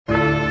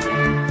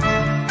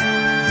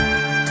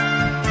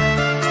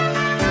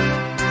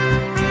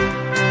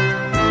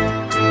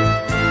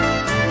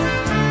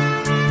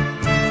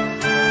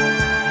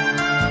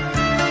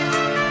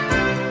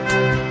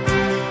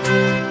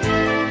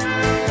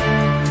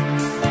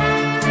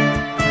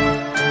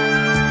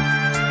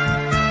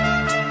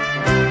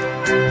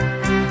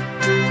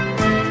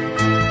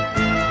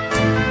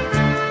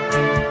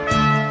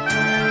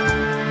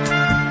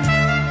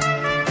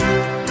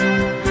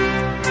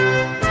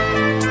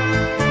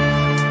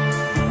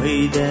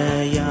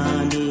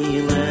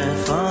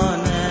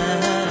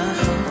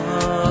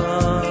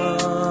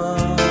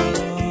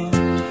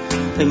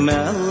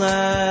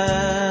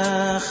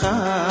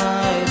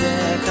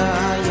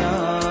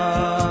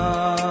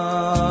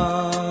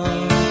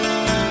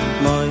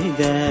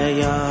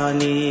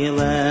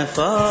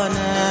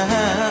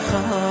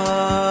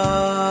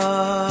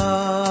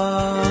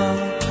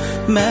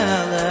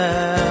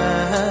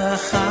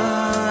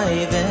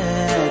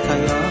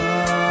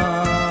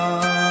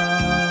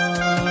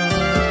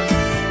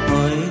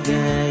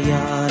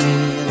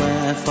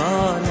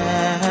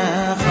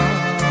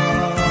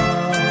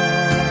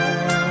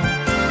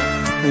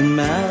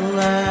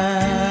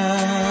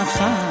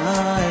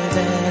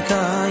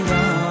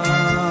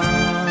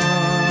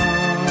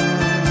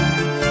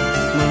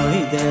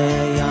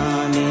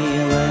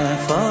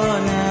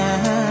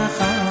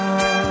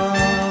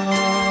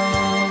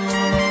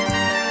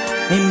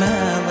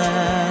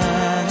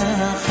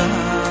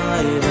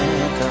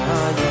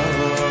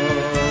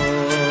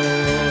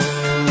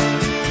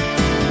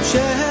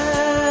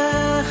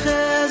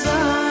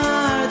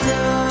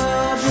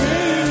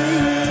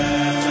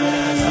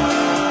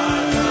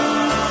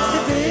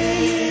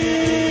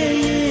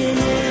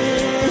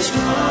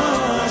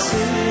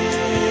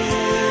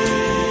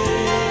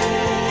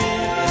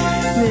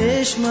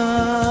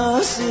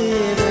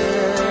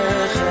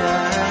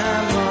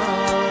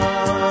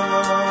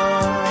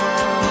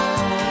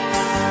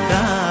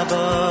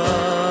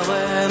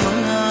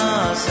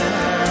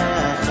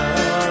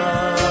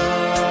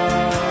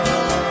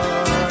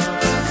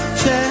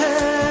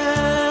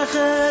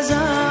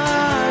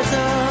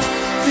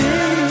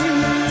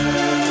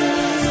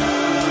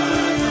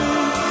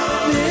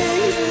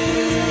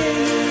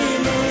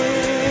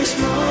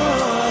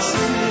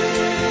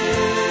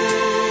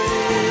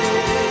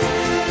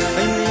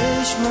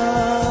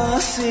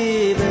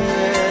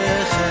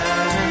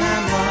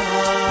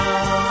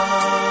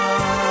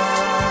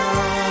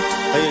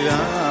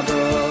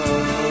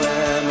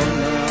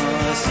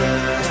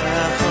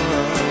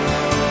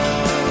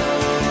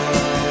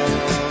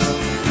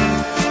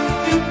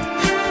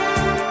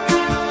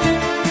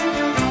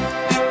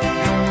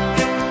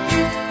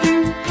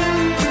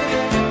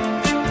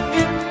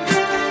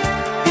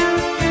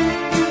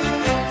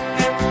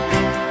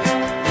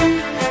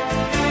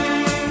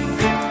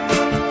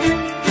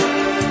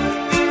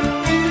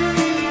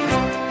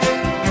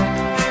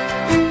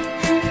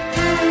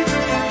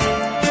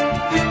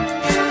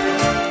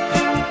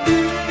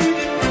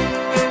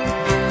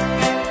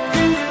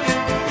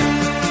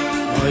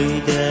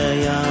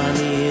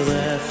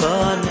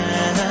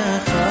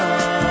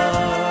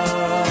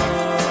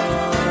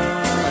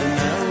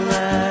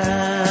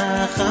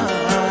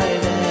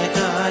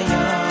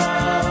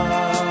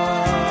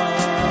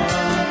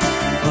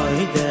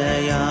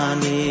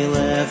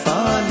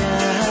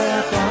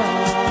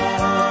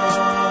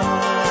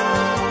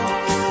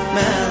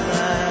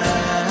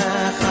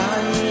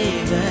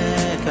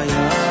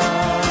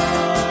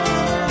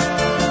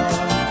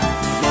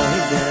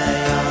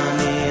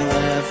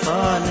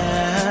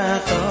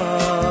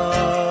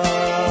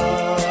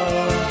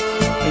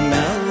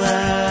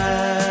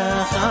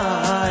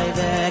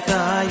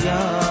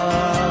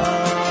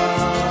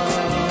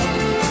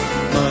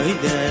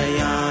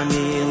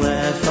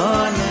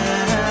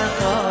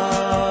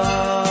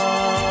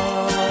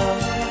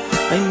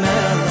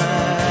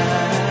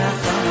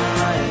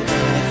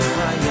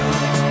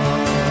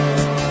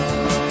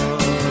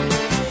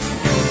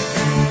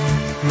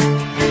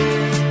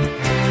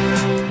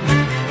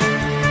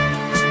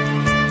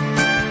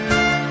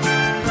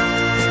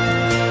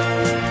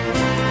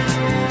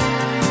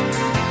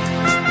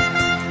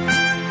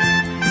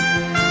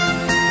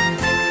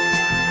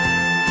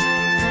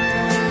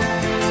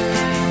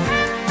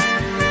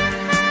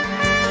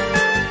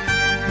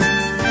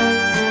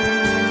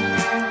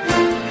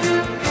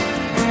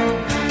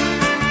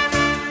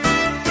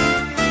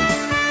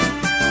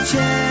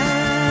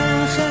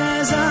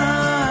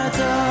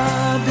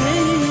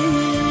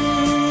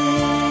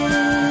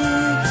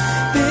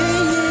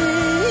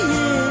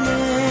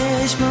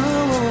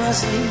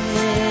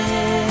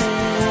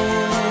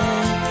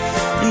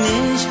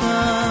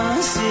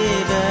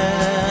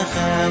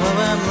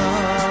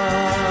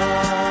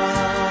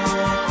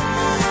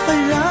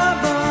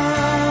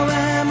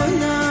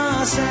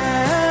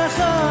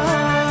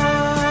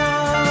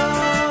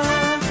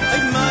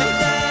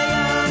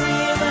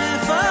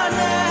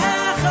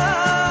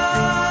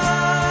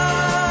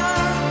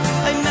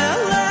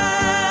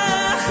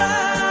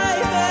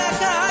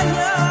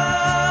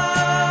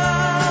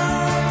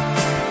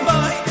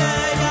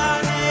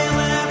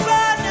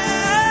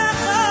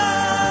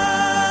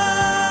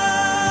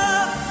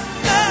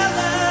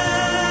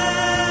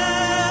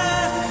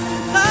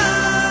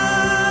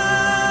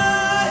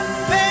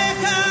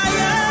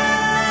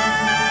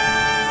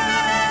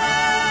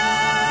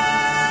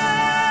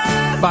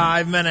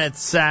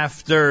Minutes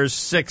after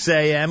 6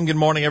 a.m. Good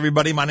morning,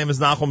 everybody. My name is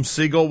Nachum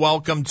Siegel.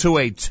 Welcome to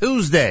a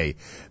Tuesday.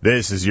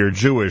 This is your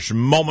Jewish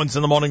Moments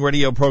in the Morning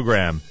radio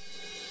program.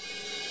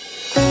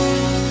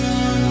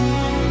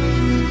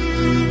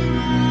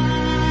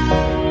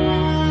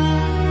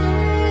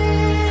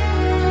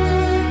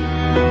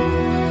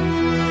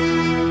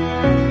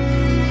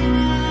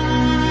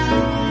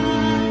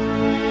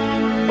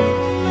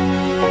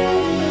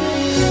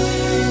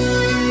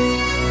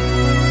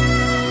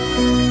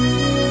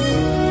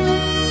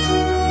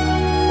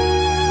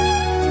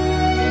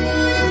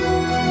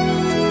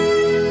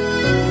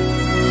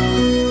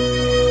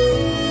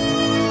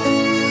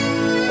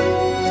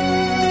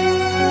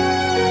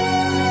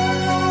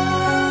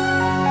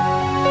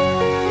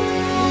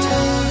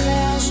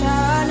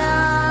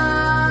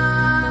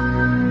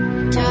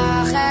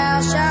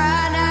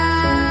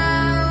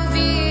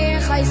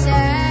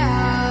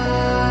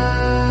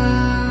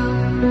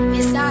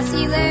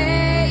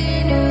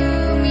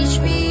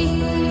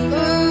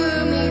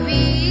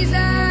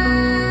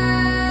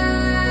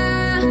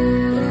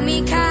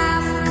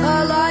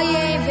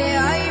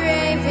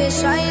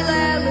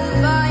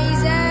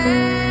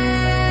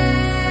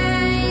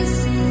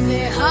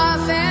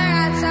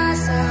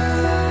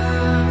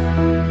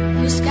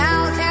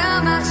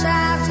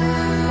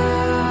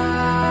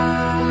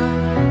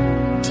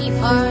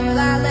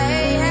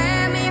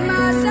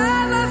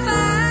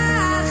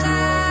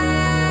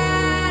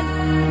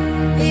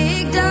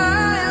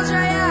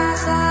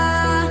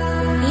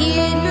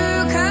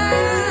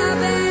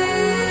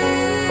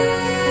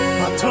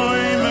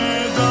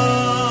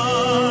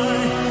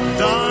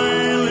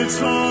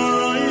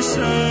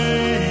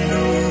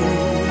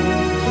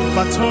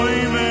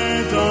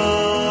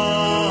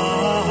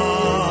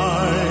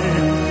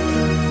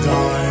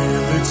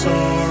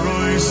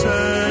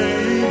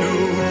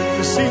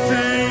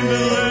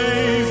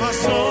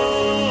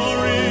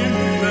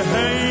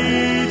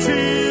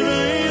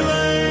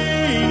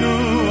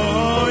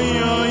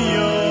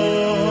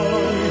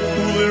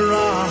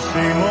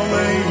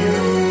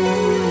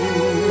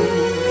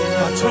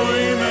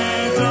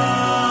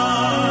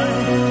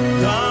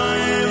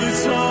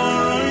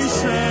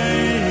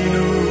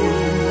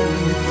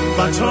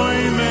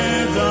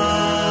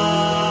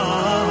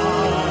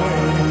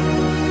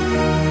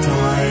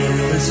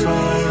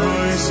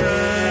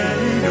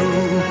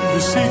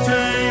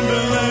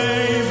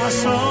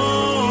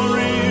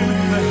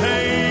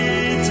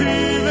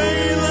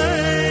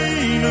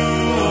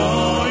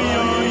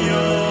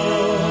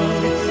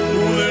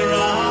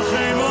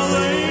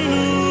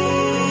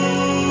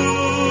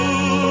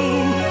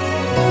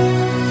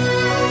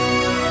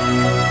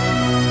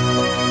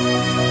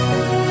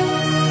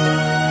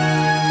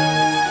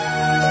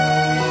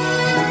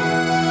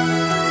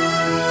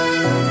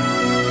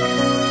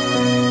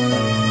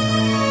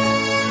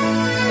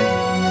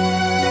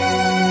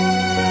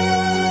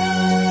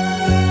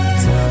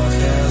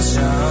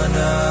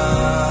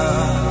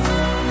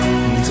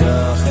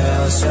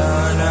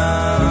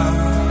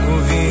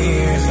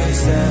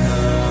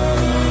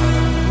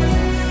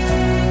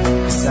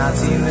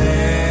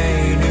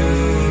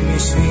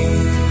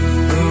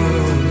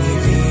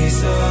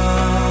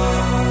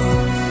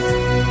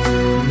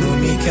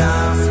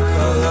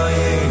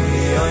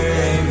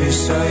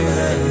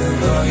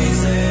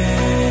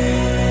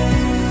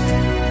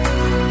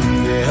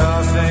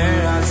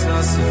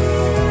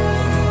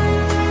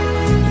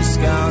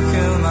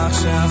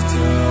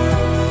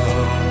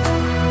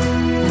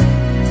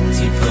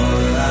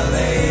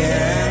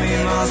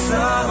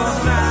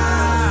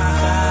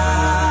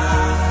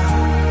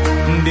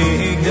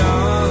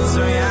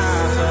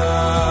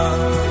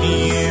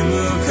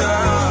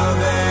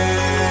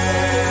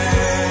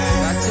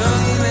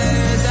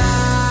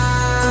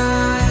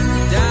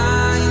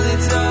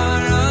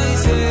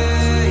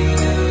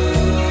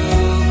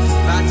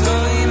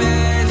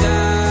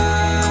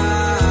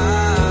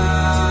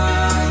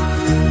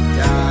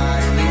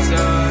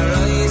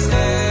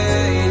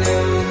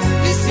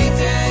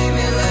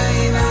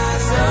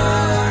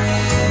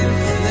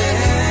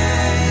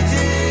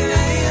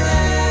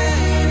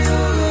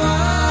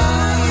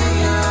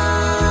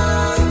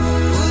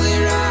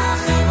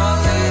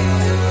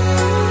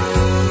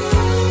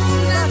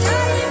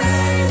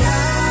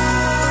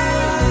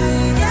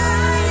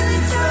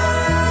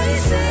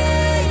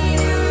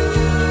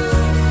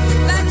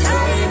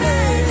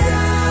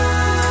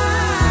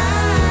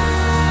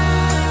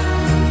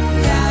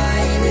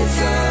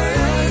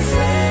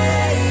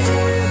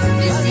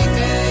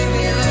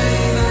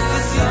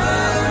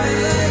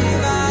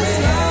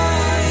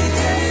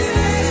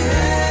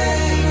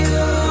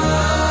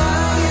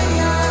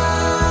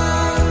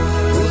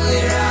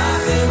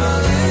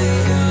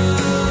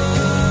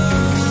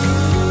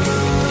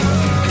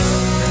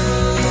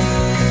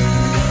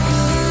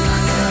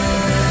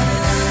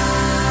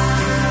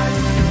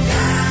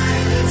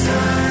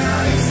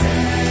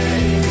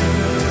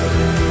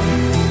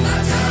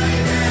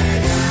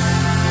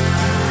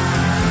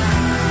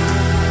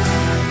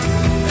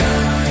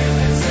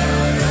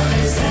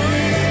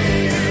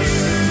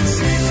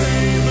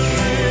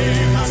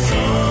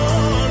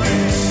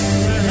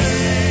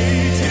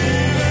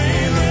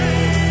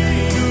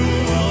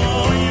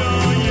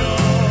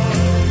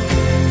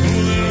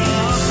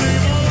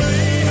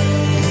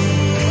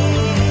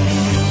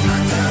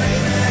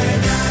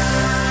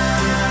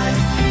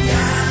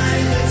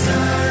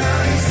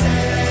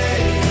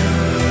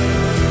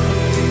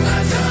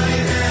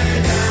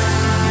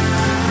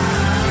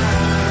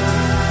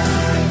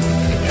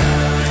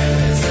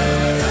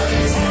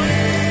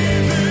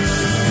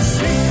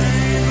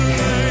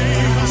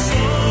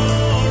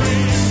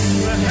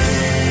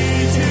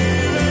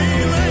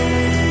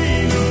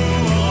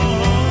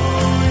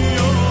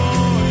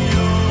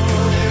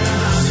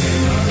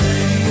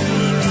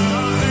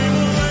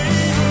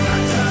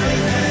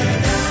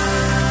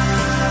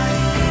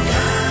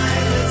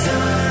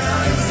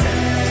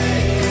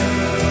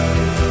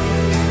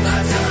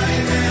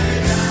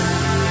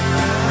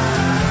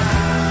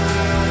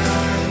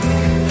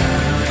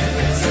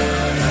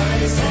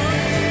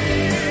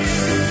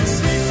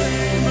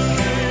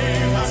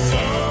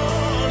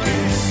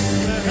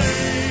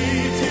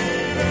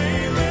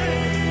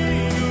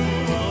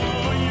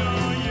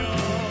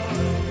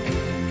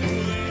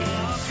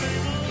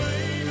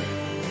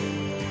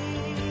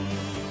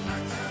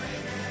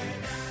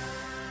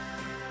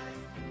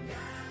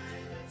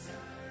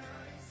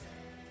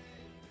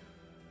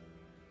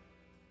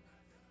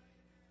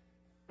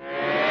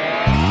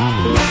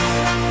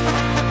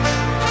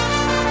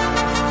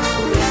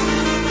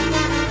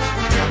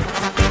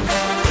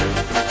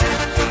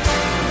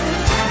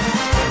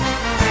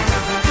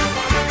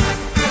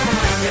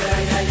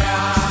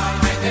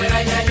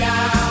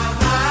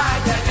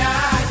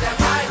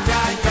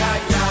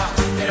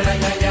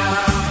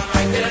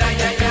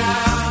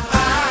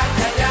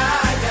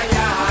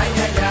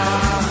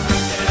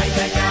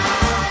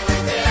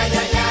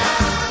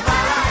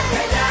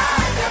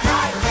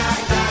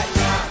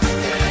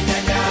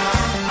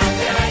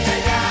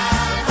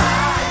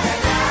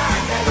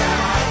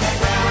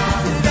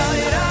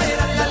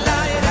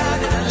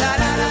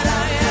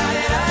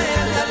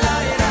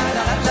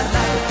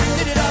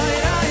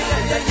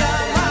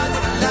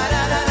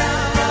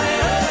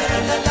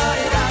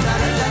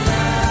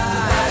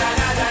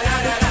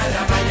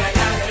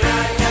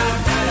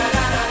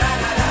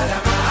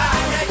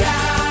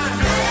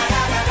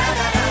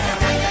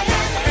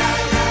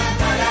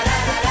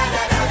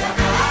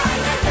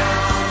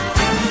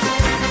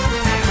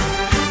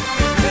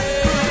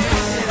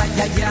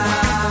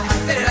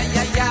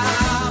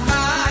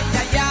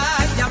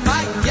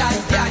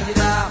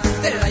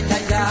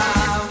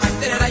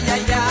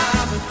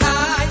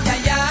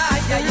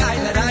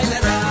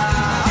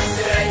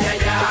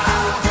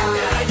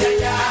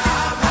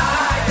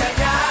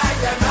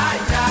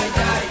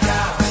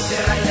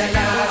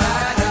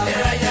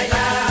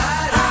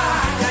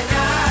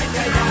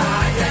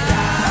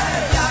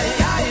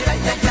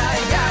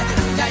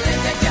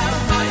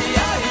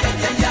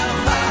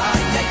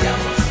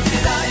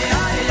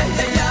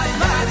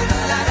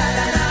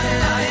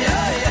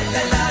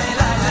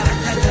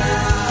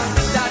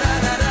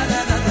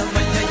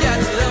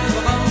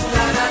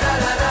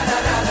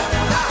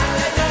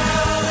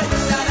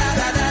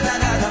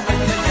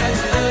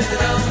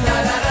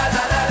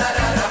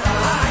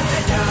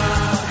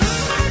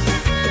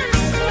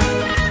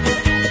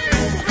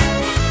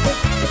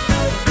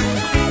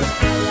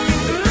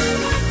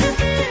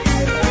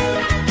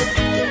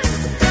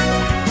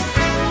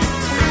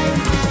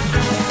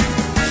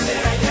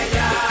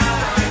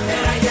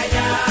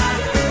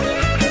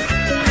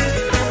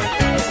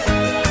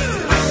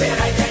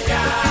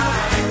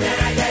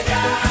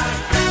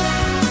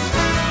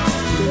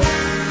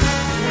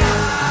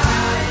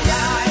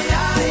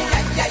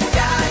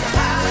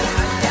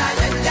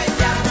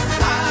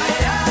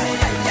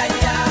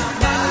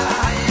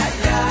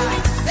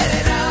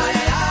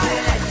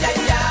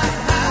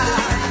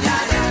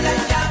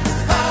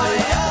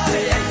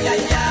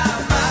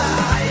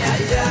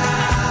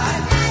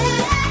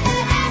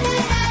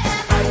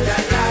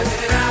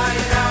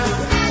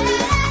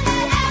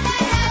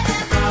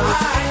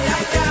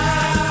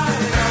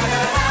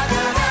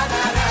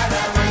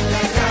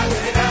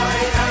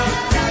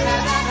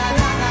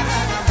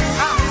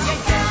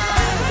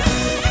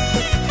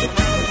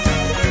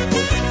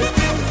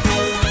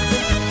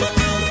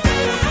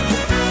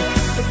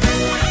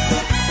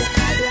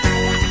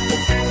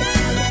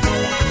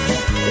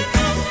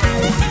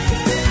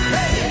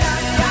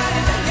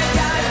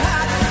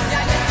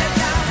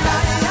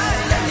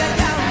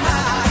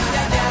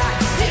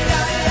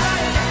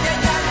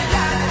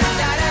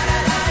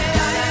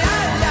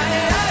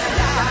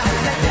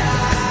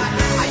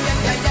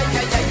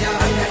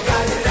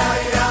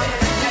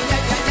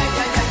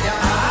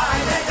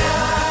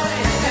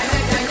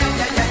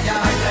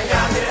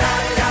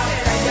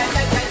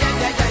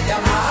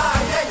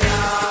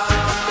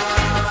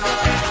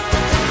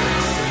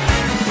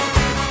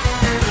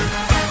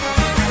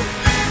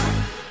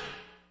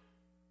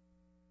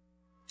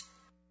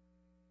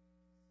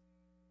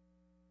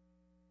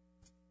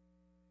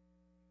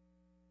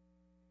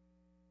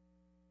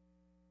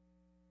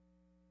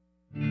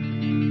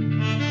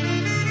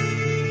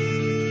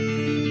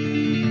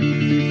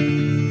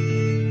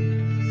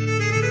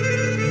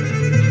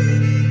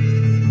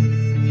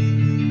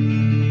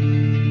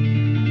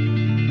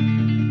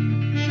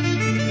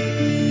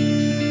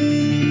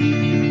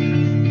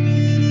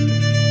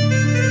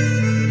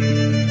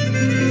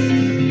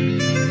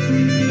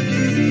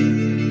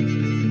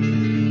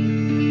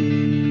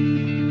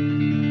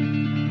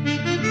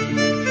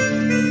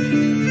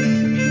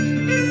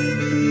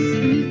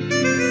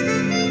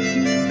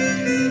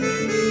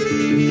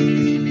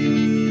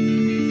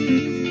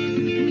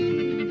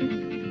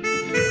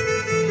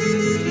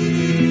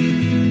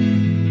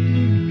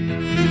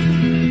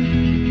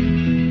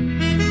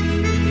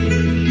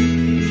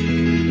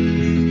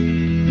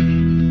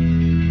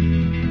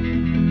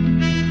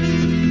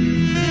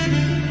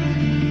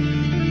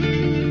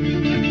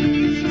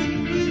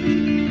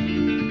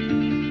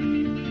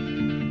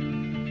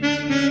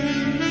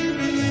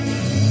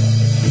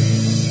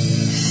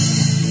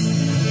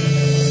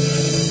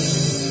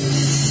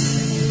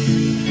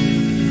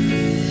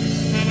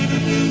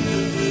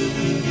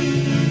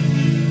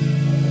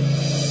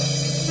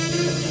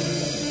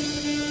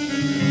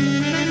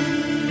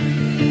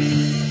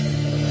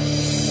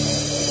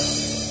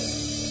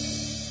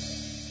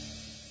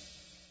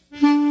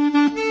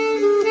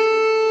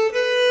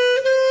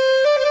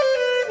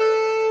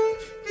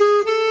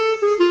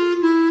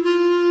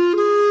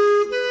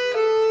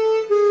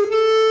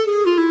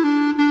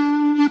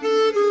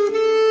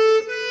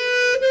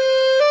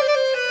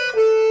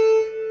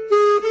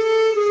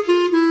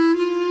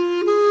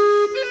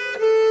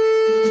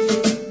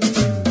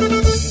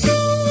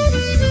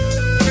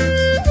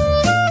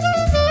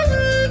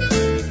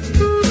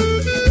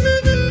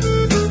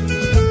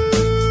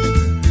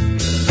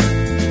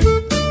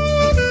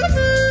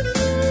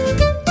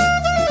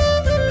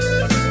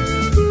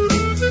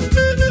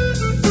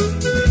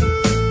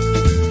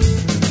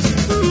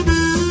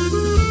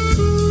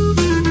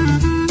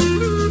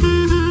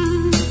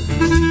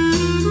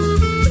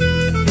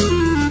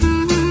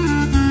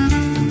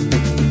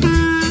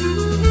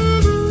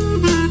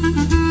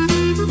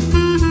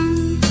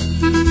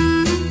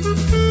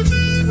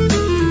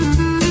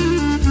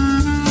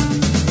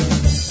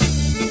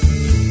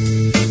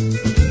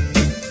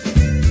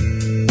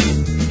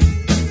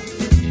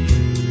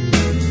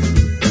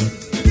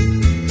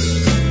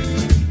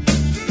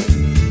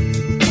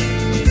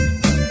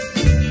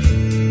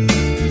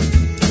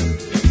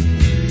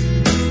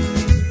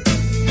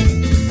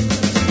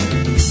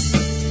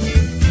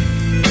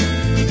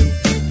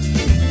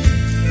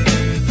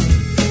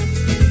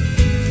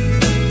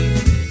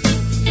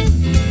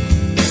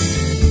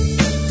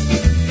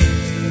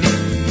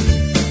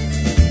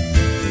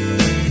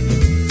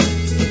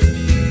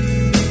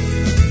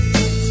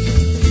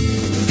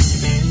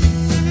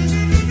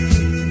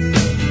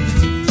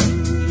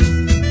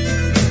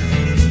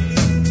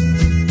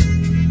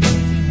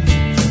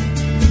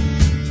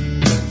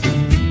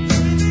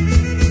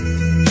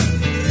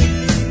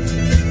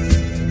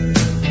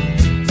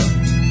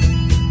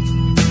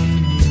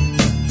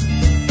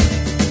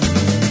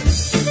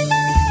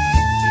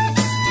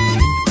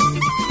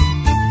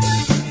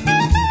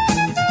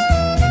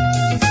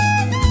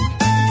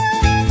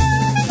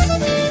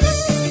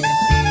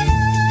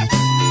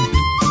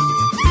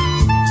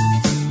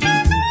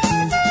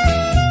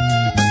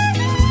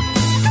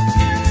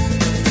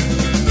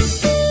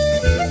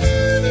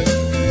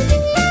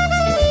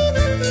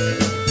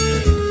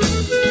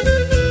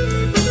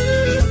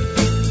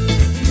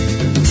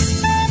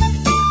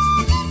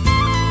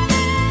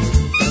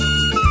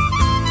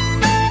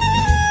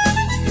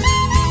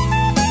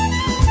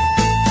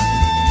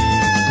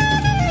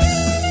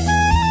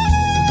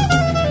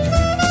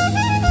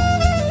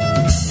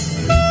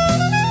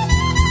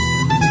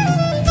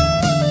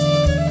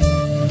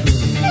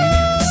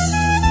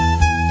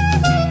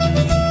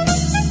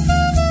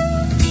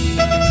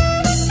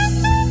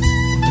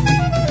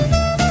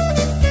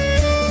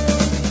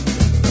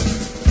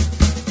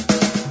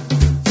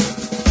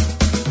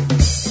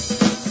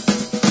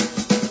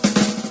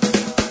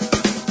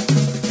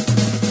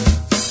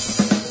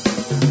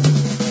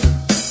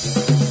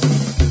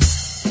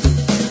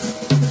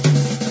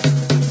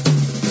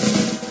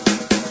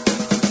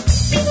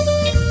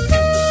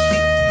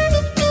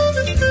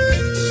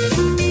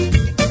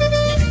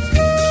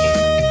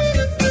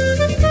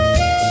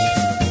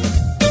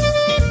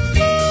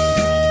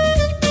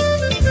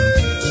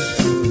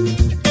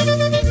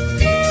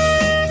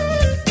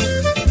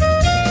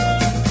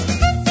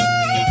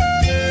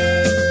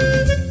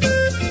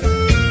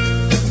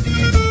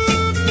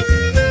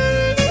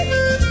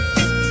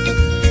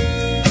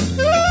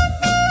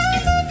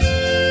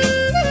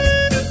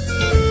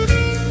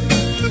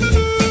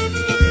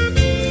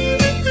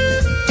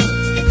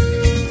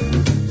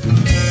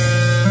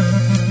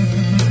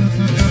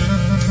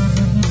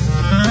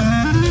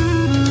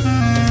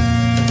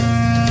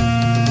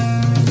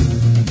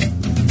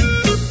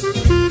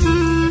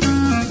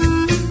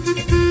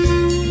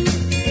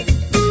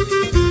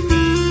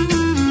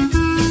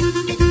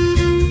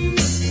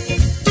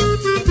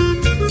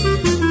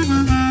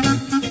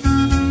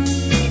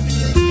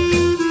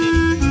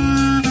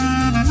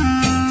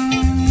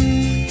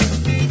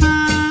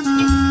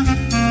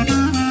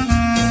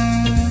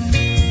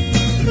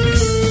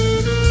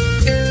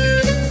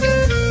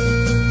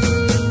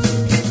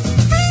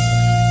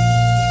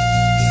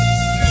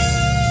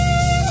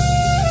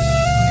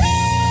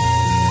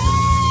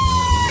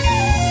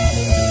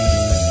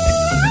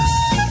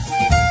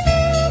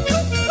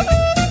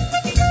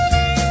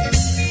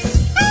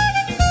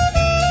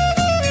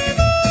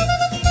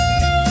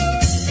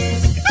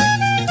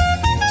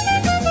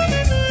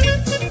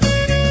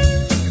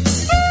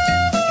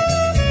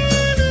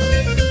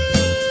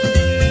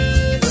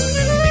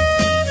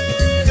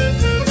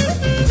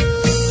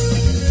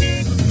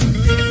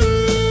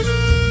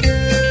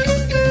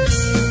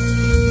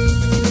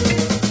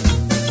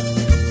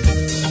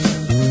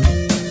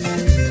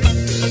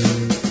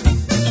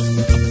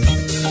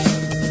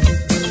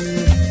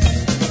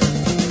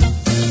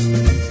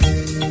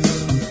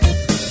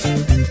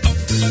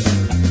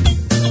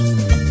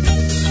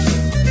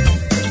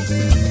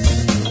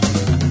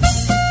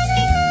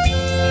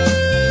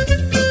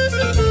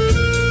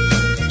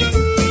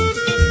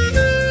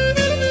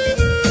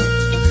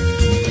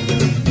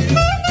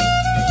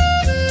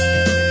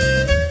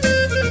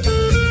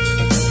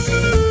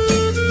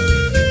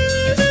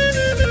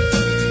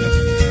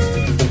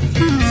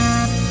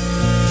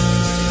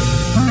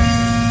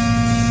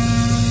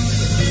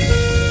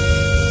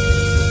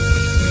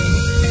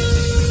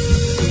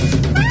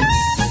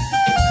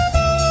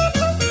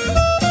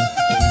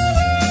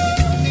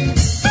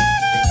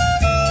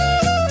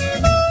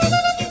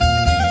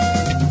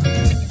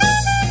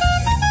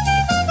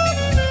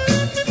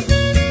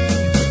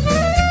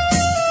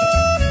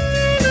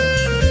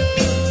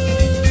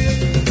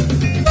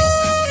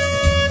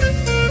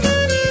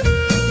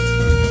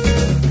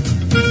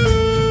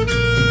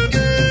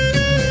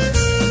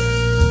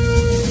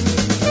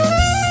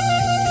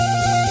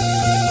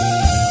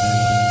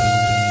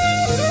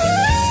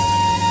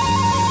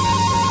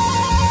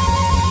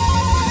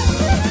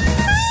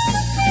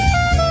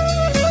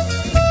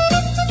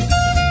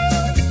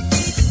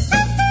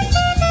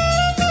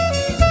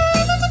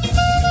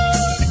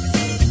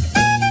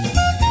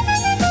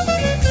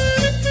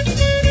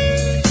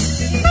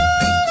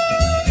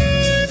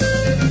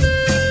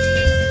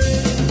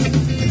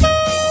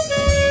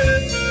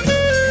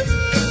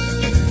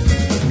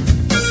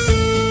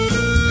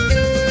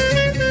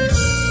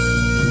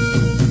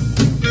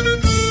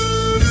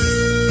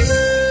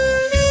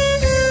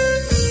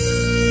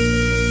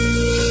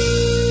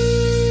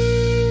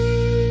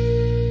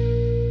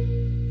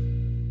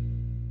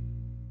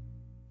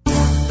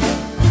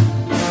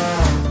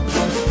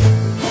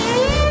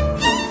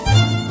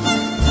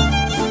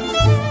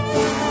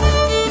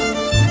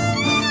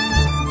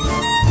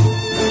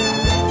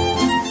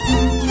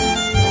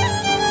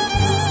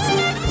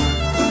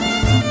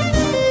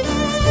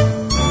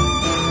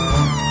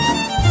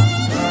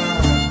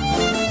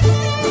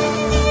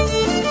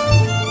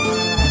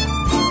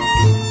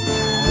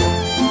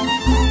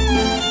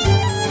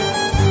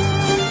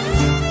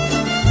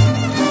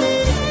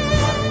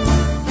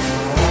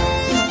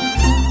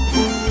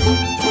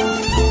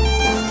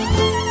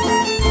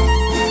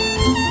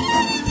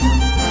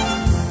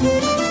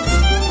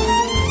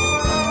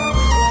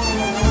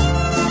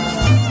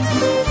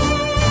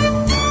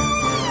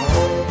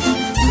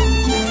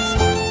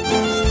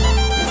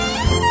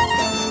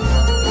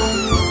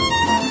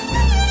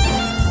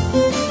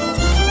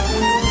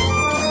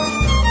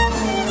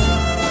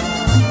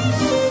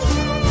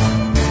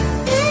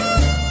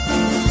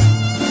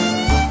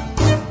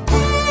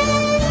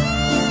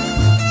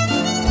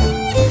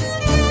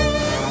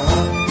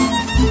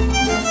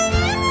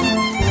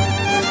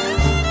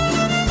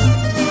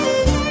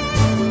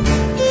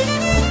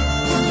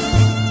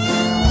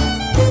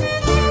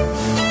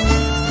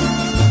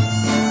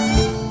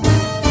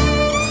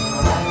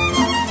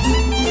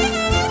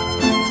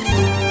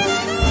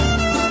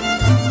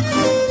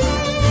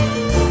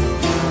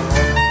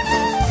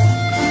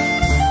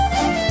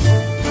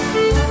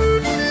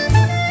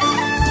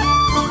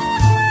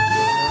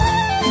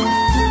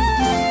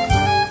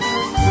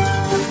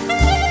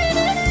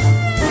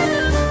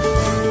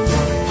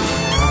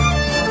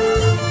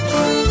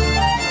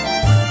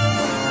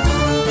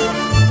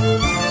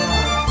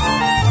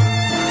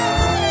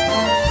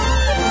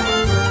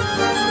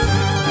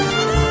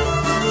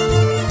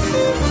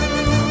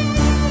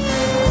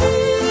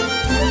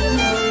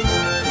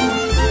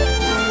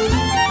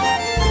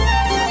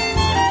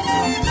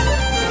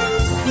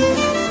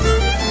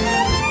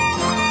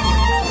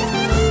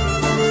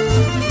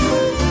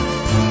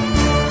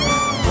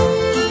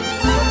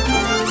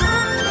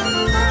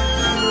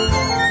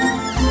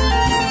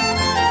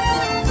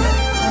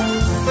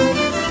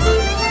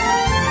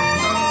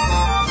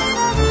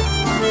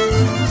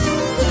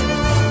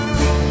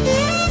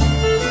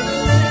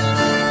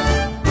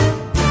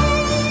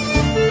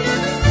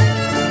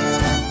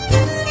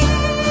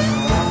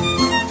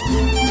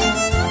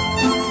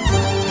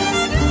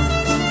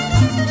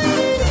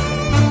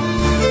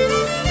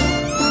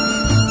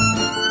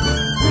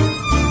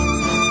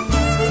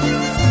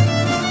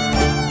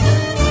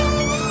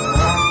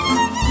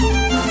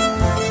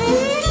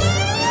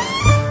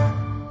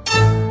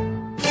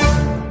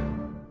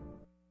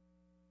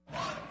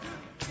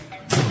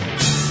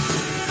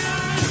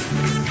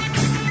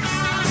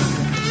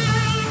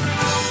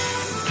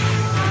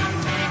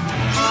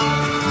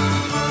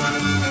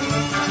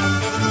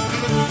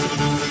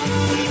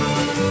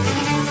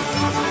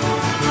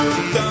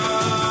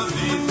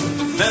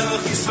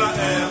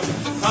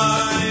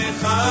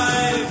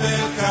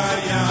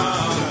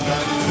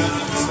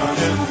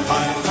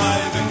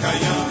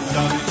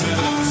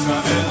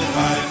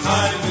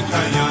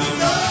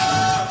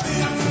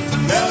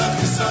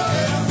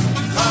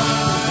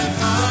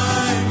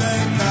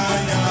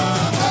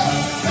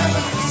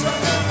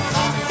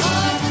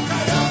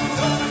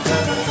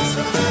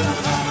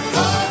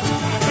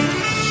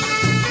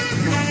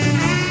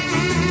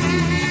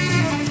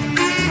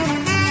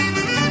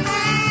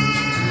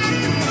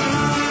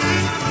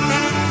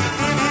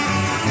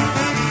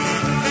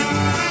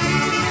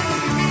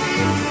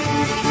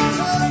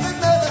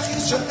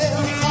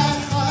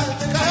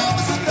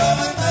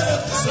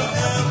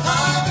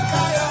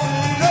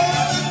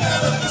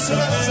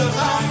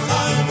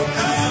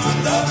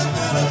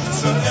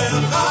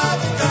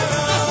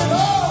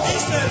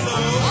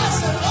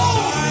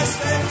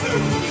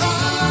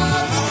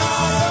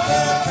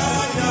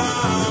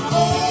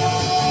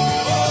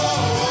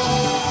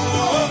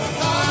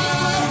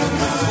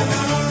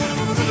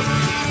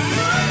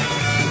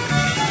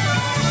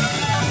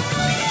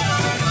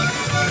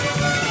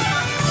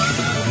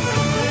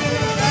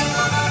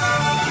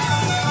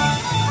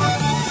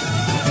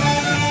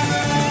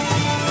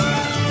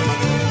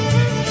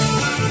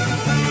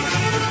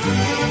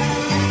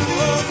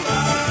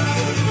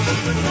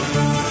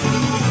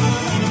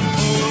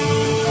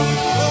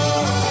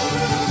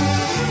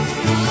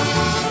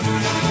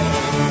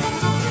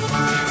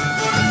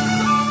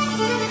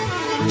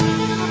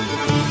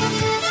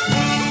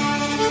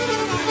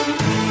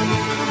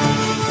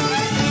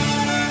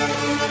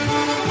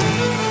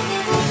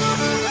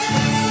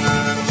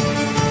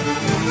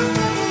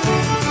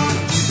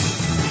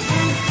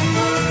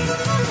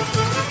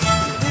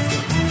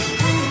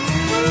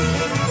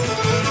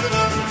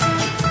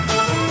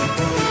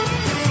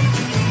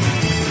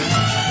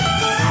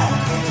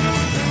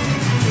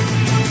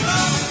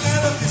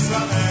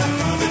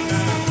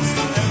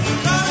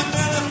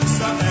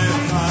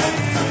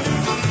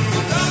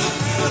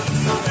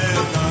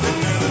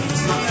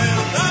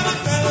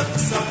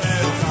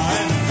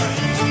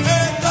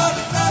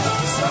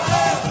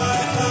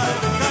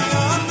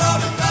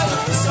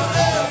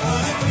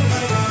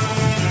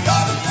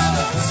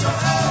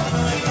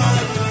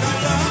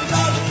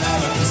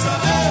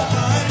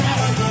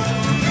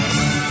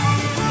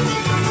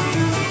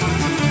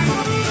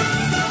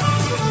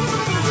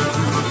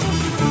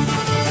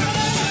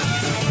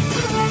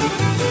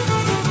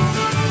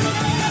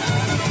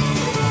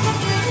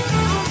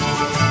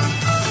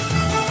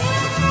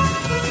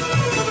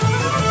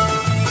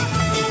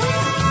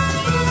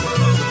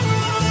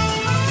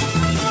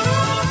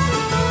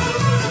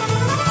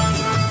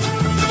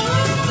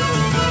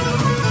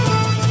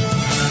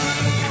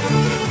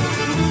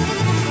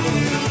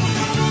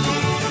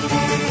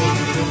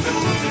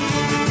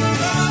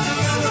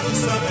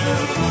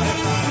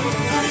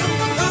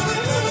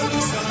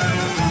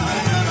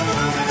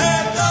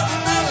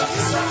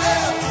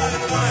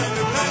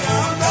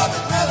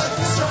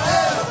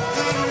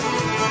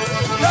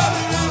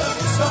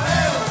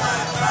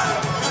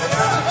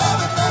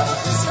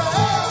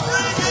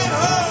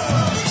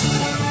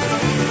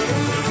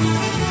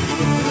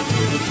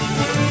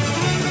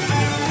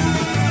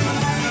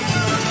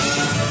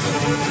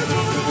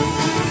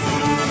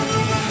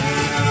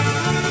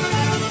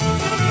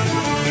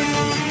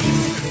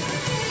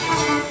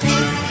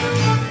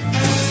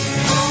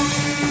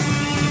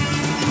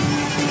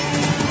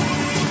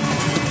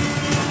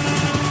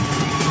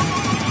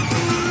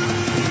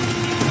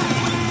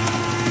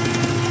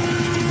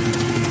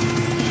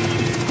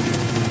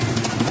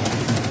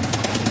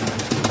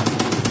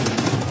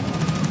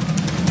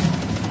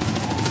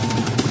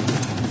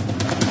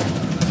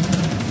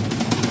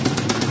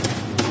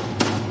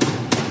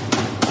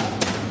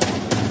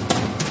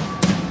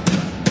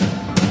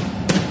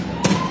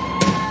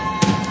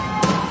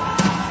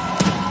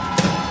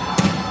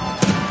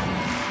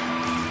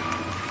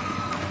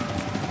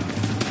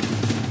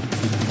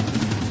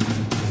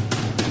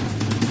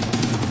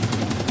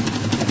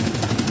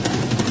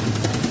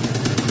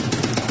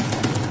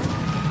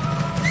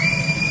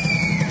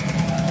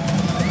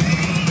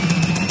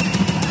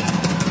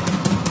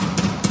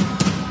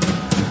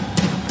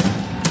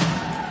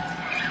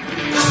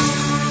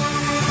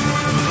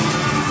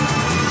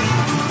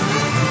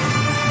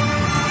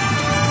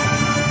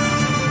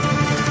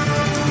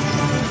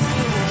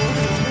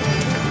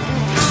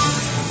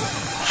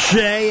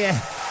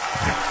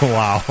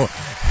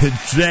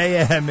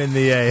 JM in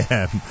the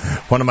AM.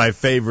 One of my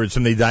favorites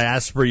from the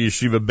Diaspora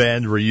Yeshiva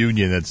Band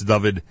reunion. That's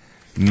Dovid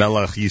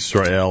Melech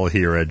Yisrael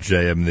here at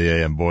JM in the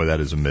AM. Boy, that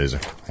is amazing.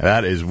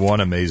 That is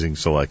one amazing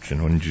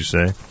selection, wouldn't you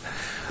say?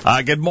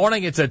 Good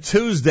morning. It's a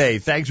Tuesday.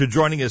 Thanks for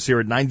joining us here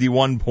at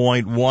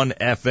 91.1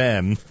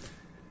 FM.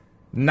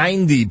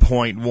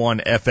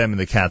 90.1 FM in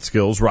the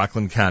Catskills,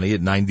 Rockland County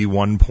at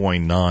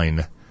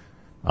 91.9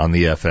 on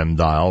the FM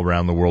dial,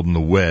 around the world on the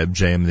web,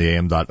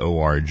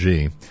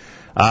 jmtheam.org.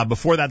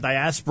 Before that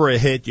Diaspora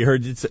hit, you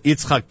heard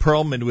Yitzchak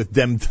Perlman with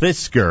Dem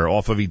Trisker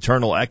off of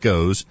Eternal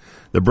Echoes.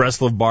 The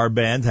Breslov Bar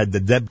Band had the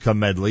Debka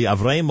medley.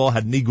 Avremo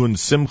had Nigun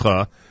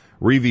Simcha.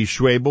 Rivi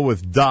Schwebel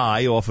with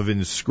Die off of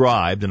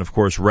Inscribed. And, of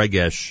course,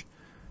 Regesh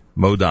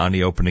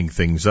Modani opening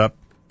things up.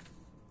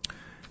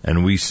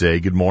 And we say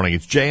good morning.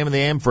 It's JM in the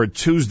AM for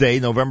Tuesday,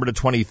 November the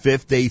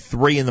 25th, day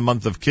 3 in the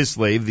month of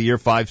Kislev, the year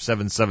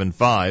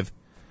 5775.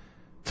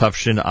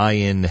 Tufshin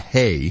Ayin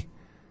Hay.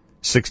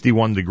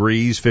 61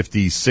 degrees,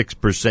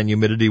 56%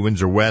 humidity,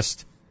 winds are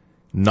west,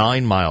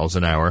 9 miles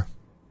an hour.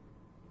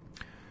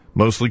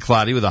 Mostly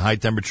cloudy with a high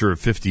temperature of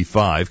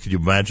 55. Could you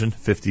imagine?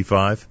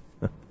 55?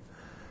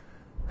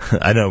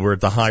 I know, we're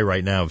at the high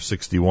right now of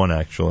 61,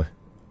 actually,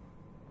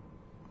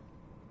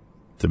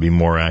 to be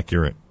more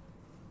accurate.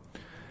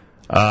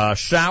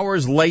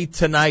 Showers late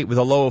tonight with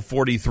a low of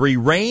 43.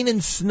 Rain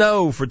and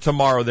snow for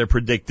tomorrow, they're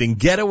predicting.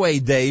 Getaway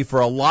day for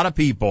a lot of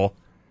people.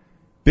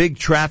 Big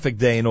traffic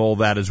day and all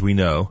that, as we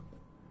know.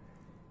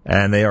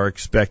 And they are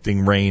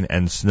expecting rain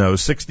and snow.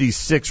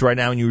 66 right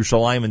now in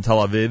Yerushalayim and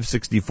Tel Aviv,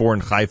 64 in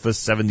Haifa,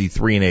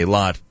 73 in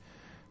Eilat.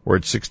 We're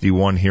at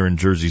 61 here in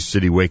Jersey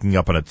City, waking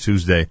up on a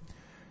Tuesday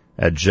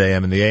at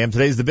JM in the AM.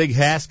 Today's the big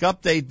HASC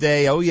update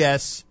day. Oh,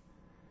 yes.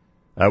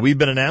 We've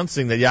been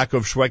announcing that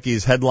Yaakov Shweki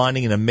is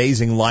headlining an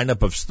amazing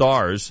lineup of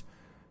stars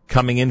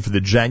coming in for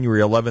the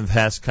January 11th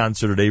HASC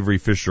concert at Avery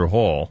Fisher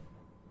Hall.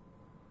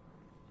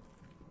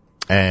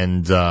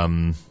 And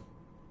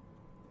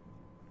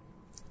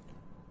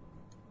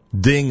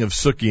Ding of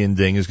Suki and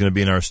Ding is going to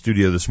be in our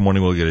studio this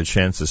morning. We'll get a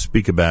chance to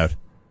speak about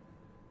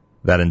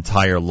that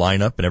entire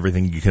lineup and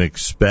everything you can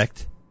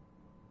expect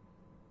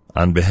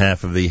on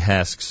behalf of the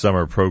HASC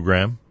Summer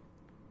Program.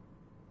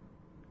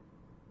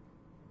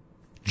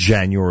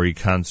 January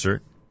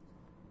concert.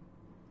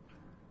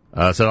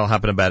 So that'll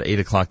happen about 8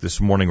 o'clock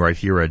this morning right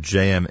here at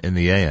JM in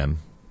the AM.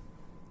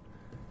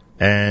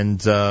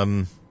 And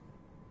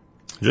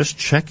just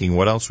checking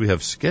what else we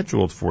have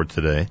scheduled for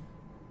today.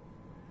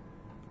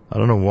 I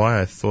don't know why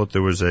I thought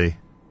there was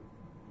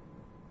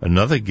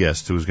another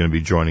guest who was going to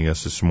be joining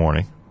us this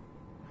morning.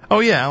 Oh,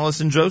 yeah,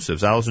 Allison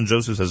Josephs. Allison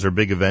Josephs has her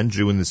big event,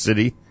 Jew in the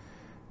City,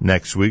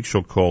 next week.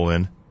 She'll call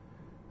in,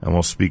 and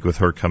we'll speak with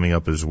her coming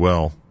up as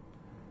well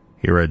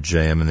here at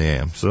JM in the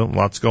AM. So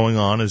lots going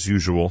on as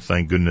usual,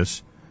 thank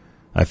goodness.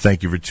 I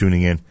thank you for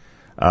tuning in.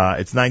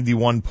 It's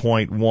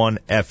 91.1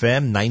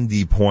 FM,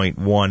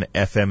 90.1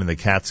 FM in the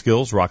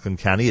Catskills, Rockland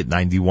County at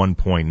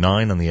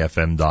 91.9 on the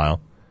FM dial.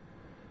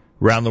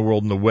 Around the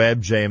world on the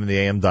web,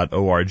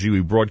 jmtheam.org. We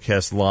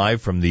broadcast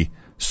live from the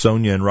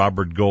Sonia and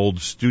Robert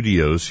Gold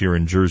studios here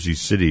in Jersey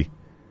City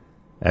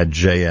at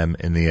JM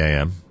in the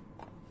AM.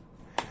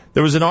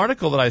 There was an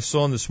article that I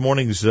saw in this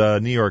morning's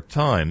New York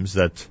Times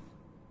that...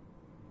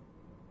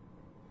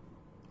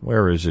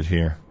 Where is it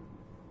here?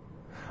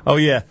 Oh,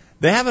 yeah.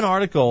 They have an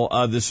article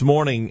this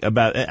morning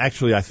about...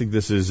 Actually, I think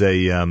this is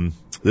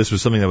this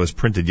was something that was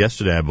printed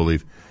yesterday, I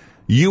believe.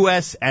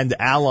 U.S. and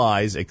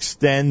allies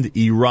extend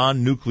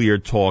Iran nuclear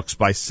talks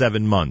by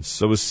 7 months.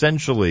 So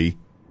essentially,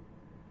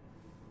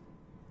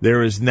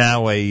 there is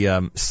now a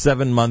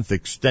 7-month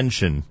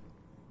extension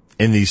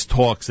in these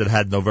talks that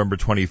had November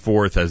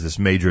 24th as this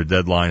major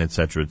deadline, et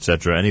cetera, et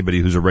cetera.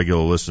 Anybody who's a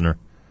regular listener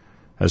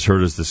has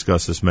heard us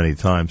discuss this many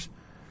times.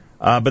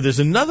 But there's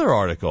another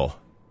article.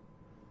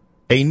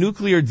 A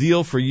nuclear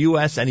deal for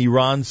U.S. and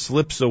Iran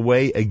slips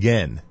away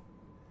again.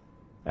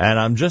 And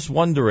I'm just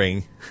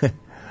wondering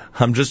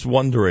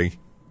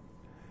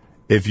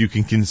if you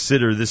can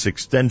consider this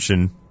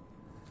extension,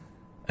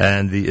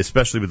 and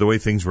especially with the way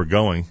things were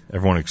going,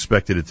 everyone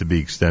expected it to be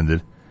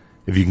extended.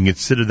 If you can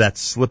consider that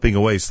slipping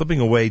away. Slipping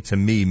away to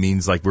me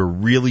means like we're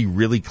really,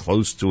 really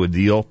close to a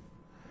deal,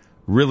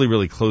 really,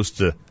 really close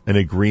to an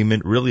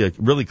agreement,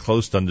 really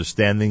close to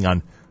understanding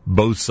on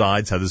both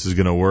sides how this is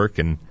going to work,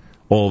 and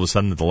all of a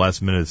sudden at the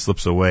last minute it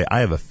slips away. I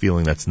have a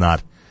feeling that's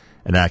not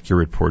an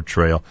accurate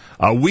portrayal.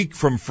 A week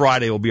from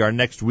Friday will be our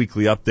next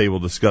weekly update. We'll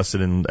discuss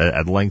it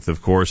at length,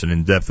 of course, and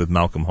in depth with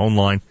Malcolm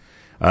Hoenlein.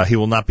 He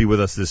will not be with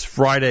us this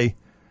Friday.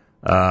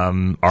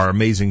 Our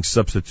amazing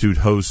substitute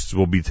hosts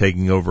will be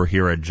taking over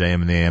here at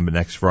JM in the AM, but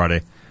next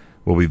Friday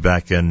we'll be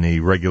back in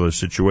the regular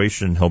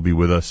situation. He'll be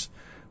with us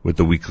with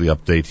the weekly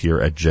update here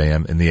at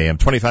JM in the AM.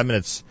 25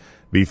 minutes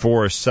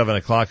before 7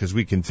 o'clock as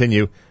we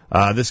continue.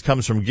 This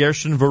comes from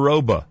Gershon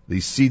Varoba. The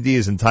CD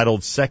is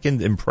entitled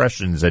Second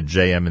Impressions at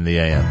JM in the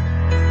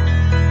AM.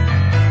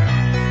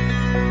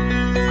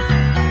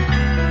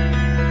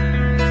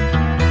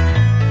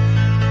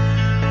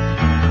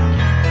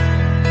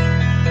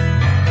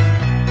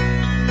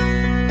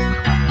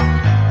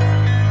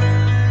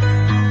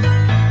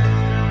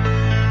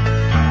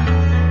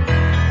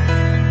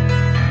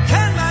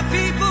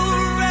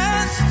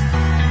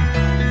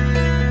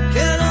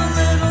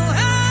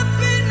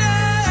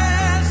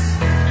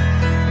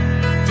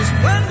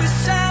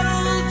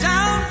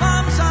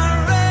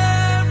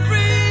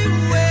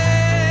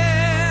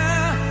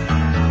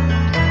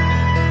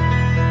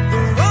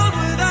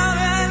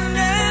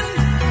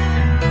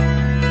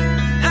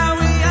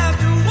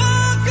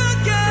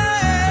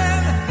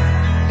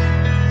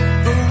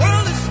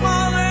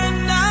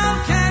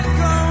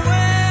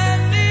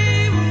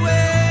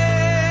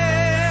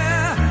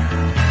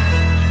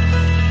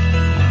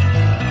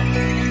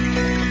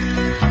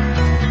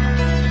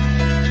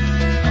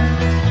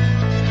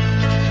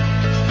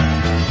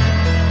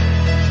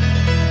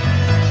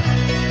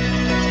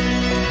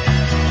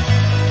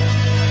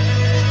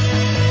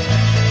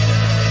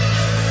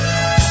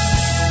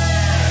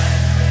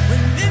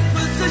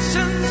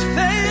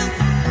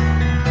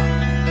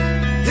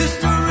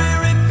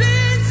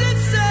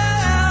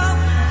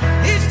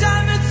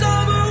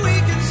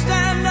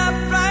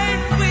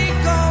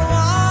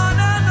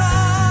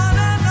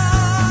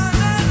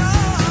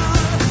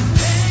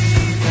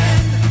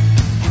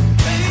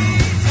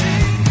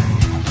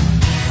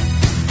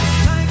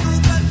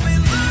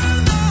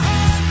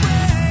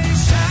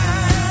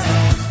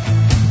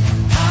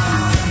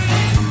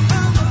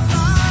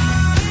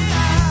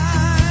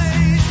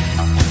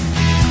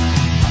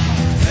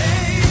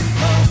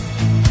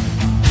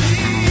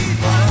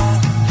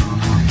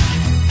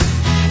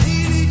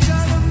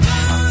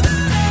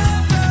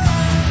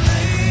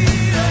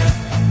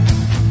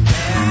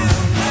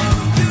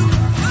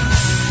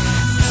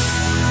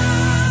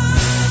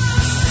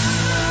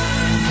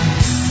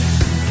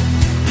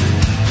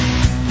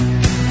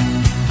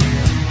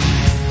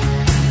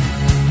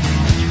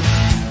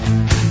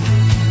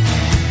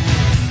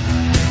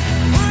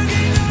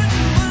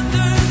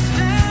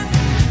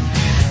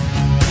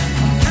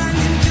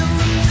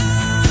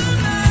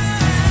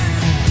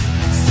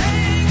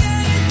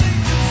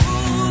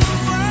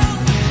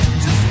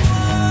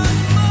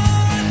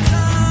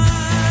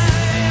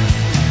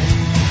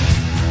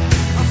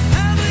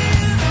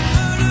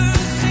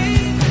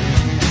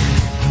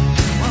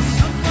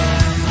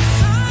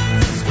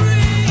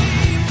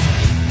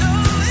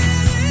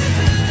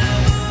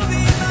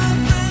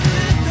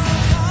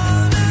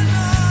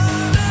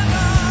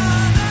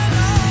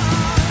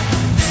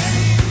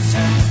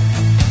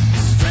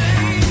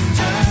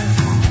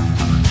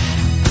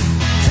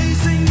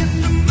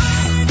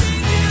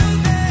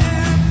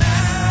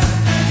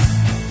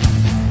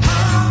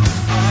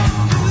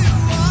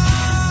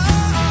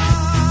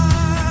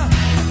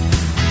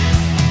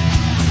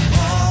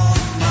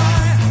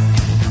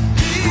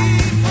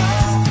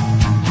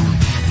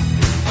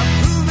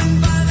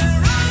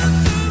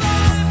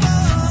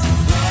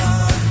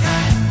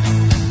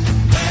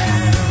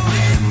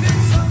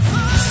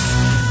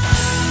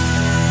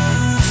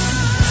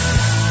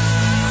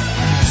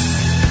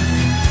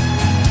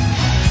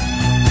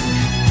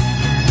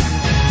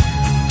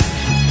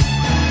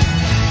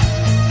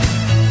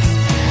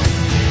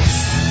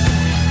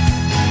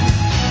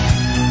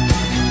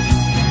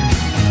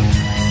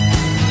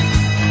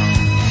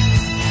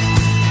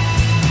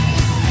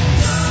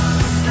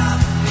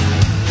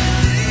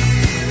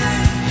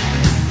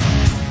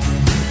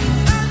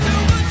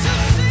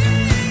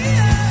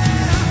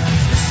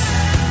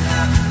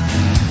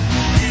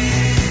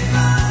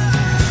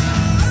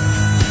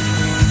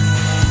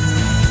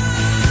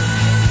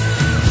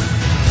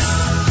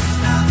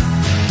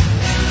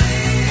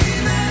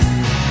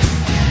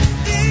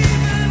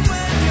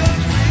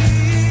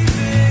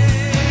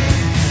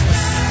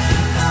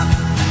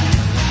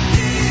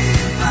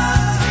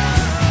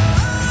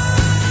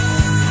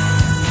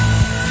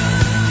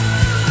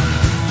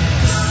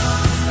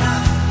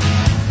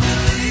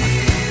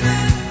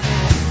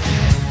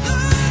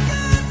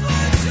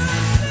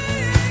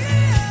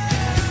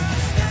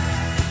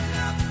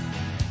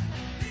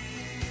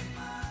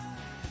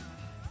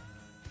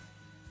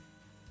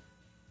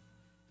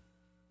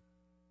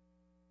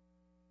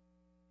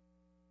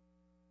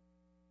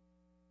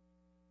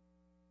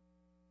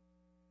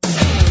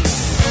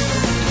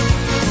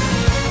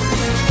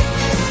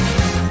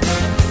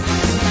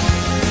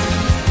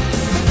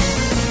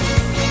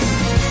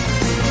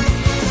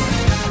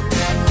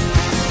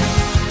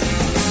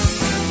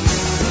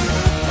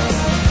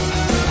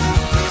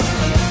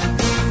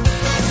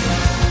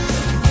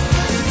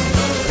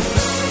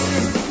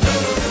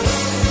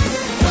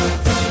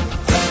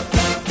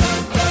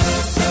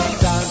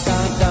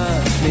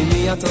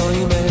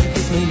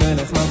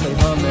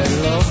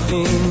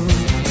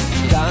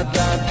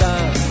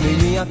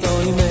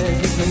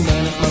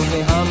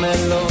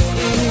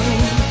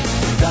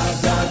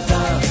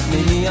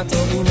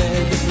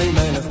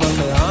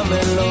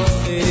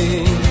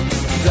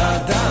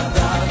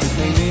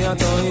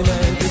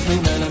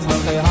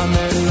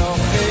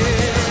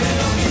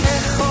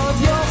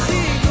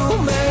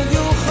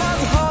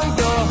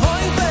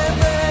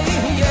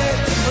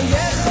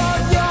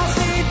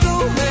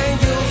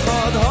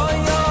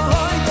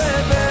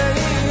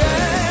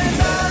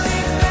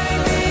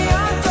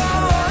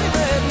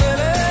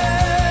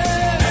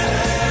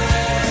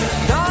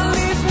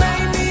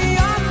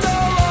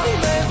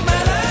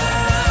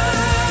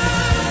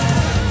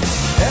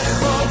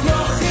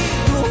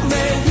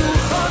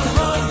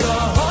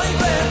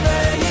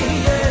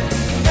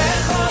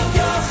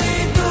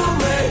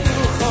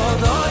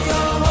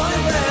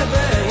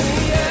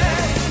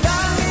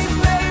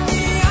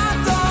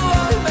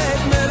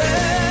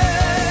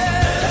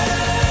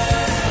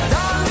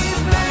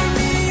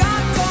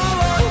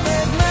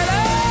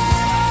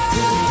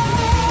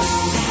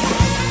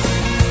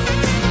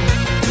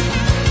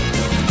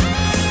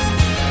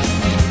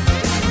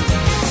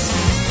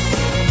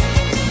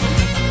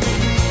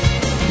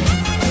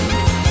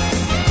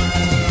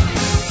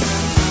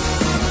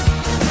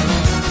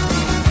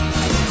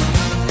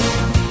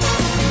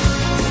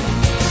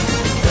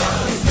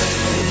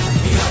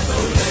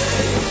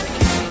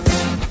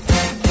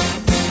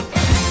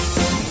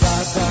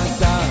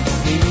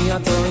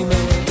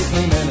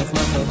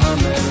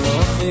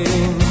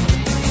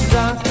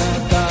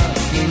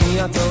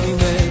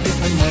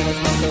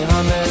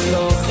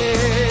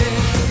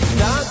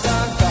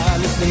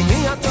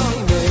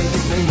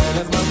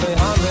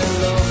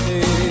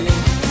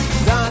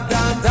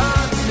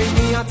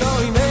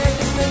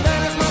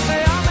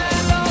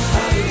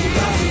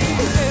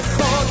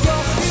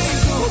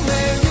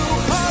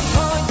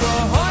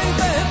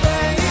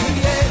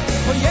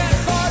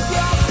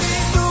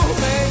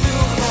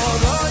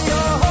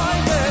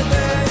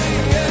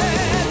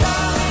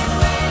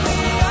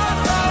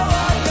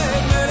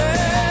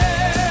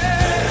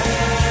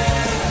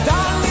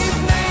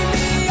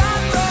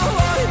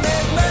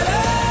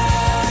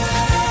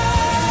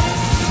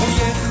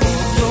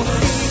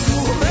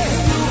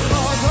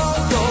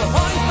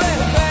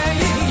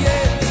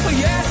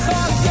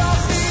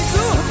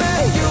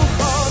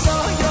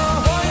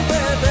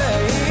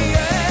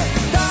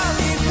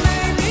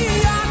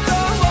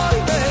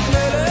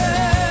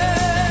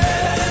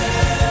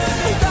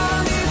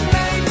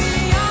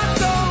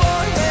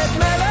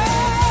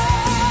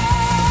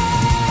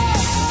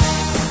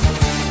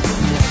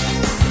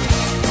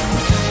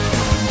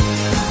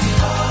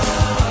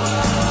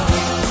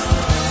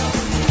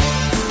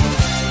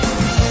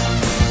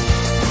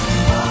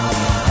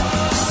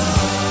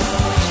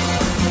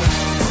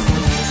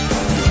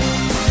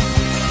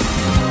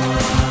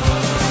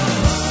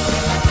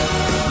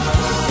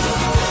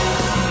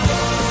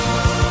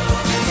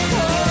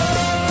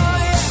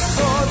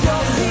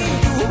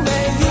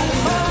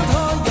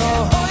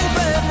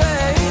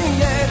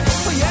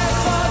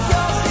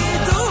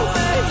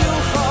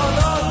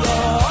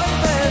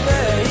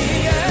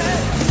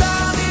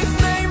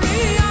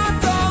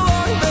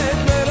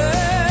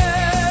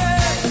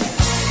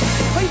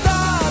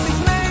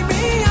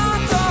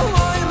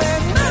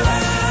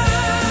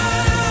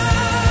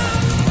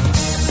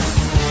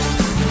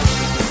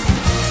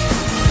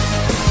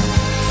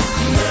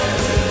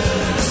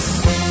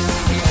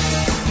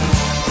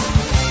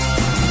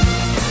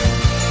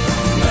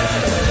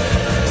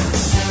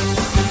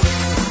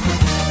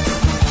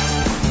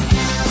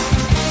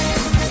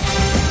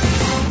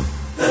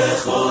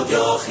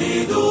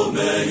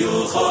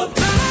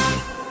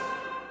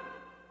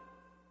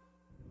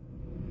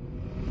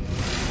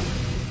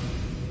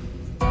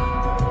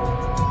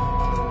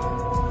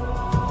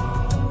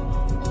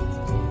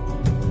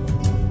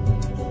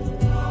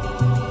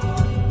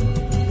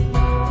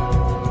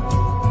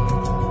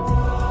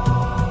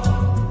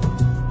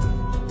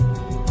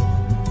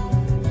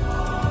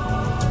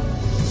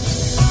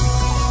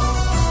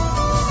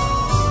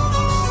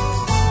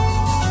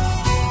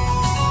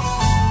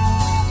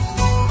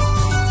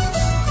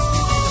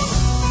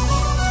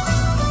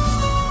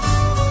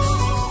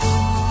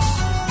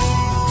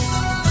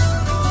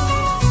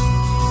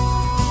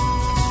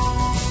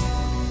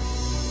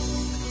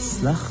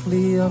 סלח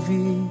לי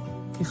אבי,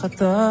 כי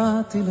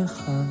חטאתי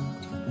לך,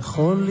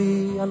 יכול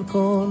לי על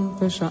כל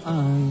פשעי.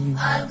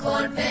 על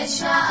כל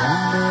פשעי.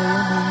 גם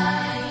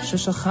בימים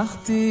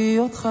ששכחתי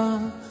אותך,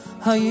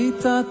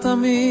 היית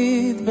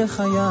תמיד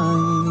בחיי.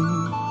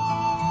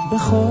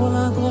 בכל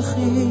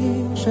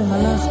הדרכים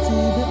שהלכתי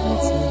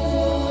בעצם,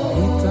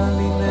 היית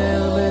לי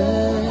נר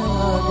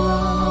לרגליי.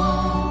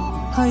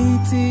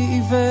 הייתי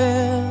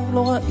עיוור,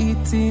 לא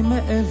ראיתי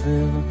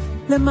מעבר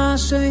למה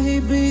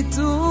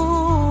שהביטו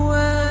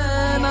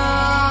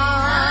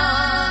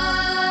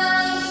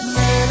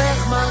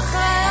מלך מלכי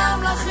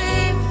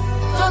המלכים,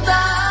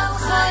 תודה על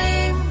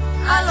חיים,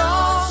 על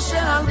אור של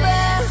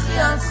הרבה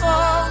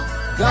יצחוק,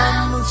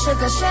 גם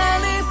כשקשה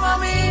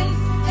לפעמים,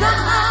 גם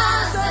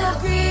אז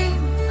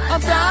אלוקים,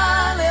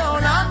 אתה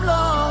לעולם לא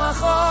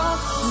רחוק.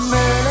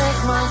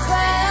 מלך מלכי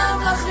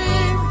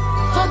המלכים,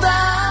 תודה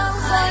על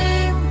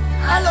חיים,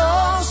 על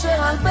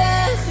אושר, על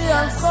בכי,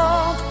 על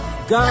צחוק.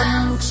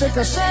 גם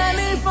כשקשה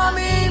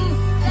לפעמים,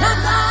 גם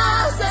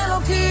אז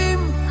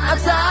אלוקים,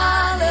 אתה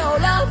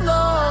לעולם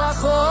לא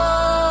רחוק.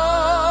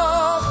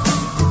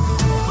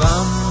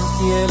 גם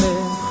כי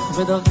אלך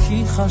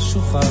בדרכי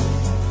חשוכה,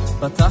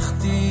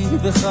 פתחתי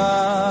בך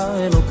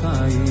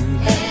אלוקיי,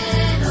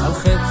 על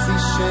חצי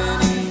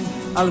שני,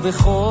 על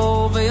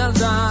בכור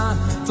וילדה,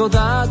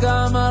 תודה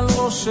גם על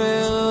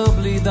אושר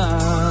בלי די.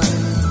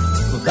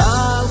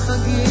 תודה על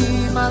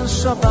חגים, על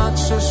שבת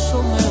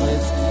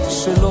ששומרת,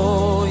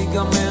 שלא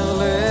ייגמר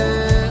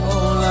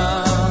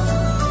לעולם.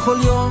 כל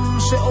יום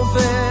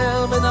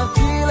שעובר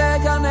בדרכי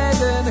לגן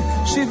עדן,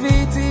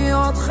 שיוויתי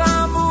אותך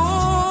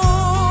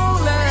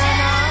מול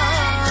עיניי.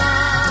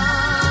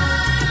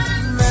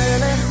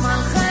 מלך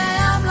מלכי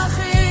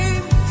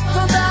המלכים,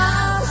 תודה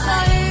על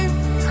חיים,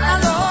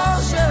 על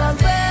אושר, על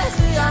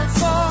בכי, על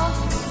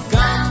צחוק.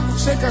 גם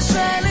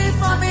כשקשה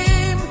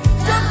לפעמים,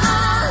 גם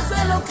אז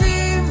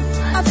אלוקים,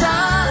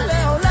 אתה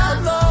לעולם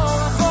לא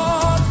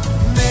רחוק.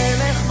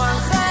 מלך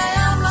מלכי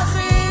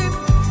המלכים,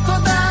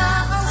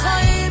 תודה על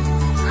חיים,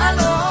 על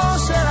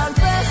אושר, על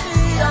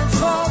בכי, על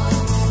צחוק.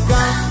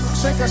 גם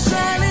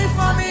כשקשה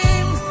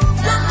לפעמים,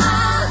 גם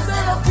אז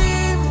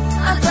אלוקים,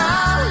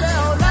 אתה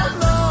לעולם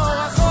לא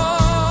רחוק.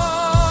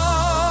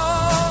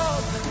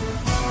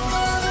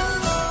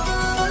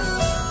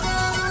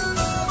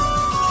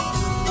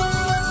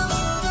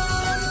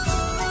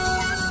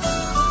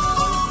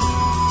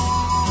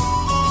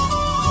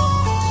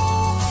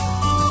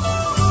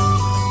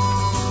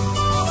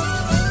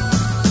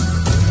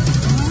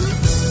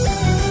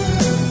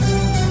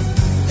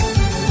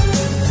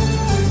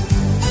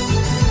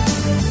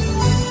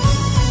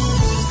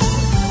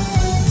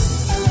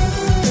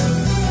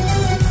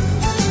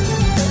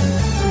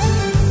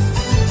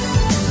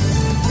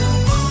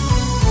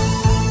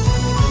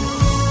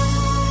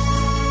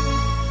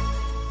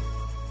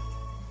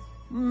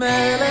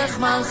 מלך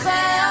מלכי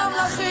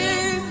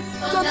המלכים,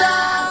 תודה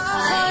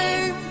על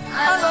חיים,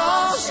 על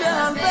אושר,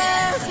 על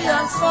בכי,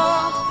 על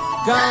צחוק.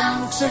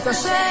 גם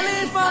כשקשה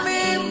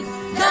לפעמים,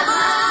 גם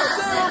אז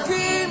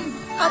אלוקים,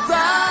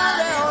 אתה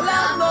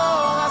לעולם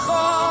לא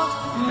רחוק.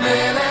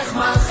 מלך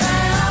מלכי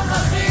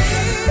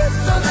המלכים,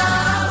 תודה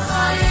על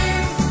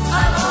חיים,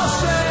 על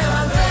אושר,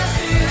 על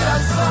בכי, על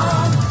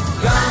צחוק.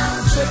 גם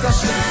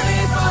כשקשה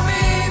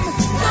לפעמים,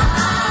 גם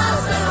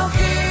אז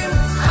אלוקים,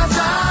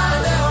 אתה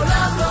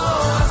לעולם לא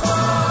רחוק.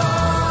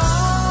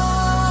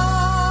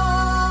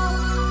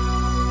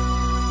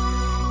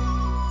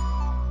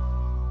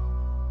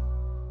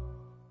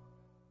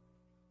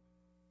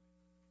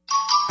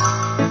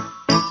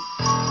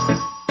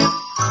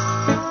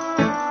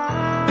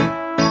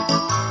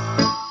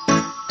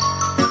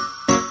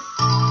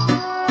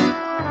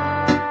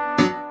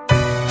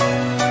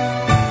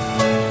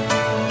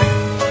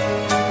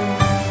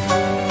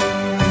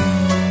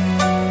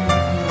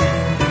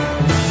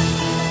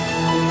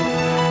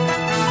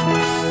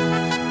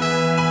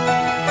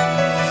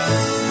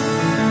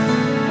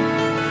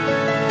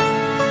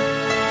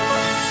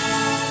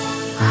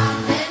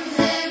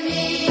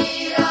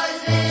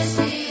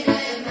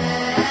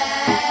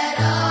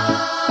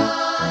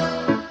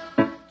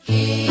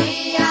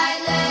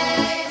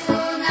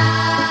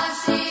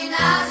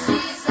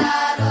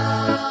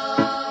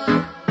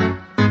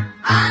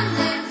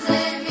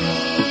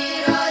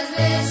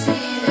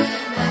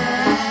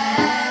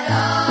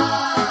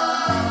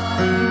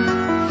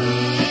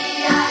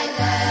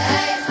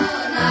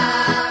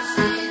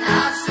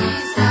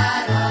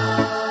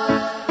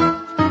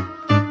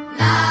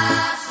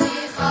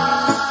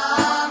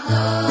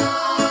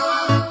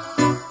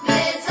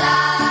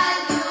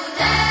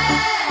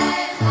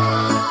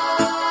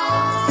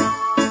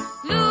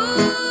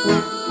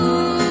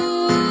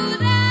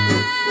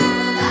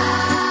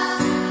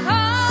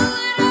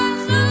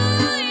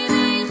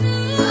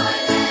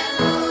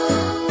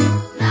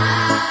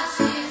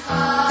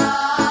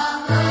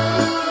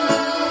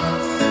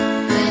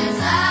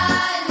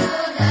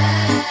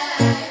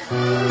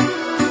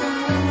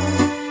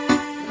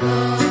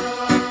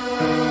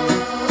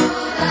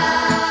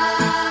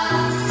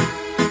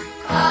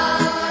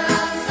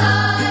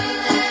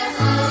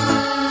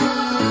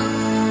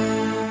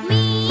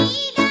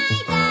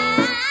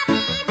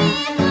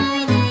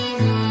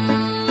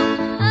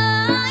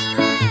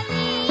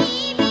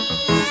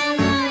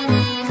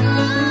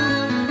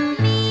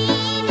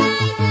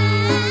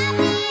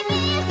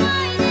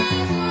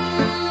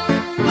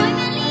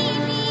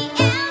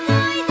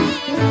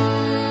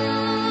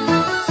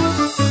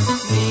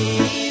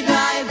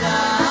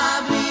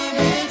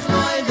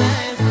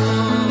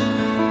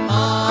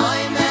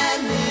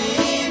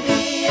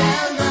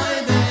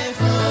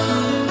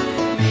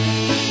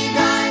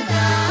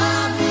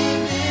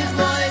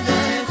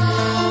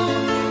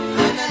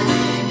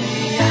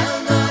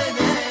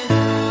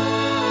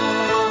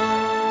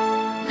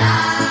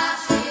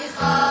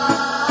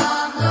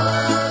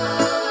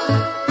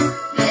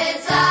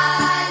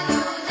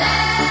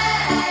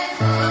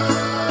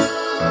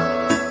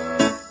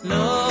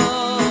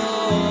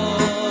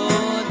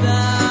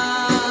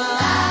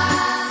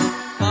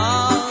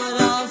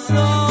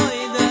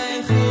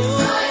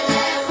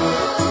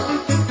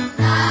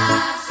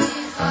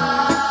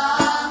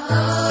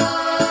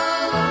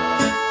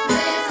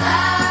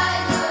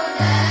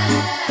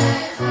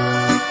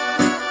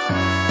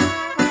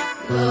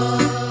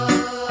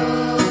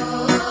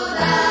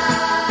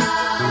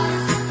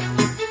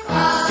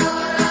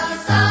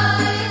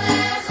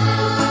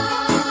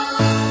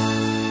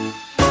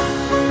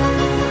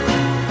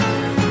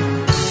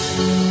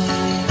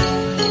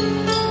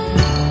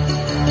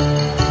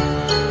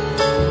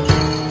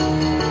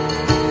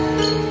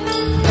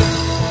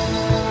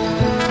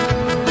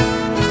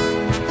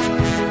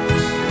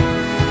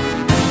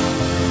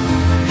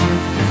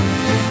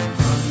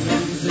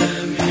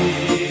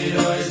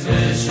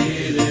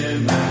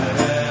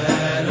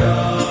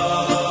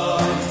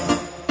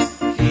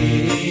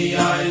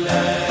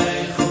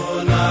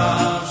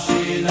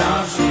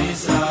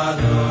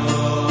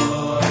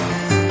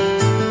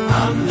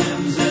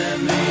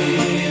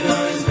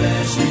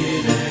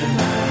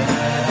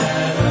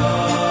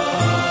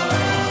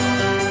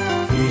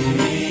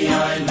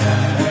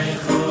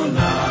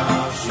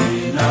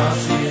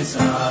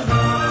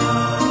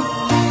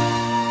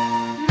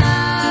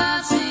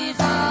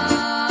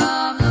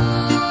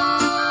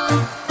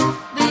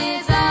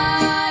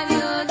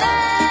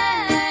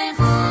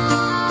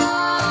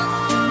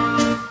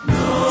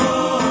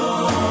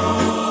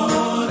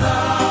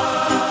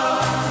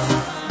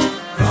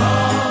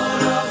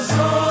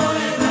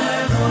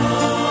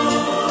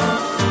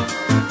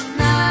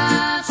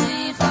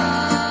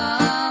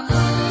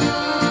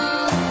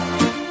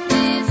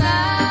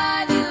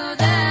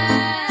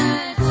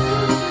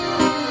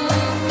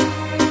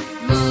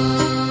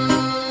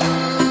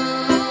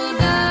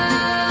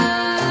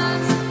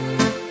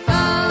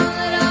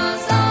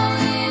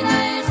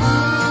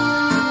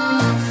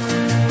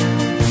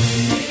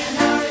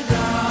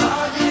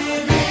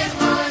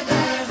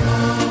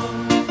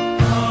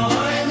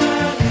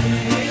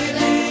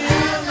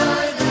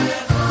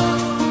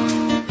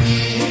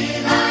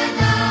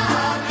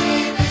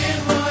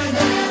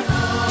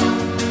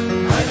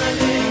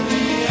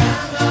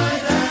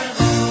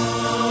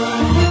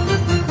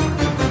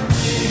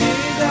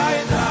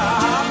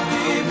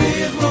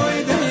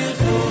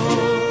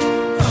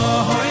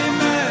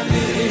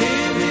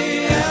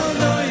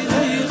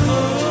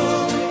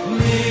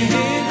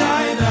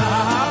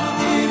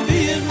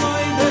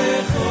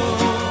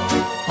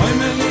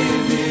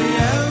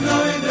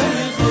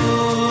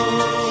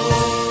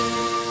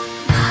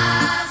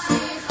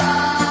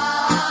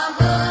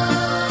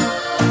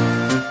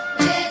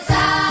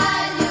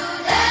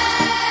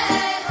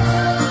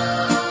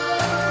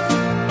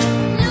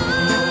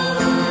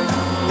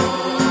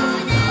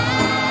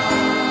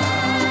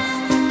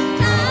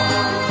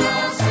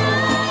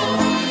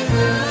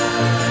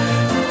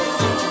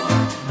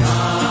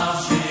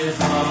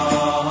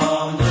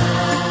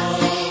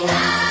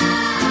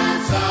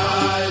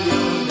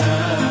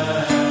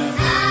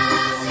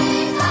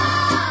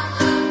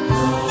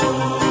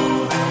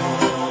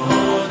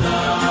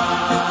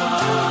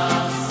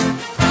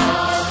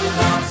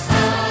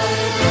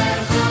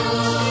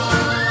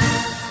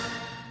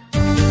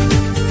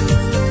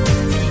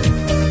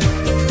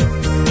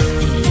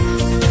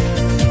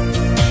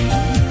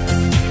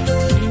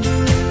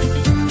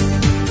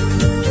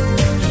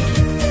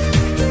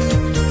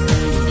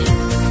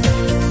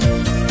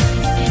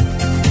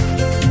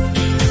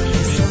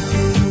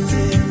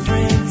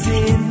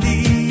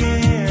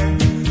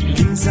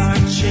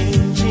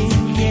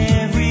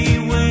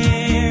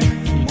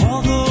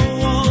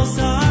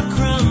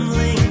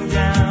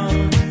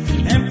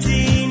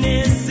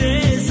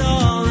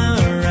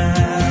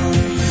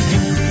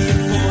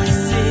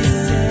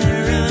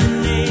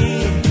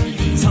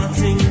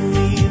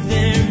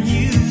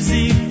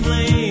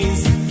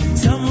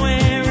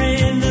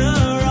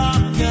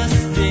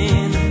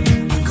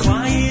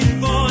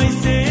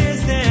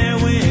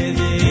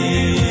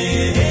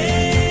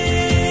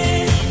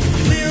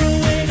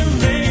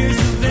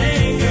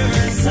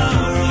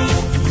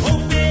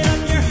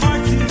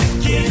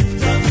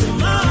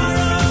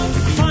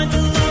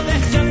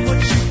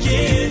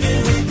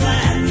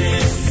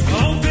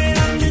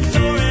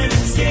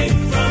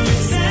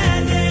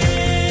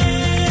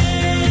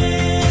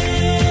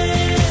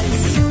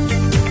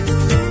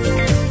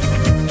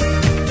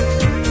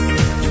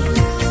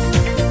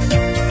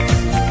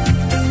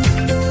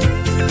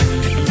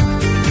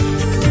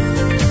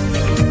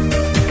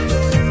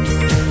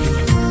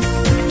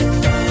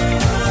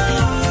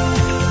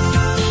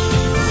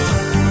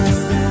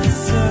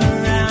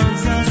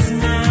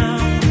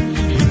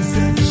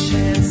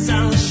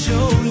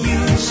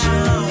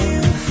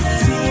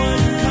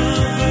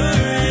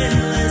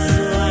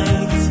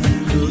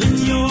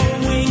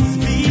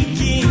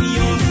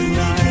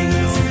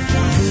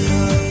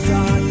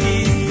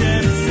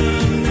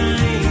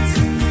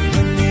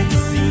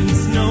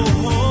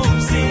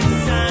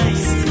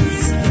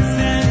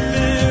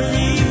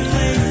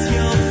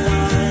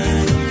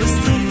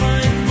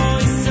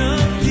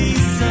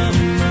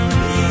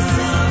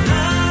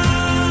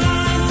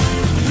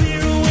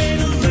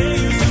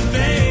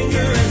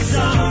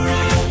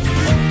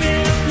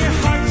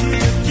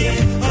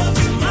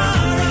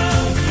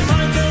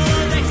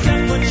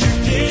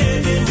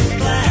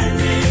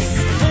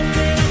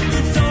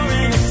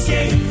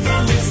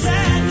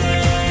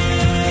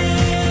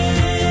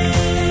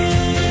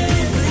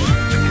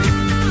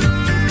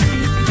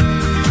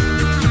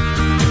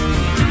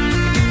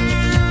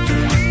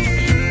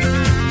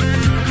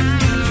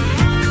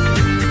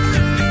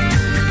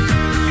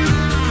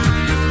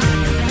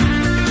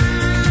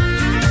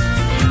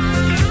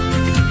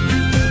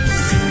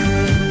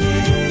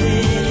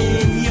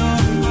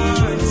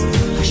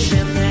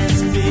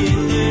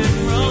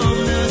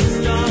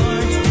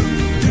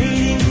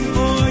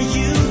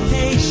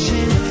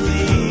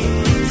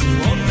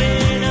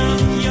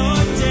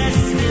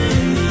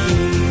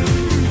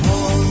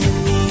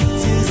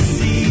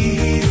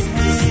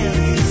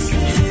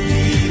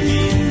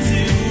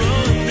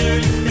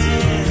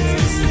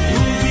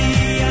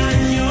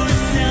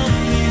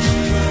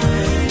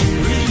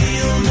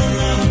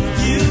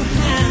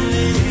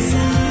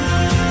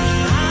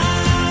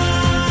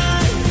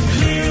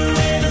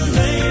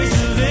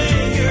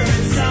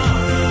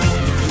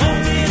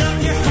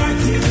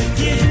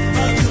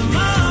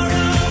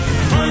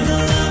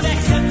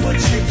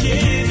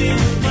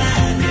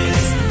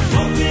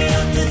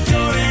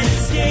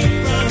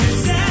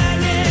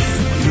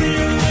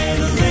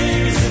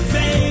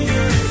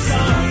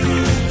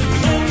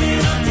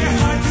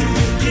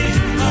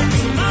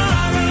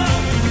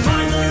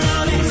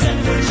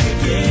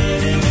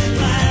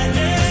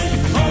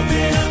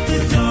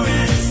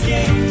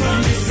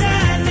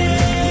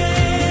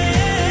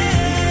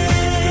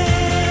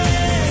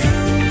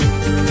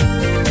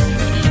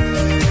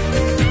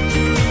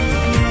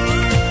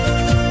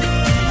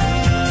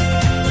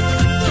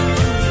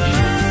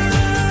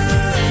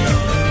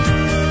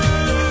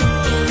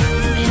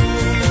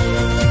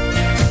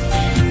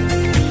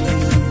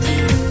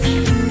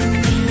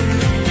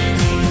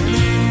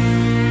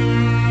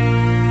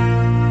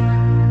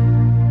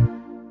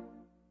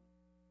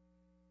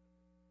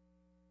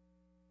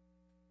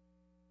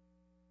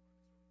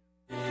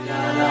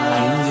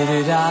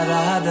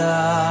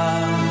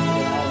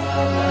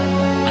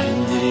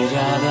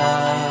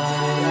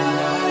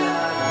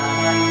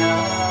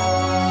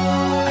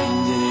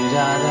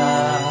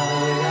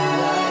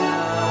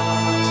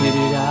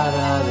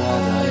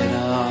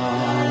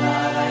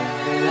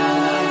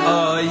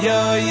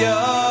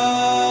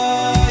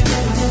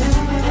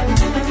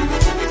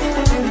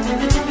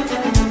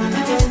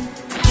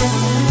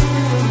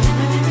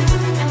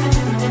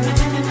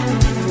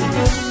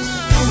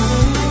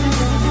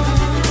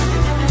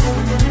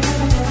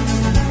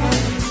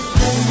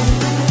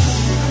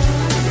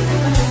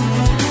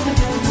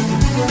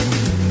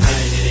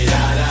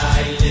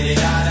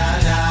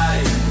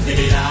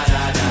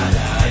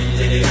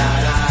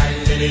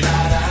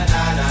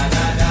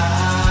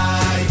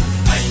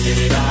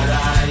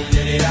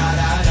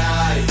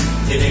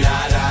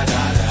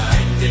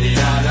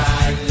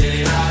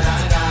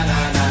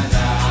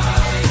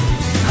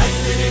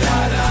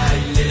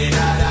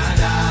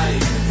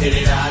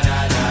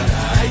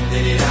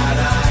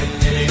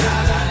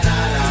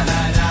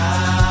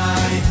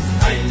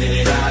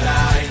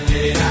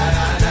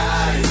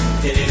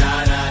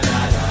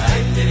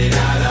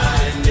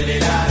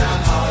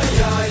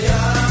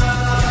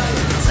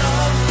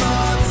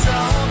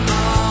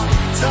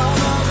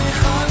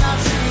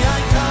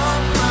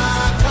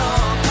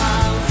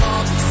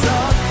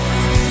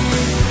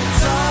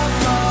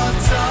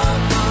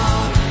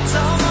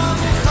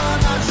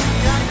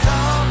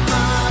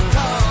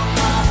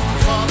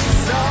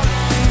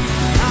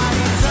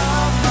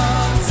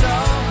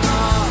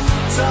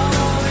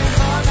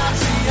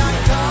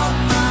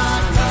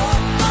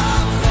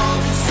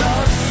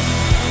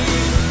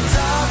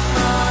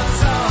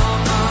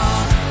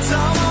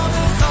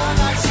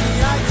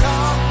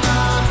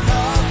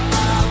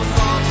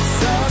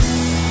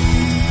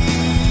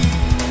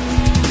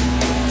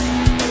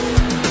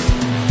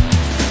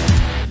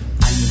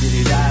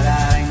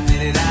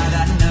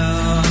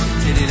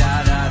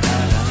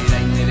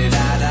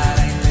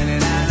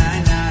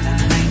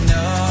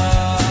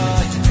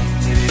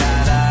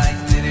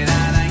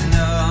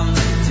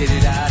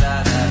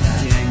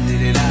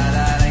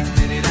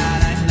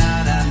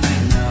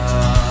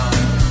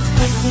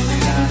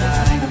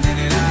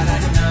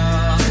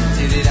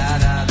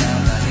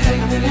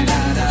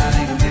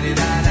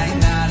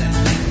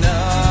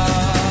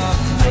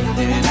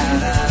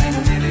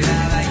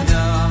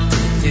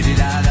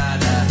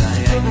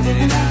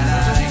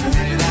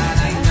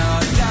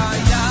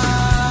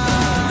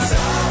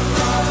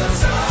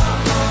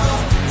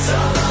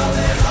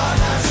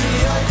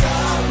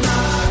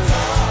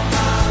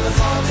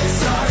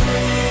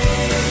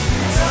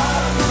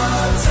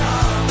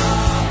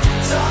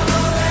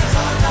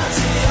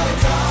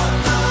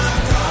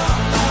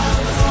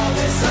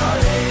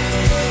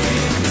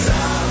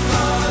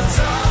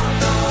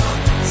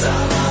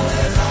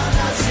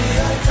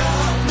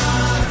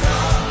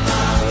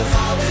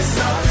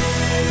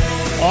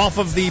 Off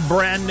of the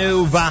brand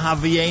new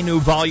Vahavienu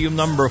volume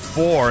number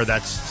 4,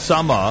 that's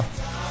Summer.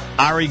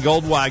 Ari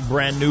Goldwag,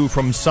 brand new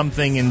from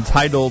something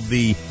entitled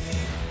the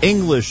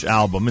English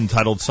album,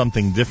 entitled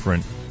Something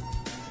Different.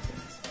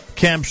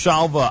 Camp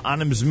Shalva,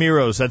 Anim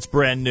Zmiros, that's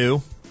brand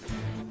new.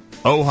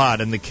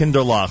 Ohad and the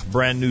Kinderlach,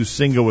 brand new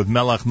single with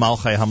Melech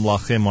Malchai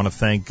Hamlachim. Want to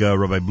thank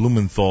Rabbi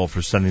Blumenthal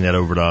for sending that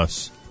over to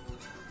us.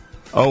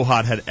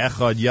 Ohad had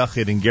Echad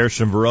Yachid and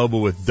Gershon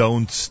Veroba with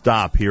Don't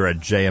Stop here at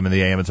JM in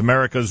the AM. It's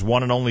America's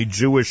one and only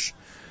Jewish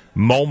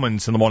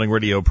Moments in the Morning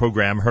radio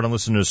program. Heard and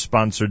listeners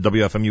sponsored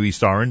WFMU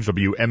East Orange,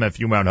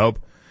 WMFU Mount Hope,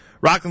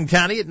 Rockland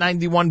County at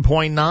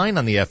 91.9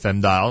 on the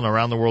FM dial and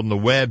around the world on the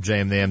web,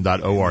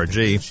 jmam.org.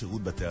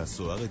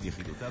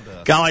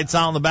 Galay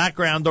Tzal in the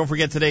background. Don't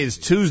forget today is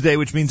Tuesday,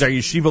 which means our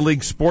Yeshiva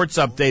League Sports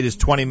Update is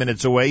 20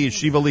 minutes away.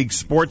 Yeshiva League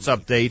Sports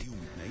Update,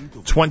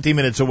 20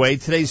 minutes away.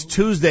 Today's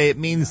Tuesday. It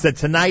means that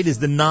tonight is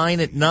the 9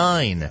 at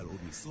 9.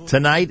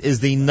 Tonight is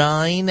the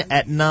 9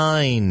 at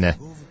 9.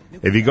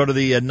 If you go to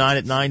the 9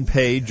 at 9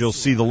 page, you'll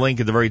see the link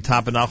at the very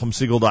top of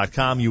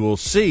NachumSiegel.com. You will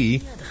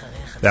see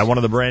that one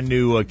of the brand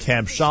new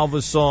Camp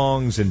Shalva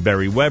songs and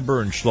Barry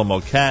Weber and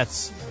Shlomo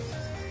Katz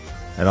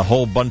and a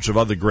whole bunch of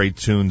other great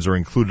tunes are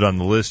included on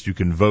the list. You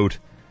can vote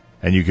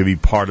and you can be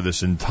part of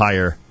this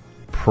entire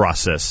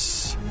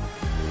process.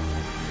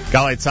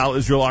 Galay Tzal,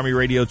 Israel Army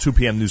Radio, 2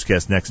 p.m.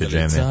 newscast next at JM.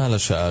 גלי צהל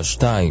השעה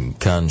 2,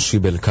 כאן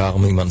שיבל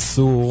קרמי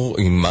מנסור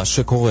עם מה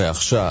שקורה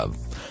עכשיו.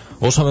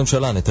 ראש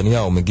הממשלה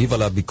נתניהו מגיב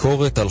על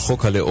הביקורת על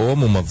חוק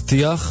הלאום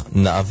ומבטיח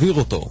נעביר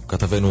אותו.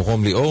 כתבנו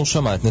רום ליאור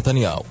שמע את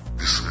נתניהו.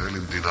 ישראל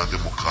היא מדינה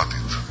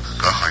דמוקרטית.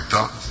 כך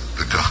הייתה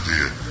וכך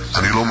תהיה.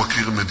 אני לא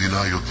מכיר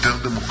מדינה יותר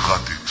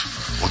דמוקרטית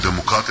או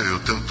דמוקרטיה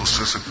יותר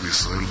תוססת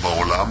מישראל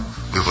בעולם,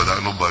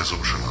 בוודאי לא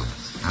באזור שלנו.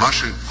 מה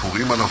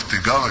שקוראים עליו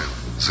תיגר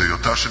היום זה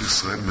היותה של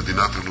ישראל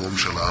מדינת הלאום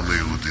של העם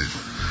היהודי.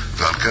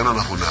 ועל כן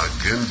אנחנו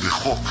נעגן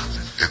בחוק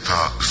את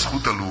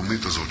הזכות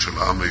הלאומית הזאת של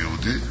העם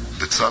היהודי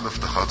בצד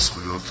הבטחת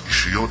זכויות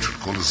אישיות של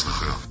כל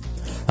אזרחיה.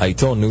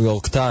 העיתון ניו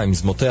יורק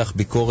טיימס מותח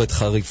ביקורת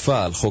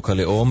חריפה על חוק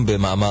הלאום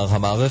במאמר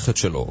המערכת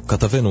שלו.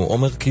 כתבנו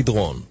עומר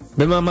קדרון.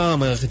 במאמר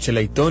המערכת של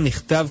העיתון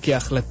נכתב כי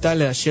ההחלטה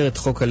לאשר את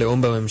חוק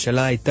הלאום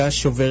בממשלה הייתה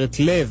שוברת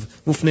לב,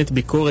 מופנית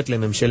ביקורת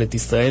לממשלת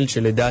ישראל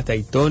שלדעת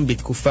העיתון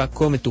בתקופה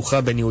כה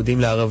מתוחה בין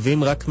יהודים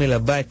לערבים רק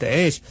מלבה את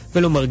האש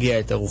ולא מרגיע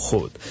את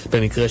הרוחות.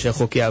 במקרה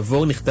שהחוק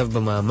יעבור, נכתב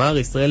במאמר,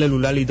 ישראל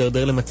עלולה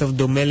להידרדר למצב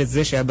דומה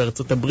לזה שהיה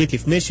בארצות הברית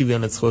לפני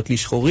שוויון הזכויות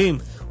לשחורים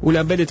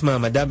ולאבד את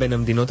מעמדה בין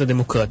המדינות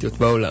הדמוקרטיות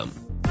בעולם.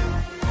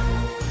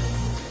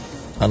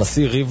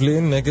 הנשיא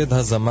ריבלין נגד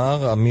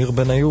הזמר אמיר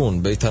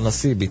בניון. בית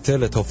הנשיא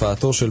ביטל את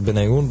הופעתו של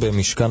בניון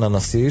במשכן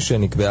הנשיא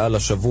שנקבעה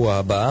לשבוע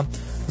הבא,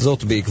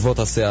 זאת בעקבות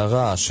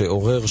הסערה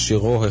שעורר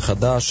שירו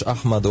החדש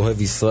אחמד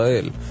אוהב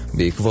ישראל.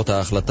 בעקבות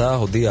ההחלטה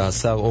הודיע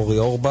השר אורי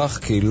אורבך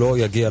כי לא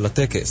יגיע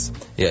לטקס.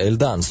 יעל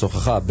דן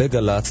שוחחה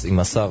בגלץ עם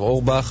השר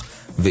אורבך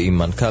ועם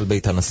מנכ"ל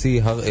בית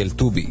הנשיא הראל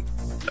טובי.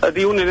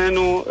 הדיון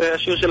איננו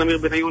השיר של אמיר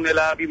בניון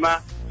אלא הבימה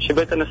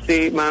שבית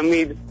הנשיא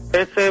מעמיד.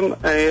 בעצם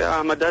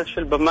העמדה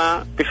של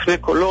במה בפני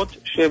קולות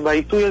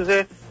שבעיתוי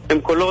הזה הם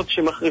קולות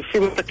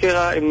שמחריפים את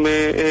הקרע, הם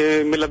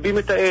מלבים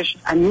את האש.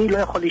 אני לא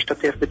יכול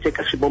להשתתף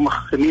בטקס שבו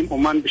מחרימים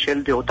אומן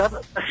בשל דעותיו.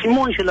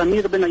 הסימון של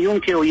אמיר בניון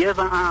כאויב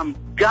העם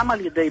גם על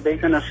ידי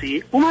בית הנשיא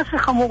הוא מעשה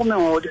חמור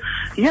מאוד.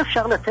 אי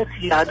אפשר לתת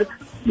יד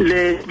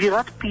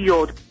לסגירת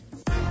פיות.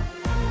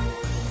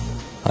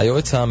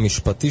 היועץ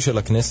המשפטי של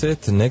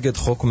הכנסת נגד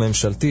חוק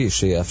ממשלתי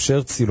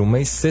שיאפשר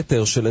צילומי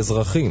סתר של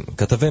אזרחים.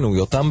 כתבנו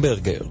יותם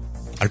ברגר.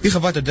 על פי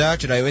חוות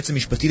הדעת של היועץ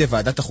המשפטי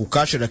לוועדת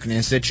החוקה של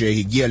הכנסת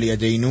שהגיע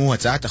לידינו,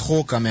 הצעת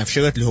החוק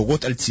המאפשרת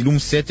להורות על צילום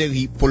סתר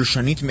היא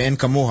פולשנית מאין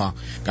כמוה.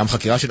 גם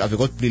חקירה של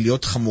עבירות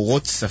פליליות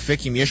חמורות, ספק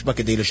אם יש בה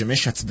כדי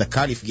לשמש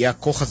הצדקה לפגיעה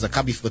כה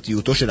חזקה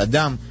בפרטיותו של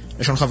אדם,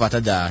 לשון חוות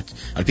הדעת.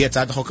 על פי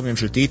הצעת החוק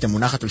הממשלתית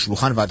המונחת על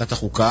שולחן ועדת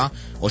החוקה,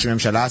 ראש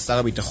הממשלה, שר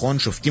הביטחון,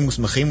 שופטים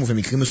מוסמכים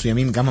ובמקרים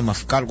מסוימים גם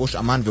המפכ"ל, ראש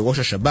אמ"ן וראש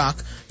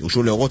השב"כ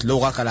יורשו להורות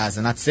לא רק על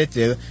האזנת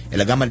סתר,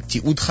 אלא גם על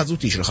תיעוד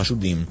חזותי של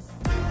חשודים.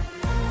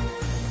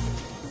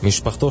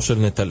 משפחתו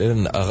של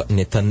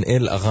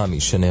נתנאל ארמי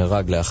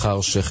שנהרג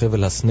לאחר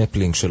שחבל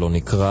הסנפלינג שלו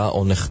נקרע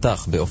או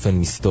נחתך באופן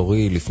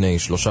מסתורי לפני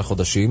 3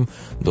 חודשים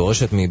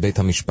דורשת מבית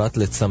המשפט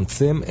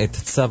לצמצם את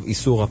צו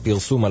איסור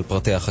הפרסום על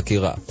פרטי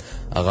החקירה.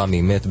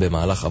 ארמי מת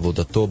במהלך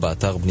עבודתו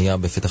באתר בנייה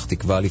בפתח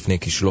תקווה לפני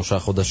כ3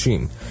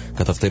 חודשים.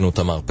 כתבתנו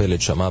תמר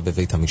פלד שמע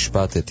בבית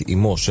המשפט את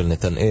אמו של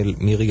נתנאל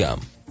מרים.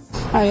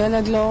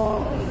 הילד לא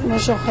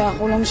שוכח,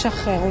 הוא לא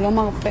משחרר, הוא לא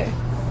מרפא.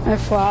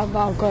 איפה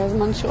האבא? הוא כל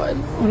הזמן שואל.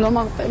 הוא לא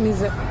מרפא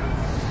מזה.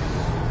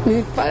 אני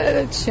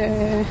מתפללת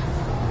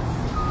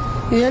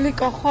שיהיה לי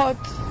כוחות.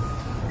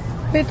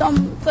 פתאום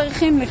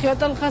צריכים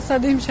לחיות על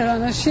חסדים של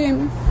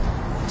אנשים.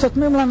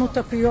 סותמים לנו את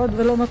הפיות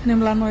ולא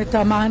נותנים לנו את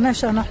המענה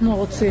שאנחנו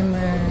רוצים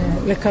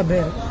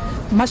לקבל.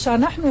 מה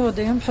שאנחנו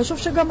יודעים, חשוב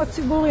שגם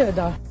הציבור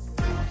ידע.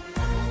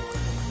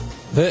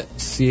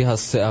 ושיא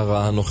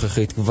הסערה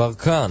הנוכחית כבר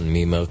כאן,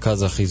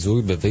 ממרכז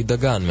החיזוי בבית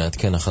דגן,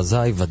 מעדכן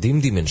החזאי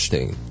ודים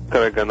דימנשטיין.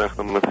 כרגע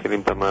אנחנו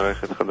מתחילים את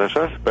המערכת חדשה,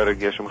 פרק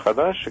גשם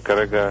חדש,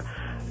 שכרגע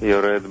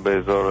יורד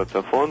באזור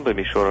הצפון,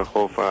 במישור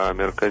החוף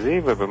המרכזי,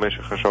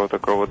 ובמשך השעות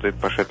הקרובות זה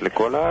יתפשט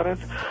לכל הארץ.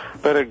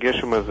 פרק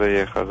גשם הזה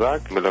יהיה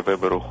חזק, מלווה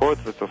ברוחות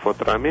וצופות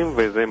רעמים,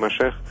 וזה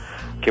יימשך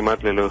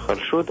כמעט ללא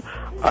היחלשות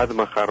עד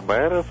מחר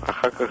בערב,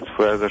 אחר כך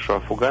צפויה איזושהי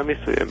הפוגה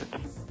מסוימת.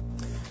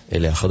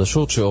 אלה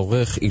החדשות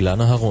שעורך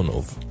אילנה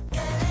הרונוב.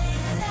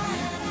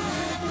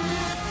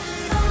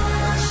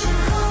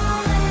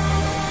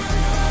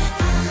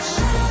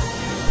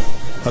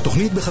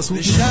 התוכנית בחסות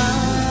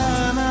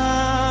בשנה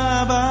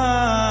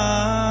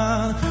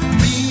הבאה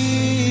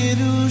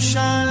בירושלים,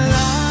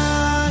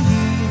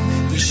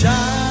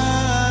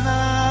 בשנה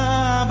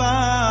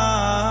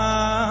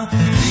הבאה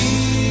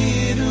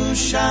בירושלים.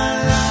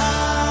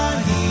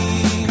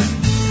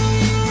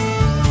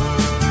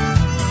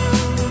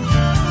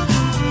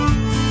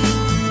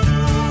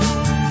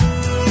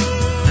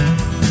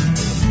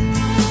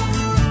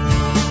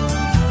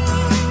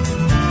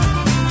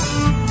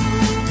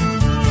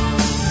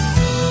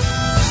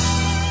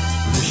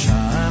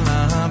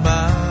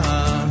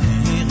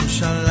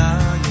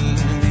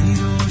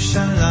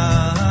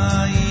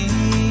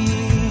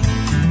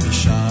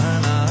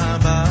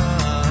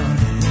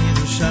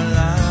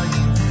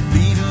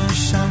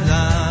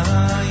 בירושלים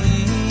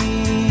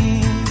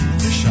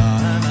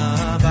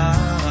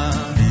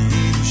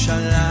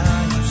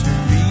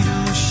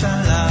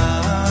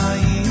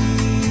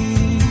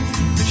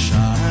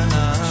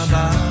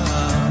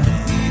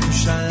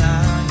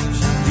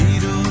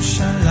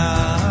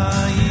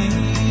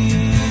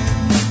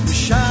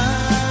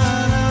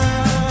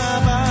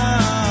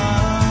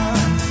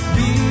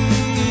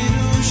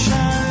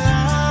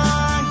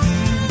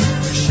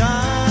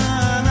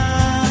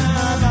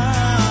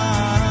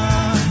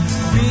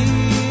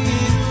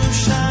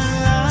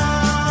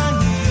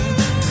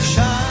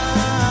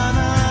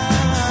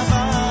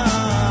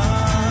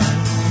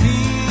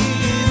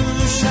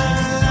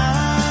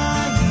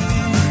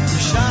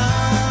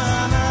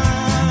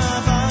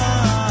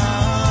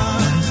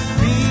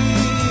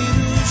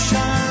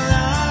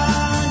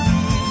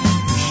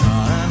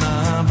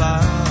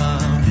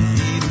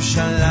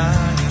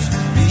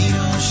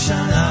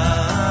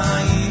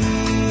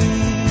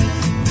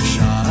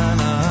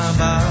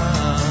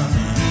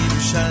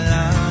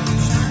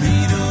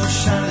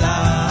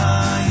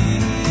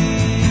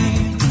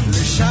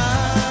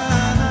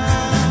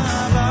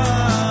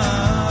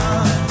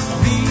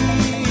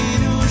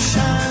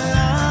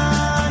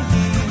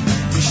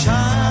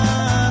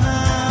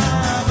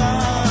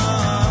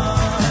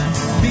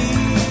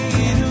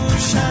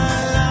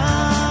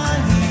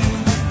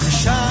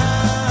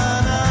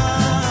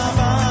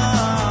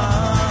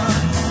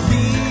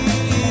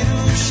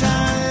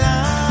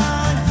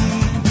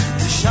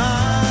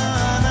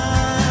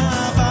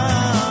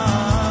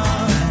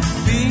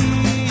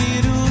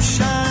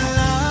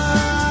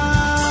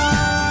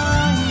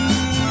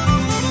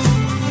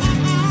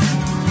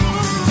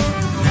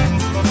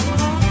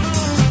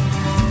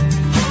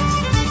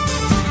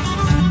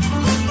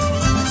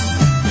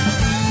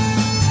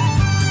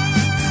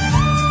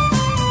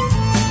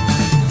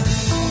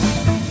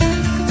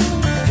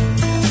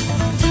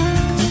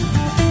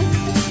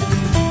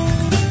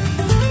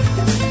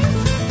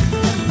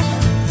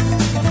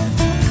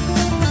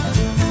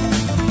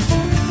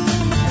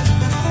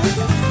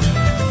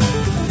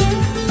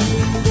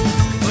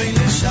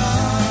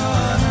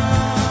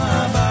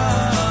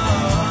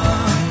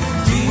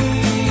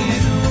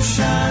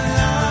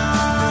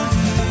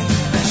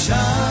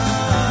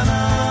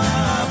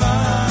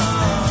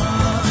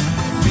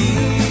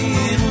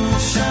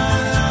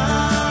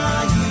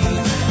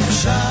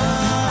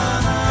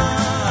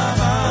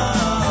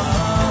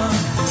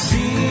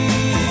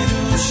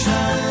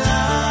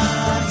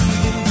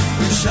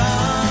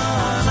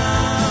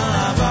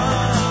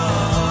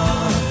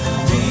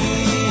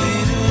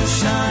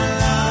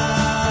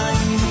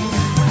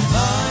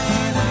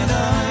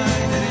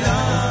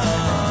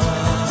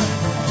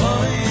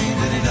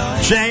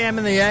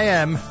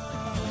AM.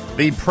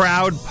 The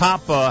proud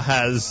papa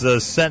has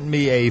sent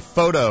me a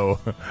photo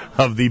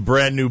of the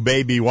brand new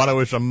baby. Want to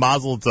wish a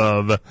mazel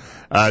tov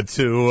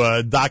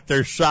to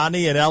Dr.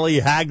 Shani and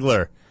Ellie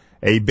Hagler,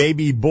 a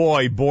baby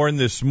boy born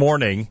this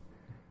morning,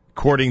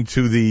 according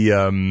to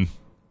the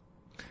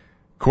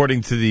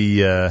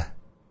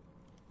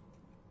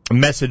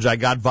message I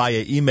got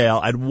via email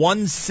at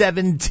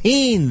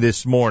 1:17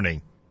 this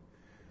morning.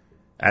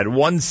 At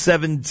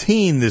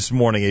 1:17 this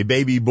morning, a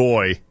baby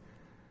boy.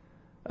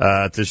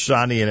 To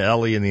Shani and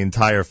Ellie and the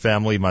entire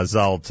family,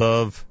 Mazal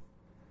Tov.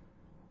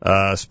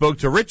 Spoke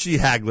to Richie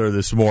Hagler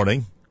this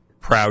morning,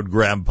 proud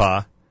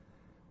grandpa.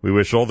 We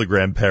wish all the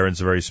grandparents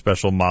a very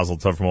special Mazal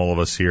Tov from all of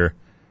us here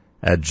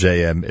at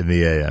JM in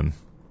the AM.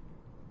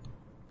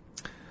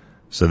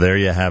 So there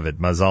you have it.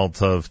 Mazal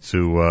Tov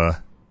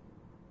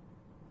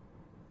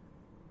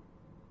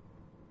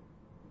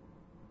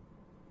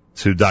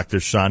to Dr.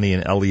 Shani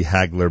and Ellie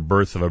Hagler,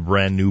 birth of a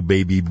brand new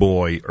baby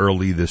boy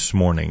early this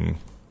morning.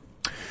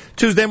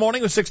 Tuesday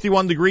morning with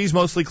 61 degrees,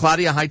 mostly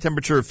cloudy, a high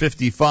temperature of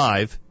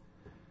 55.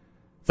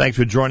 Thanks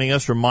for joining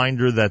us.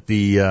 Reminder that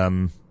the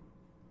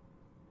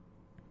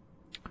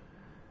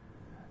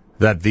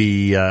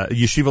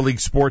Yeshiva League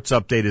Sports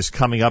update is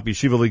coming up.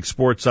 Yeshiva League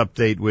Sports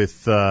update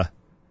with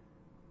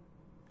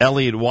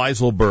Elliot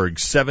Weiselberg,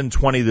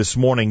 7:20 this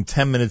morning,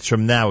 10 minutes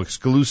from now,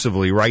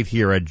 exclusively right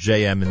here at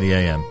JM in the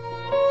AM.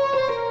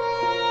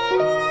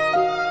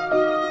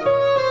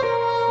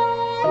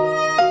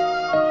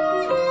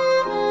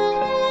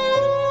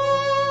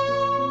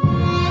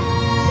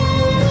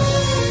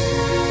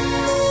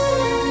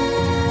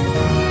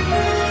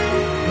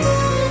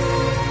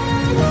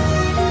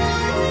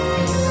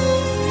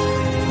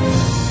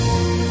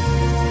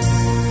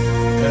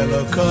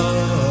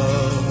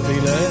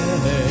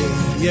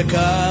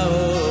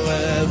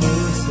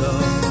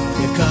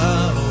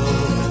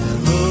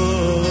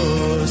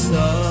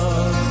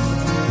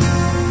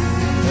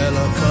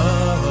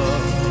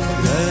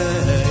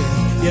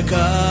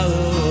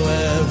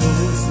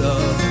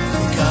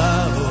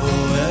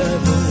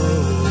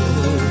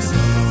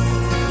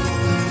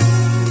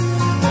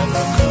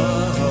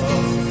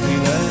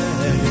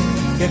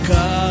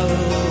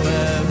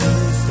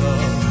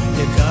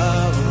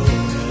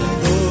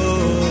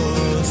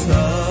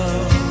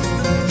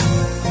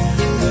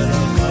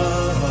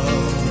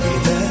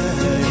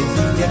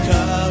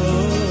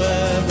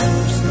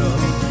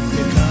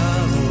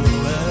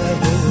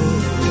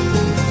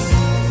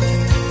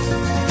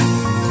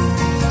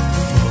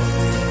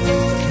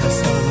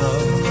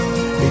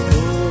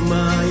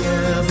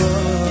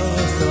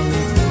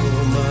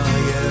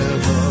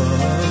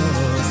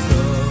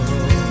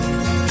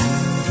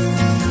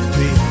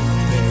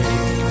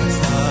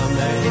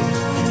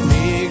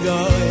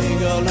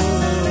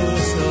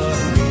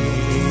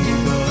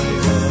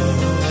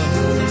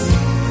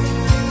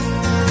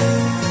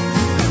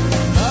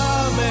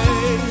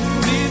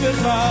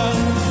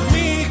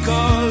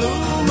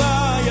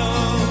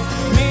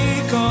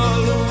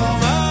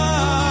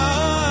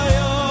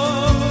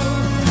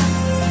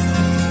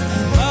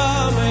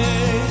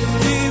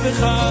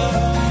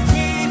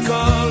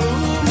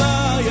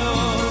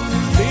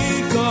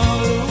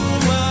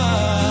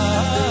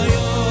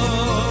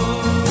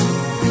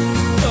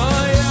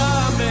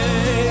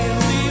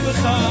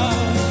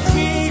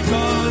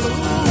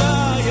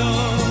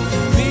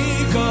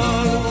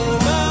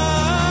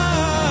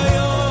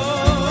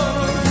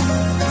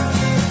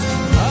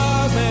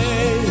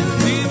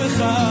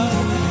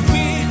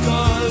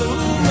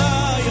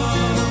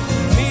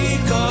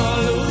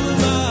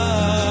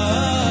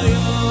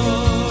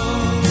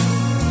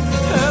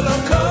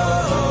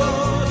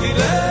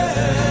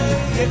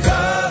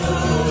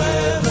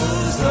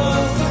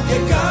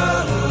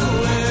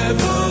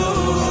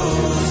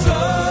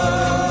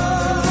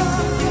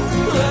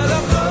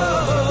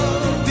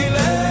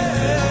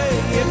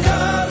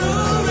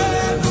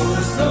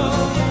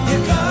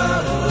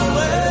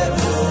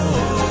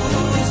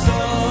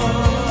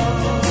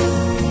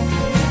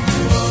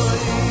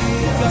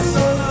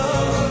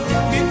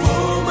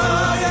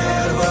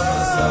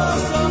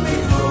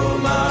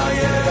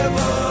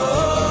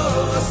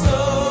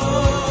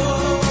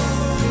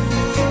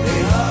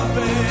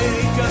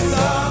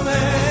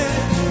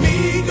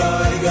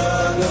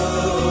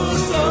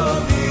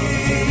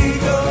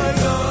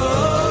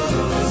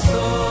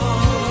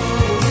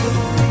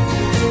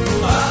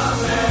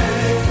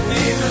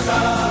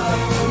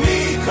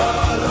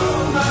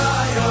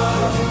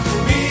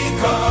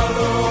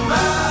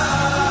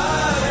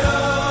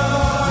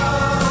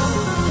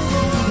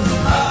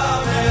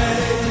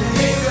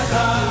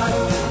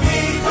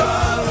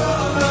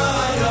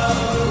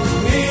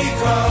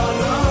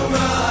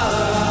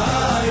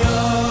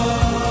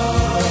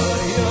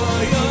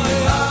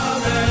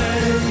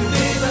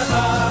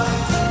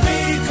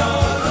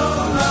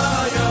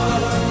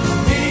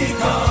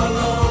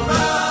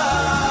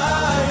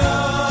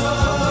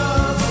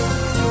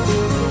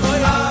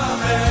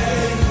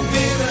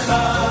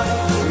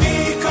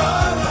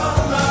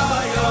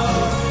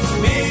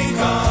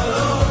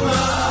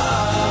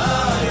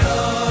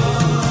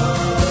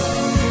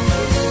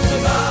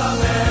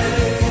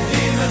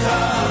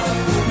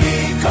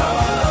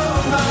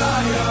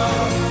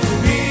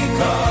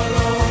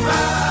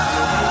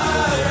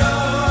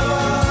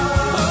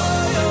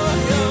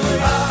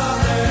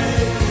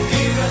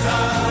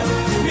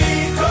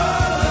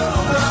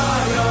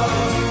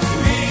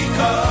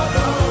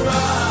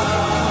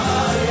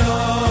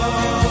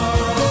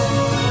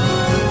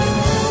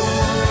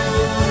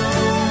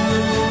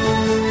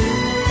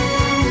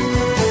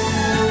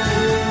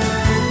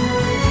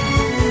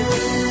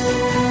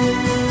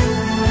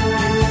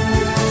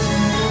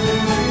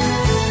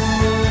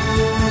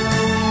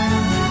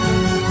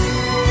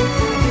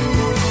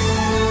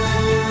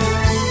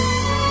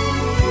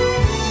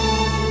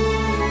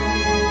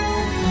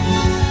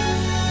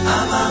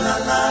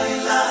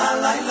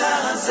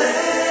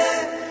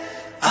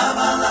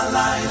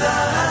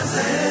 הלילה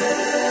הזה.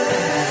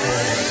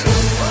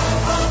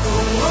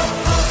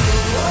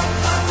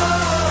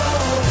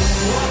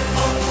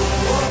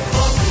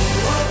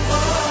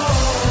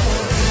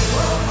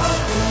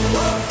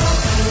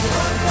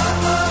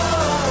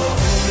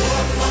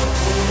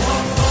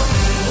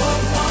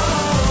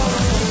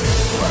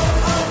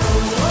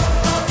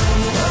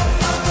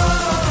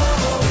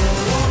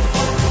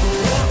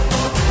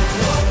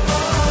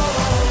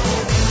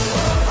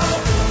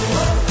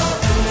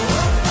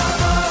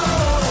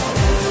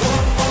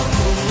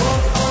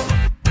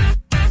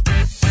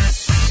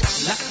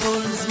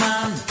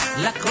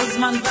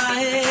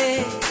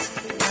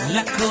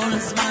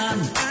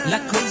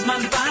 לכל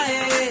זמן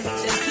בעת,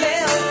 את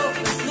לאור,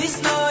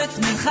 לשנוא את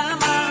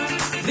מלחמה,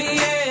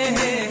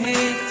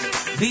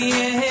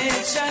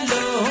 ויהיה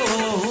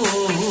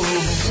שלום.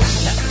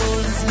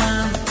 לכל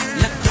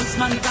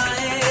זמן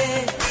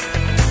בעת,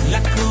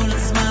 לכל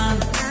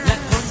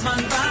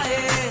זמן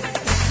בעת,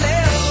 את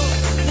לאור,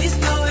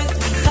 לשנוא את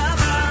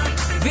מלחמה,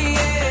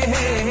 ויהיה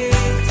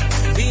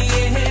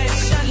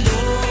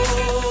שלום.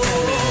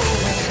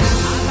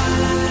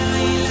 אבל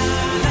הלילה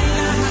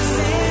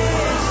הזה,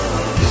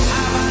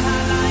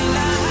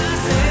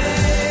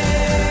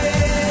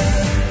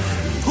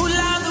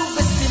 כולנו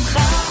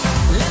בשמחה,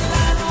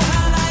 לנו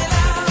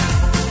הלילה,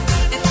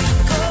 את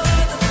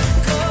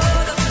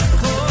ריקוד,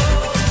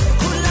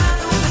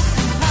 כולנו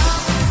בשמחה,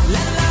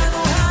 לנו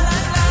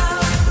הלילה,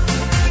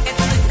 את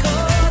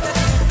ריקוד,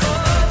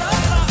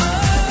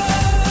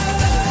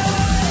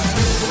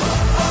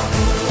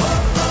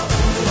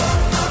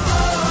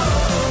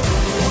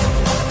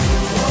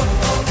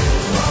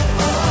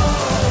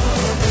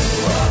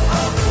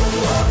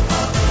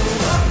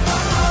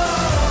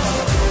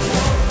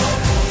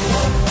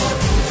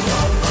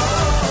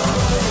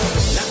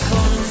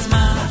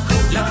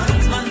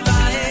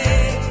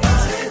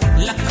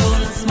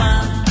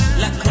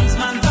 לכל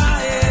זמן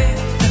בעת,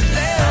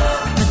 לאור,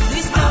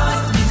 לשנוא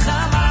את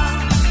מלחמה,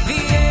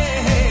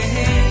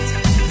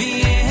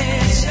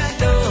 ויהיה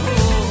שלום.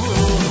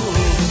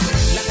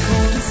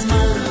 לכל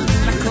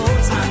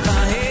זמן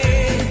בעת,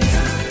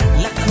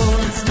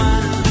 לכל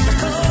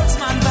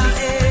זמן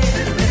בעת,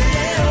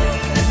 לאור,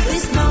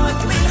 לשנוא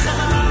את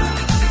מלחמה,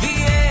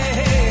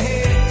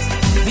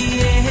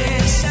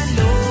 ויהיה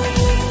שלום.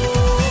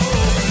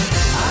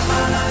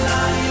 אבל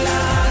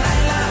הלילה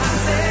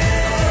הזה,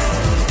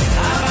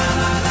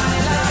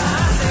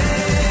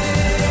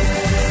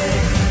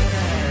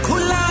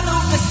 כולנו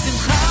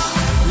בשמחה,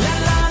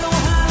 לנו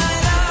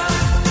הלילה,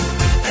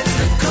 את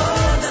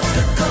ריקוד,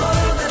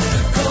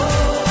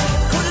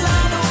 כולנו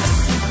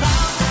בשמחה,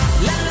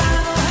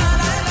 לנו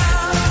הלילה,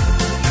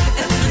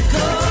 את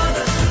ריקוד,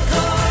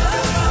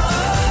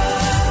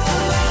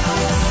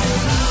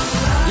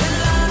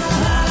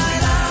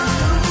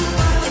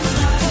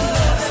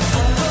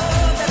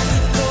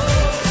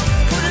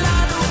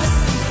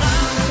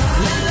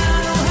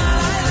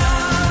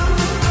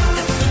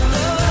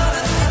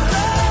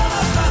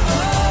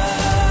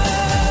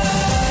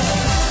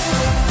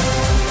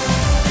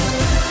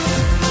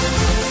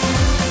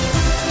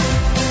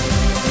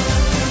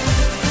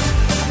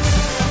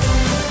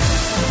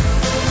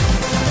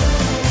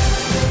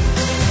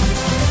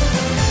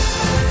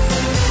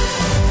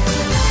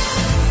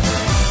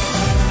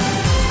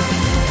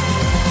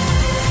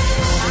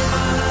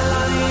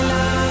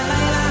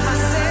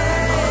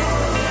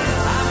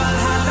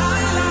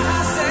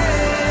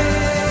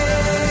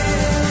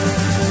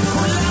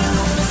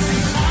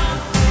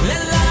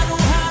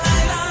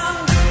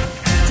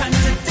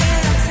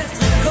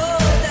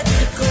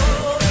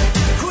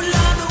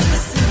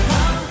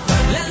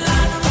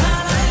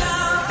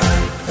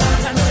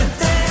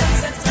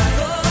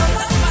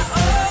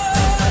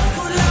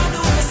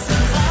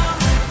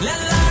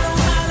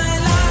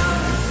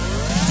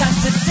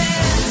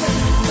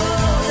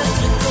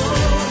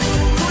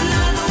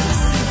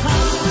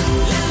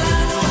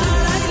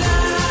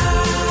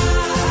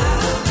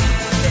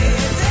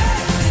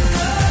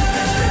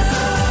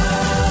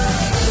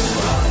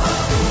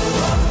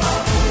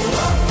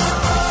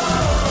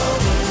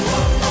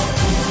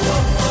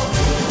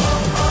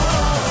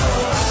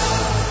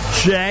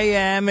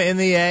 JM in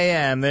the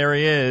AM. There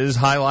he is,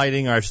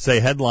 highlighting, or I should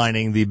say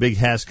headlining, the big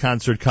HASC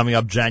concert coming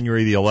up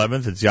January the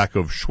 11th. It's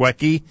Yaakov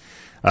Shweki.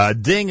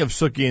 Ding of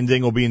Suki and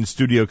Ding will be in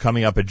studio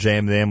coming up at JM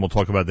in the AM. We'll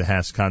talk about the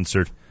HASC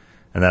concert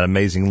and that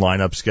amazing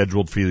lineup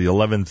scheduled for the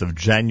 11th of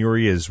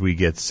January as we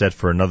get set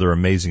for another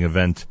amazing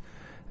event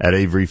at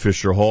Avery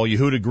Fisher Hall.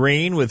 Yehuda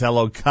Green with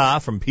Hello Ka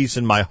from Peace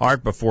in My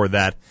Heart before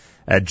that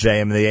at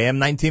JM in the AM.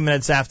 19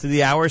 minutes after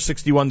the hour,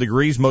 61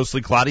 degrees,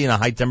 mostly cloudy and a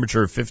high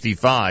temperature of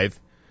 55.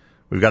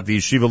 We've got the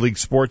Yeshiva League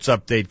Sports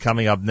update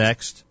coming up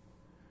next.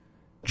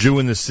 Jew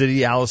in the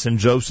City, Allison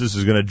Josephs,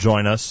 is going to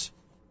join us.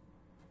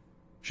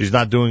 She's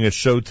not doing a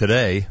show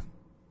today,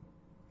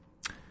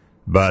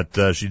 but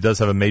she does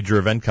have a major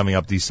event coming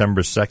up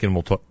December 2nd.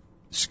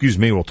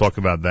 We'll talk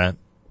about that.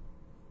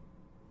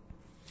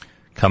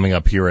 Coming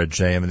up here at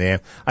JM in the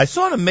AM. I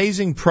saw an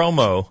amazing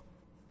promo.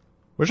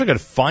 Wish I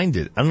could find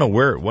it. I don't know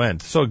where it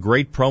went. I saw a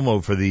great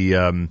promo for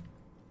the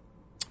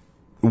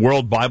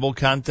World Bible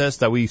Contest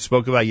that we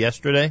spoke about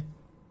yesterday?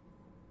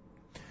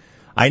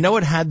 I know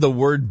it had the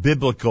word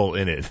biblical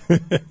in it.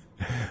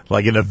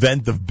 Like an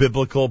event of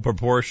biblical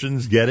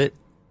proportions, get it?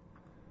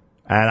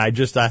 And I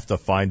just have to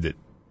find it.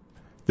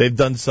 They've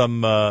done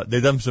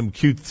some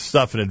cute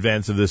stuff in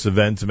advance of this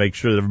event to make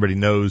sure that everybody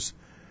knows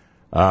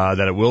that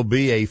it will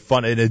be a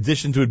fun, in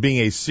addition to it being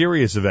a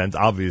serious event,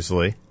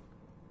 obviously,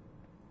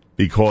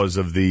 because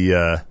of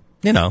the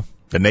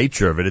the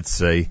nature of it.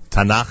 It's a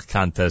Tanakh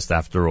contest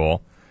after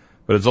all,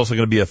 but it's also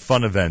going to be a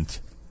fun event.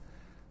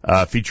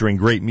 Featuring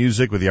great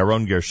music with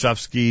Yaron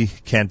Gershovsky,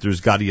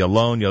 cantors Gadi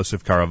Alon,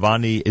 Yosef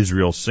Karavani,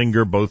 Israel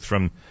Singer, both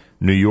from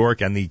New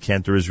York, and the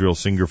cantor Israel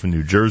Singer from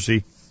New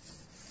Jersey.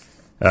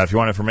 If you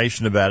want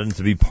information about it and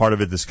to be part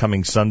of it this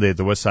coming Sunday at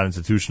the Westside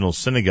Institutional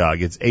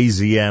Synagogue, it's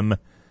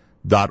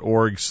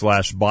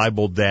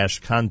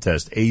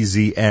azm.org/Bible-contest,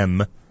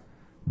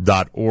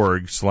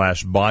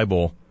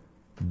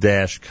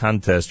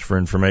 azm.org/Bible-contest for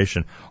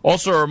information.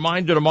 Also a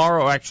reminder,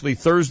 tomorrow, actually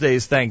Thursday,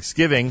 is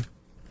Thanksgiving.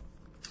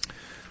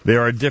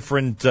 There are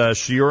different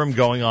shiurim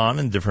going on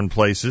in different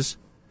places.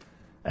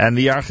 And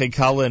the Archei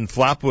Kala in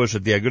Flatbush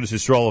at the Agudas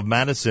Yisrael of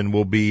Madison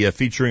will be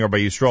featuring Rabbi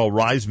Yisrael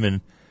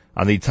Reisman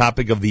on the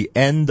topic of the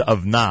end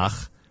of Nach.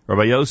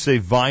 Rabbi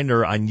Yosef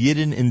Weiner on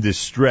Yidden in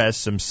Distress,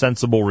 some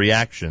sensible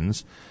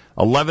reactions.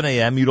 11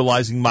 a.m.,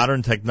 utilizing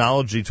modern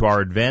technology to our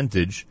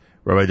advantage,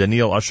 Rabbi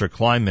Daniel Usher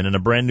Kleinman, and a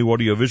brand new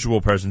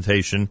audiovisual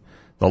presentation,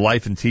 The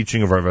Life and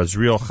Teaching of Rabbi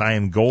Israel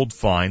Chaim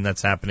Goldfein.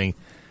 That's happening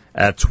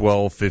at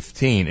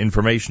 12:15.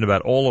 Information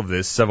about all of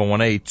this,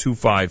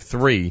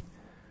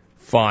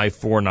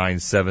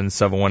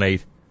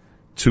 718-253-5497,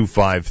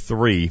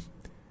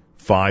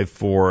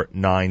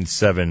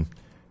 718-253-5497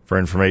 for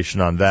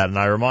information on that. And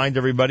I remind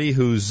everybody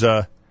who's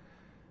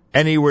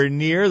anywhere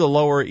near the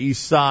Lower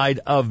East Side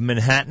of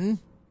Manhattan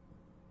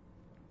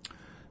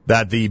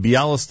that the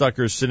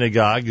Bialystoker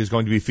Synagogue is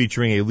going to be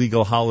featuring a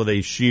legal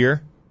holiday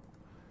shiur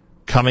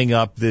coming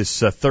up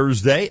this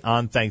Thursday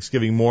on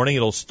Thanksgiving morning.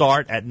 It'll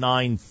start at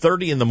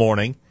 9:30 in the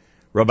morning.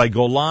 Rabbi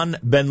Golan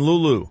Ben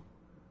Lulu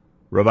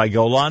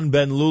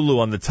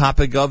on the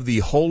topic of the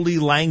holy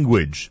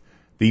language,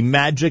 the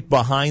magic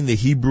behind the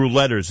Hebrew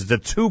letters. It's a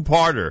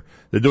two-parter.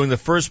 They're doing the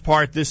first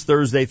part this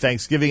Thursday,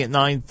 Thanksgiving, at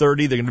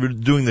 9:30. They're going to be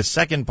doing the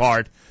second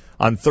part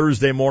on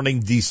Thursday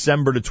morning,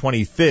 December the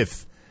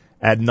 25th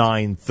at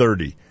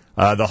 9:30.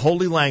 The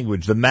holy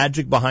language, the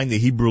magic behind the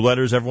Hebrew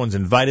letters. Everyone's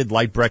invited.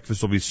 Light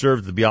breakfast will be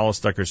served at the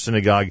Bialystoker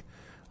Synagogue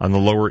on the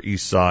Lower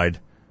East Side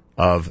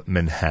of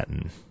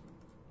Manhattan.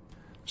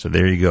 So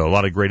there you go. A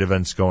lot of great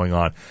events going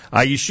on.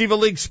 Yeshiva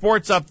League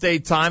Sports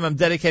update time. I'm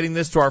dedicating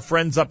this to our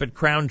friends up at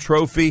Crown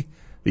Trophy,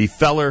 the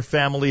Feller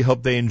family.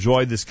 Hope they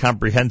enjoyed this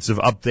comprehensive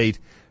update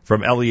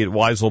from Elliot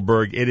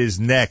Weiselberg. It is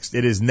next.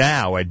 It is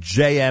now at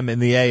JM in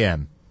the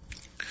AM.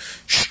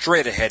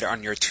 Straight ahead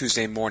on your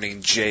Tuesday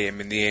morning JM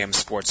in the AM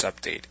Sports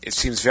Update. It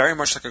seems very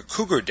much like a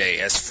Cougar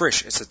Day, as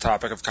Frisch is the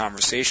topic of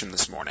conversation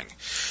this morning.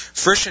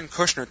 Frisch and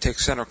Kushner take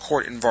center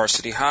court in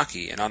varsity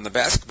hockey, and on the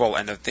basketball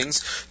end of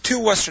things, two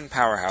Western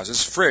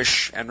powerhouses,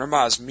 Frisch and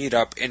Ramaz, meet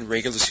up in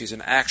regular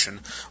season action,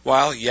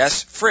 while,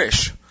 yes,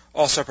 Frisch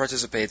also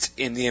participates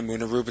in the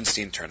Emunah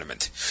Rubenstein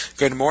tournament.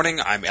 Good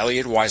morning, I'm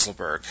Elliot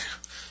Weiselberg.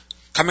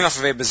 Coming off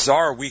of a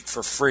bizarre week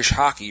for Frisch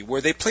hockey,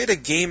 where they played a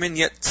game and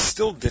yet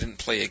still didn't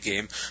play a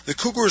game, the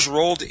Cougars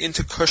rolled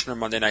into Kushner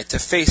Monday night to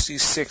face the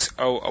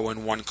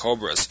 6-0-0-1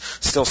 Cobras,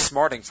 still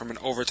smarting from an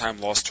overtime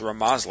loss to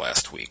Ramaz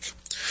last week.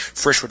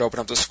 Frisch would open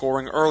up the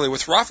scoring early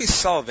with Rafi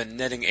Sullivan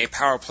netting a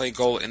power play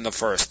goal in the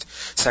first.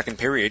 Second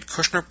period,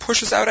 Kushner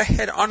pushes out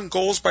ahead on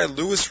goals by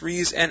Louis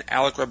Rees and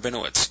Alec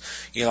Rabinowitz.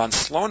 Elon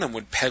Slonim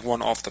would peg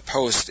one off the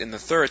post in the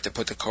third to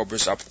put the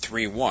Cobras up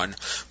 3-1,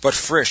 but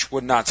Frisch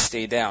would not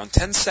stay down.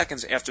 10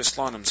 seconds after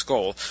Slonim's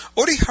goal,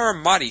 Odi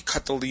Haramati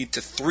cut the lead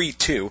to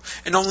 3-2,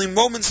 and only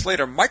moments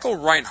later, Michael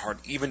Reinhardt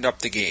evened up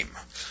the game.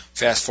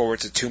 Fast forward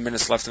to 2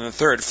 minutes left in the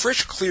third,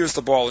 Frisch clears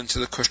the ball into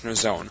the Kushner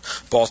zone.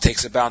 Ball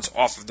takes a bounce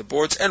off of the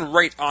boards and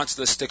right onto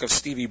the stick of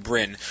Stevie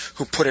Brin,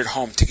 who put it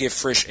home to give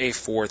Frisch a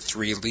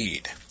 4-3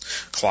 lead.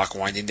 Clock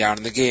winding down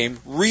in the game,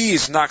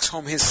 Rees knocks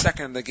home his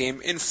second of the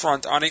game in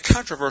front on a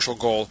controversial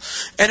goal,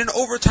 and in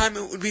overtime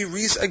it would be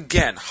Rees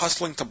again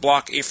hustling to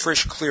block a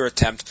Frisch clear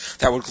attempt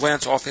that would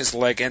glance off his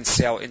leg and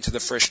sail into the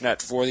Frisch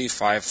net for the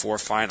 5-4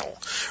 final.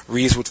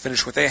 Rees would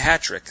finish with a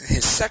hat-trick,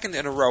 his second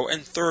in a row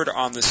and third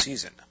on the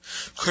season.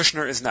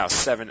 Kushner is now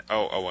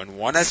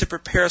 7-0-0-1 as it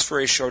prepares for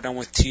a showdown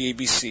with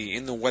TABC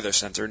in the Weather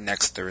Center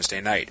next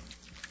Thursday night.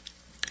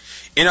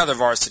 In other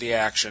varsity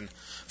action,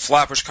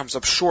 Flatbush comes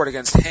up short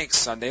against Hank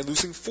Sunday,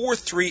 losing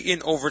 4-3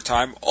 in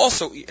overtime,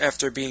 also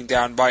after being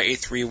down by a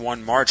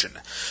 3-1 margin.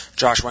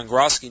 Josh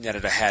Wengrowski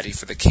netted a hattie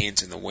for the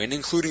Canes in the win,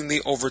 including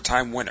the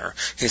overtime winner,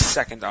 his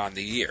second on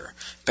the year.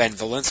 Ben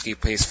Valinsky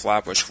placed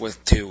Flatbush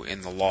with 2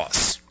 in the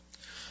loss.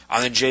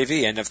 On the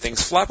JV end of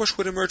things, Flatbush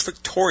would emerge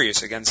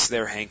victorious against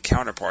their Hank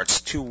counterparts,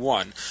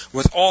 2-1,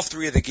 with all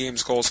 3 of the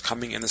game's goals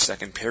coming in the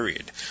second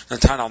period.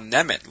 Nathaniel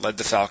Nemeth led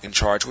the Falcon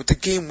charge with the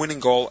game-winning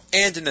goal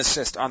and an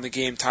assist on the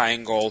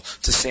game-tying goal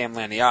to Sam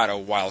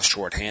Laniato while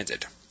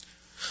shorthanded.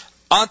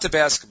 On to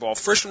basketball.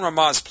 Frisch and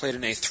Ramaz played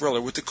in a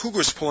thriller, with the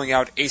Cougars pulling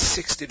out a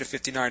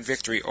 60-59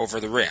 victory over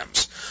the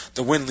Rams.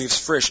 The win leaves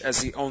Frisch as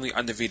the only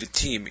undefeated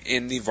team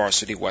in the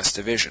Varsity West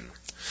Division.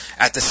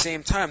 At the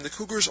same time, the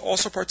Cougars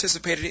also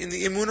participated in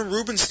the Emunah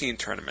Rubenstein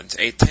Tournament,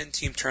 a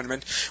 10-team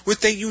tournament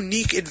with a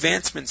unique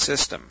advancement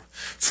system.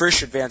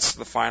 Frisch advanced to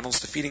the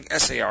finals, defeating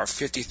SAR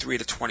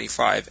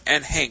 53-25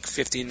 and Hank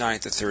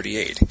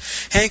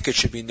 59-38. Hank, it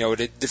should be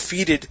noted,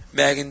 defeated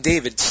Magen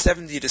David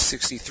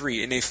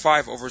 70-63 in a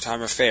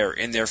 5-overtime affair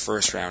in their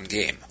first-round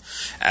game.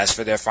 As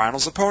for their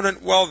finals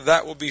opponent, well,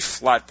 that will be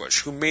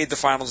Flatbush, who made the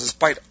finals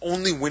despite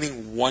only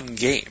winning one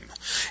game.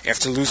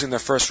 After losing their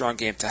first-round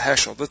game to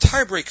Heschel, the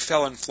tiebreak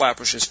fell in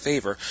Flatbush's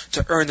favor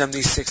to earn them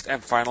the sixth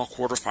and final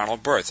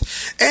quarterfinal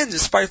berth. And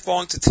despite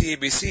falling to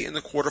TABC in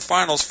the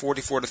quarterfinals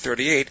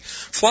 44-38,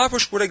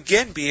 Flatbush would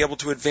again be able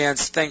to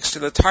advance thanks to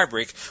the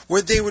tiebreak,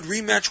 where they would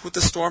rematch with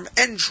the Storm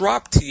and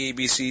drop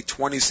TABC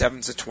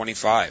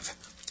 27-25.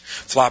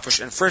 Flatbush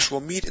and Frisch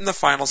will meet in the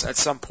finals at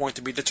some point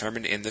to be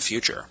determined in the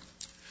future.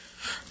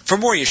 For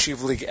more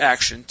Yeshiva League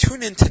action,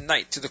 tune in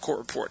tonight to the Court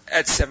Report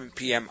at 7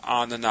 p.m.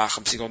 on the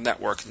Nachum Segal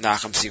Network,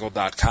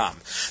 NachumSegal.com.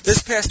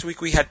 This past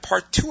week we had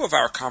part 2 of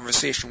our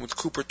conversation with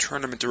Cooper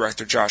Tournament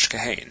Director Josh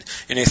Kahane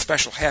in a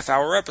special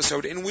half-hour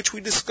episode in which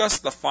we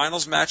discussed the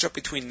finals matchup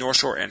between North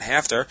Shore and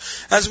Hafter,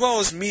 as well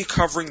as me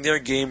covering their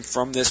game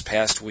from this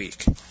past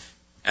week.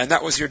 And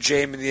that was your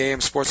JM in the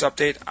AM Sports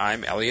Update.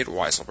 I'm Elliot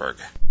Weiselberg.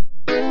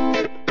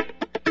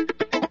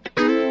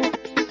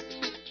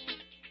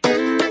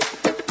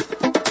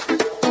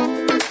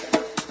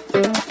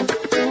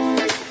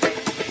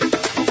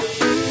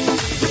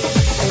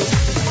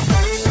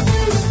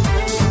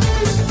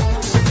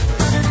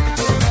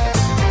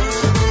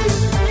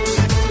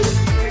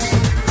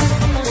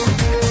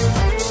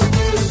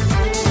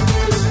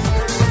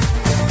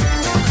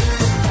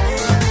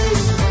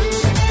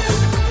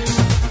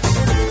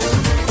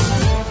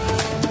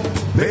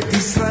 בית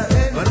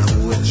ישראל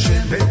בנו את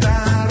שם בית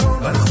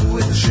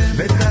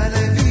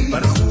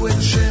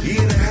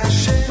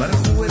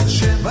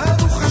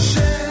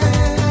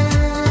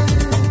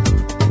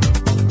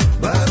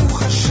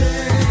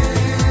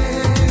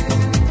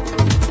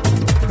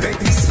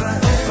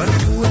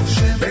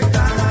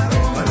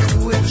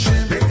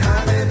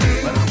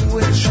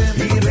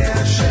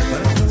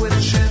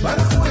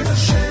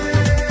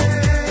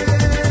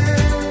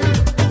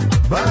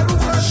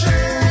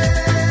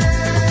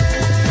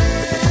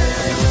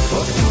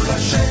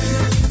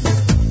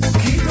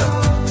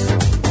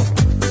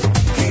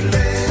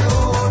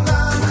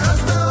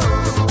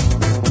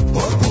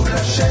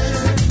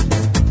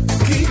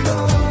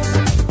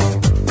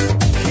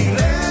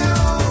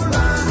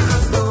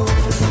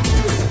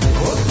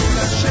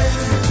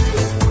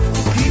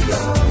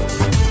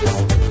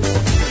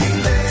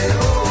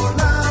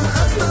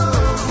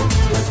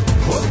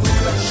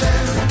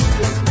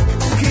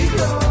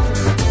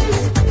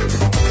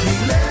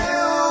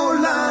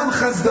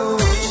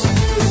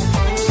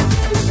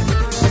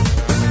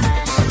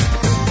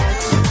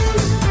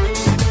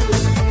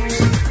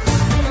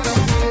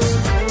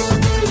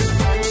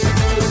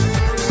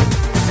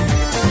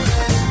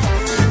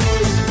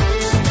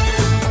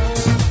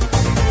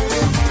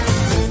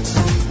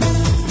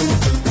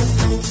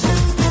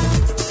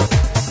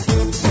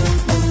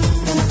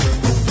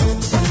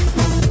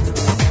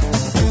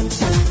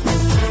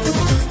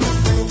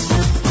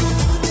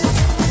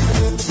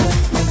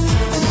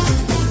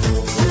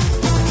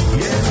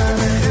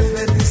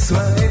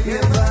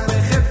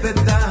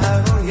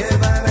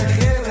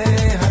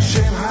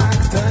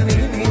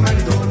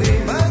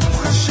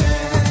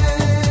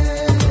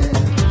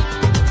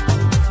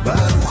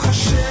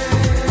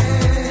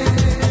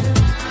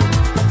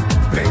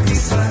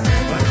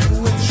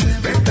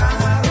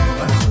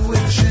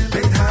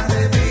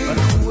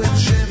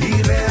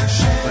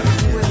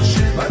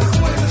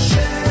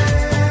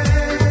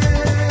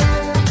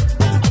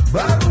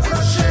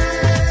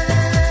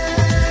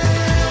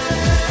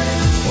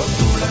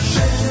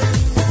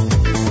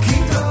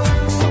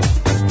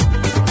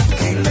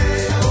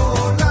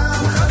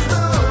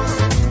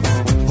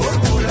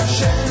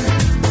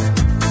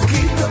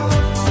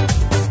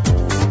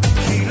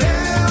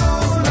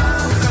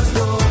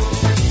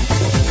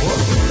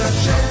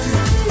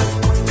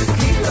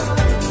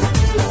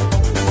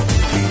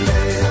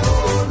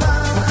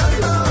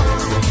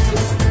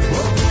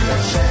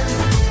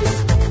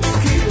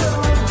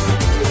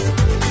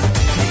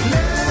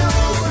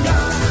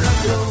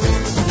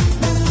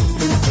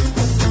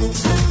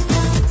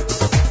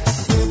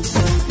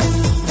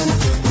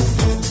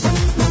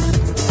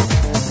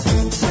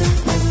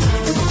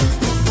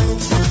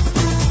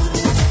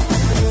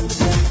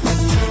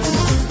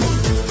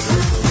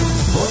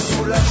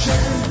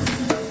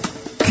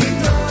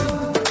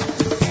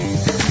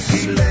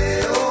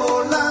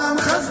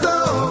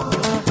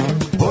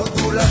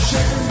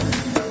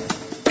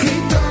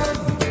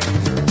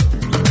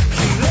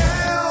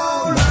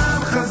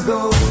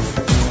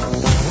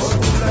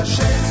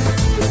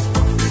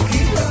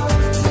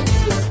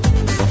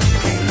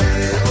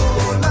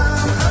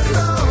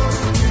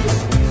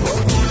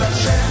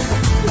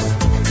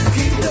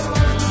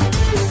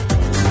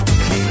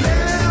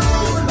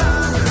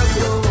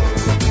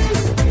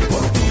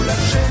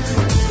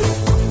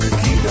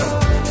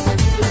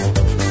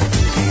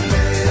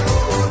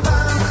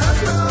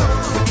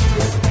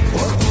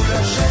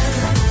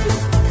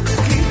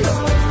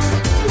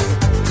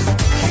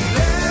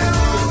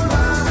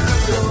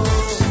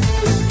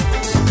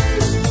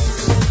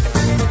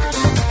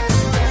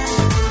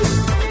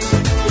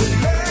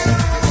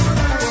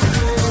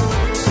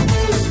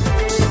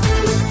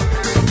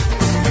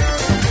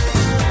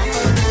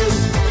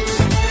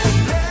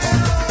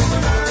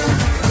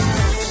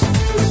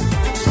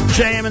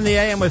JM in the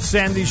AM with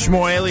Sandy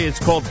Shmueli. It's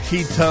called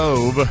Ki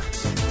Tov.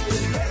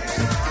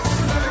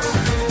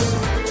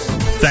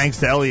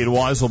 Thanks to Elliot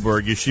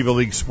Weiselberg, Yeshiva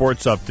League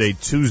Sports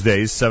Update,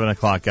 Tuesdays, 7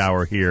 o'clock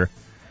hour here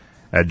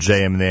at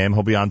JM in the AM.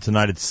 He'll be on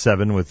tonight at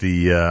 7 with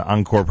the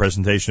encore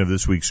presentation of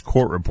this week's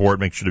court report.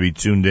 Make sure to be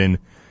tuned in.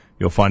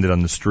 You'll find it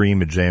on the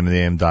stream at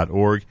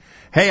jmintheam.org.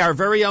 Hey, our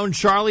very own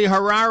Charlie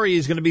Harari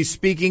is going to be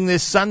speaking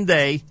this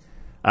Sunday.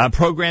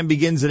 Program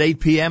begins at 8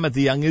 p.m. at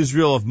the Young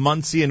Israel of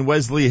Monsey and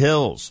Wesley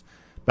Hills.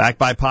 Backed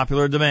by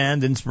popular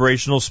demand,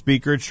 inspirational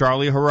speaker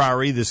Charlie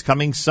Harari this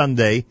coming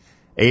Sunday,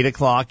 8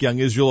 o'clock, Young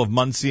Israel of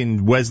Monsey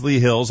and Wesley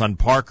Hills on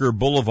Parker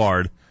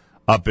Boulevard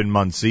up in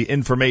Monsey.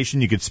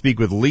 Information, you could speak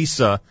with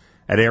Lisa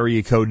at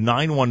area code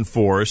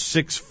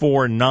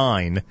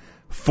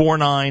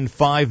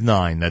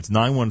 914-649-4959. That's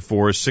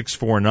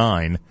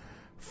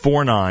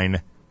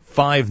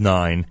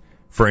 914-649-4959.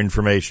 For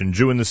information.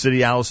 Jew in the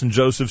City, Allison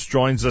Josephs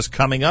joins us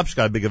coming up. She's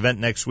got a big event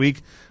next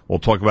week. We'll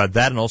talk about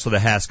that, and also the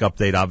HASC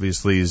update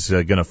obviously is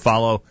going to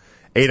follow.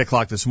 8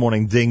 o'clock this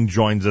morning, Ding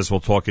joins us. We'll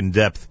talk in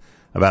depth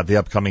about the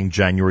upcoming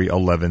January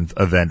 11th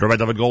event. Rabbi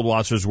Dovid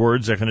Goldwasser's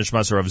words, Zechon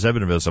Nishmas of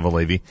Zebin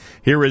Halevi.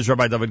 Here is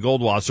Rabbi Dovid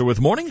Goldwasser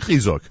with Morning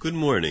Chizuk. Good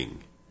morning.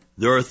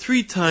 There are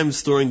 3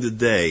 times during the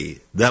day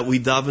that we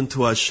daven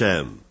to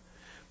Hashem.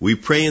 We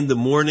pray in the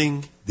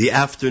morning, the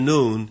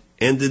afternoon,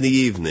 and in the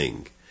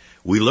evening.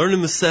 We learn in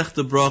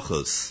Masechta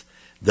Brachos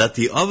that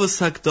the Avos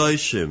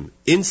HaKadoshim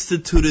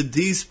instituted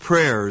these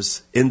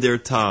prayers in their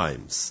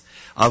times.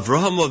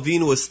 Avraham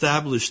Avinu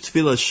established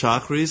Tfilas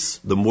Shachris,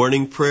 the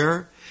morning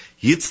prayer.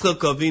 Yitzchak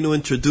Avinu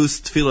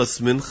introduced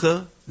Tfilas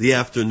Mincha, the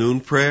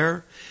afternoon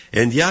prayer.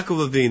 And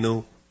Yaakov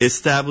Avinu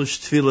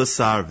established Tfilas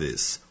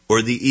Arvis,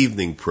 or the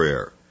evening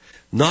prayer.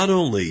 Not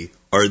only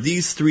are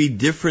these 3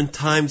 different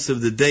times of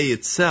the day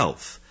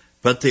itself,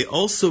 but they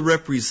also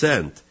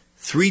represent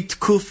 3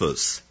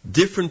 tkufas,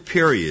 different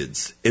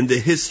periods in the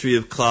history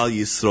of Klal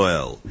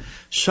Yisrael.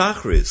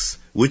 Shachris,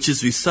 which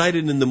is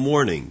recited in the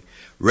morning,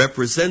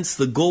 represents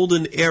the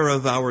golden era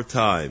of our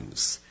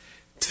times.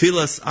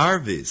 Tfilas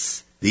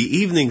Arvis, the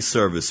evening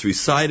service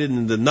recited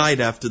in the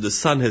night after the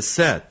sun has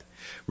set,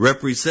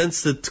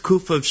 represents the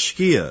tkuf of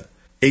Shkia,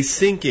 a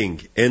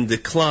sinking and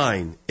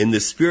decline in the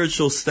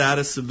spiritual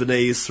status of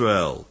Bnei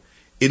Yisrael.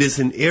 It is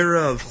an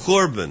era of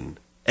Chorban,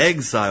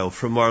 exile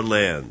from our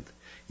land.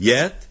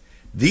 Yet,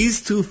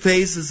 these 2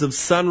 phases of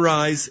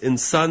sunrise and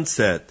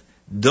sunset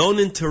don't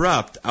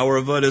interrupt our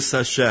avodas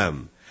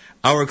Hashem,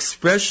 our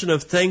expression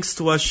of thanks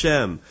to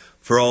Hashem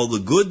for all the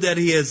good that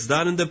He has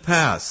done in the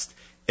past,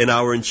 and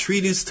our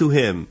entreaties to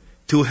Him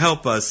to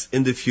help us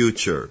in the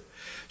future.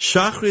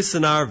 Shachris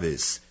and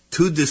Arvis,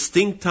 2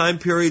 distinct time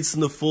periods in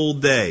the full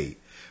day.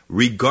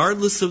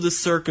 Regardless of the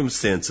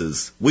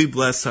circumstances, we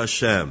bless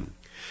Hashem.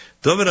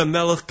 David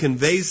HaMelech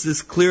conveys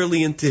this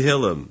clearly in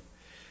Tehillim.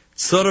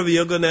 Tzorav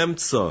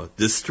Yogonemtso,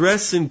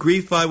 distress and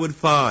grief I would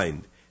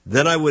find,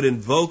 then I would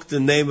invoke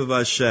the name of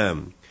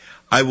Hashem.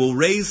 I will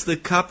raise the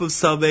cup of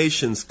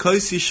salvations,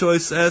 Kois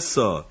Yishois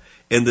Eso,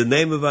 in the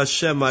name of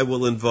Hashem I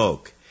will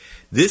invoke.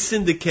 This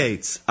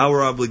indicates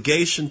our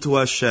obligation to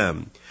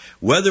Hashem.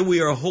 Whether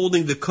we are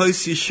holding the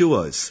Kois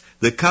Yeshuas,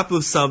 the cup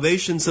of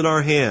salvations in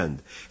our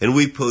hand, and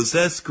we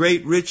possess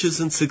great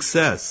riches and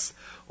success,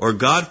 or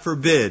God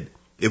forbid,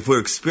 if we're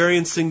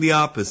experiencing the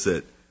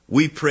opposite,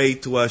 we pray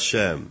to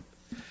Hashem.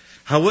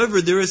 However,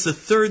 there is a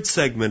 3rd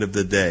segment of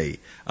the day,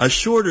 a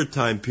shorter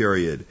time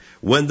period,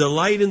 when the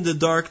light and the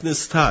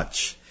darkness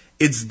touch.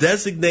 It's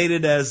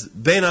designated as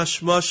Ben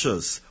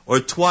Hashmashos,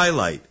 or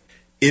twilight.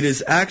 It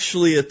is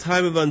actually a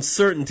time of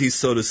uncertainty,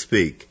 so to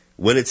speak,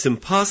 when it's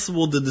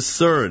impossible to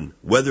discern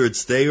whether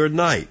it's day or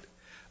night.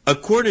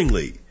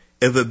 Accordingly,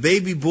 if a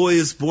baby boy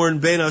is born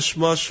Ben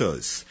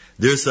Hashmashos,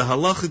 there's a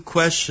halachic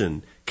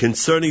question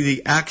concerning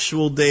the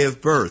actual day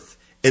of birth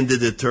and the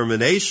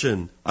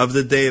determination of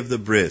the day of the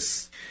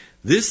bris.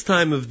 This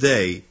time of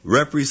day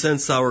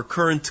represents our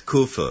current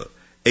tkufa,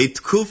 a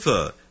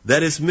tkufa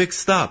that is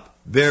mixed up,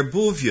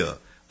 berbuvia,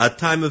 a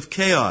time of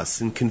chaos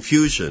and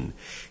confusion.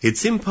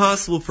 It's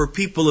impossible for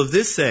people of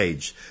this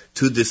age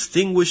to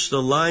distinguish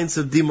the lines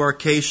of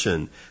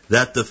demarcation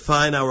that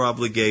define our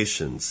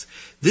obligations.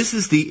 This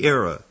is the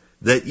era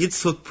that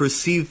Yitzchak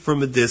perceived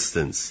from a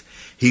distance.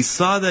 He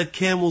saw that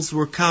camels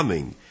were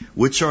coming,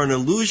 which are an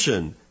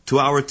allusion to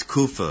our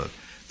tkufa.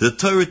 The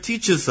Torah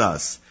teaches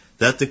us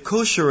that the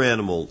kosher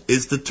animal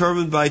is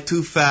determined by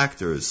 2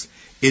 factors.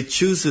 It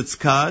chews its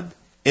cud,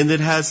 and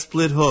it has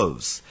split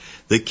hooves.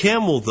 The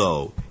camel,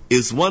 though,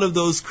 is one of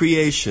those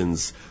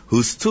creations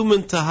whose tum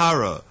and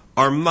tahara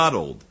are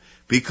muddled,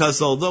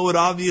 because although it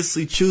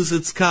obviously chews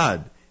its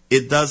cud,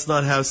 it does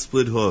not have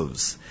split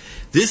hooves.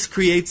 This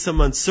creates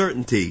some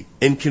uncertainty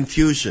and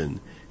confusion,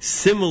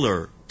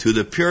 similar to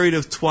the period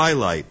of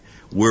twilight,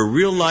 where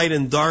real light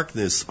and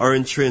darkness are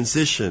in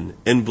transition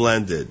and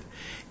blended.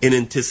 In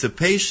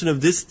anticipation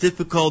of this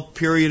difficult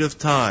period of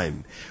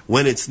time,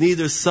 when it's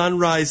neither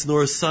sunrise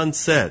nor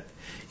sunset,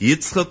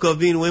 Yitzchak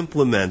Avinu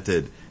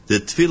implemented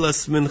the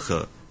Tfilas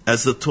Mincha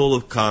as a tool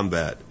of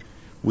combat.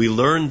 We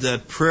learned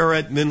that prayer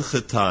at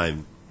Mincha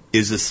time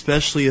is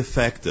especially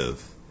effective.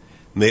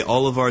 may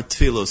all of our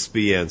tefillos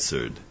be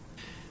answered.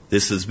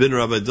 This has been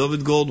Rabbi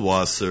Dovid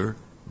Goldwasser,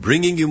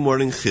 bringing you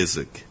Morning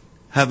Chizuk.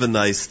 Have a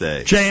nice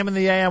day. JM in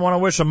the AM, I want to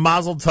wish a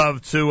mazel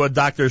tov to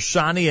Dr.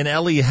 Shani and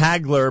Ellie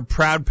Hagler,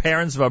 proud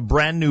parents of a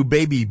brand new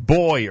baby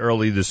boy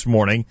early this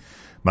morning.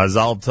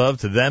 Mazel tov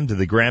to them, to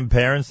the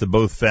grandparents, to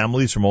both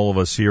families, from all of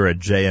us here at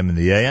JM in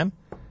the AM.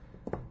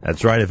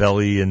 That's right. If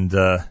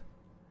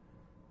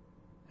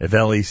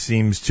Ellie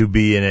seems to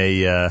be in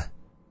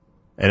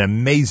an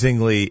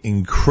amazingly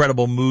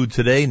incredible mood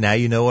today, now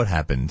you know what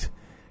happened.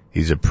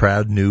 He's a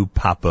proud new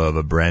papa of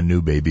a brand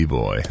new baby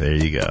boy. There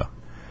you go.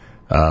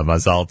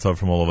 Mazal tov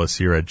from all of us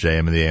here at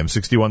JM in the AM.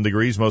 61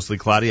 degrees, mostly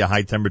cloudy, a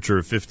high temperature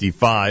of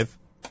 55.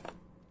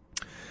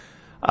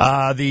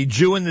 The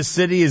Jew in the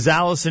city is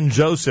Allison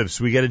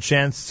Josephs. We get a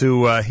chance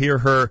to hear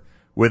her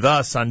with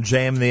us on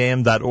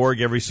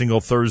jmintheam.org every single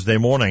Thursday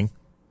morning.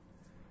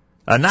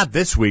 Not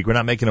this week. We're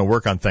not making her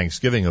work on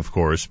Thanksgiving, of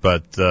course,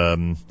 but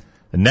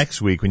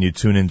next week when you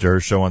tune into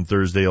her show on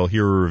Thursday, you'll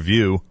hear a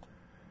review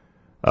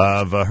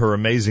of her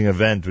amazing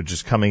event, which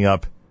is coming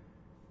up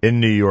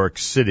in New York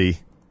City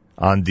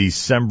on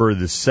December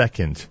the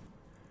 2nd.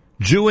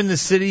 Jew in the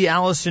city,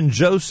 Allison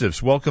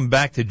Josephs. Welcome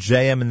back to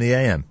JM in the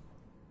AM.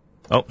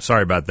 Oh,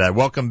 sorry about that.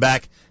 Welcome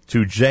back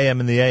to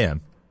JM in the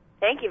AM.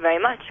 Thank you very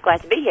much.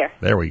 Glad to be here.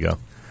 There we go.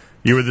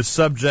 You were the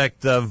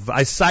subject of,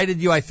 I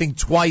cited you, I think,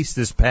 twice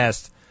this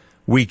past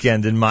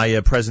weekend in my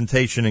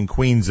presentation in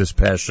Queens this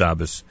past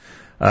Shabbos.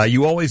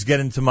 You always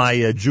get into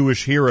my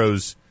Jewish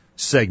heroes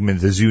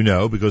segment, as you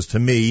know, because to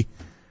me,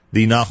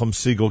 the Nachum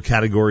Siegel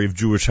category of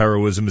Jewish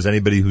heroism is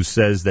anybody who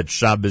says that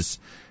Shabbos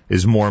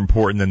is more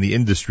important than the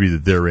industry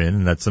that they're in,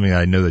 and that's something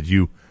I know that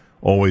you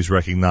always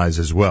recognize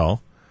as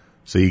well.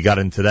 So you got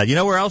into that. You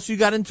know where else you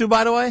got into,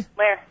 by the way?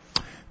 Where?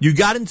 You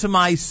got into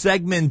my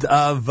segment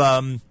of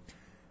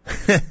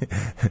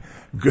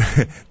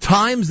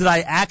times that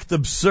I act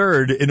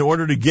absurd in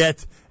order to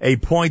get a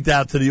point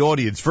out to the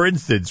audience. For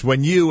instance,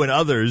 when you and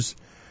others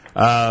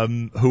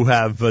who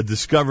have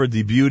discovered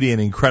the beauty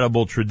and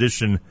incredible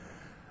tradition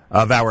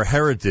of our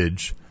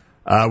heritage,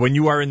 when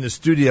you are in the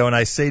studio and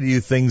I say to you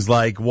things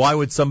like, why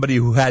would somebody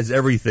who has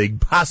everything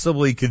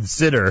possibly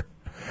consider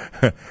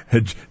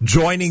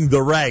joining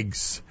the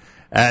ranks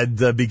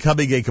and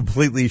becoming a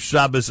completely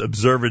Shabbos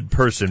observant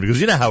person? Because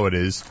you know how it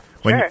is.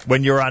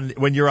 When you're on the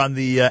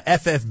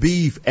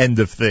FFB end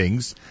of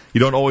things,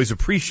 you don't always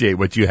appreciate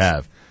what you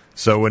have.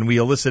 So when we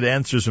elicit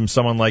answers from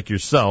someone like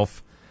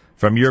yourself,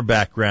 from your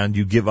background,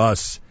 you give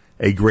us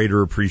a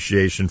greater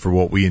appreciation for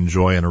what we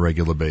enjoy on a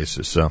regular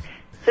basis. So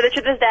the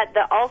truth is that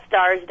the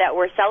All-Stars that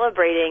we're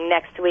celebrating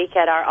next week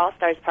at our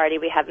All-Stars party,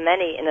 we have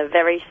many in a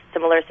very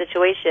similar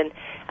situation.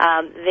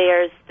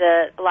 There's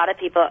a lot of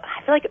people,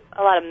 I feel like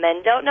a lot of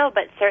men don't know,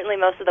 but certainly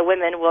most of the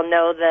women will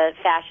know the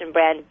fashion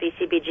brand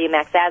BCBG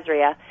Max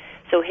Azria.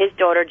 So his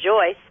daughter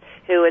Joyce,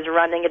 who is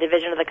running a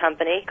division of the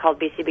company called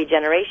BCB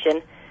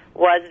Generation,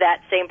 was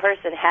that same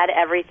person, had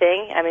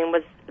everything. I mean,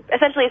 was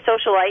essentially a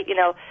socialite,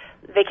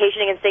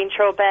 vacationing in St.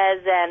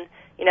 Tropez and,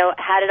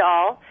 had it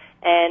all.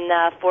 And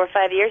 4 or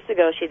 5 years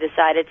ago, she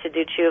decided to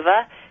do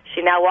tshuva.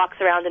 She now walks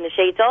around in a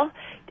shaitel,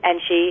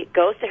 and she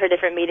goes to her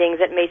different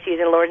meetings at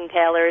Macy's and Lord &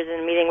 Taylor's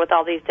and meeting with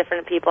all these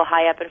different people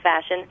high up in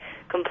fashion,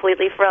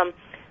 completely from,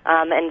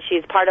 and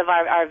she's part of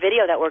our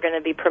video that we're going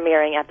to be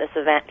premiering at this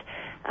event.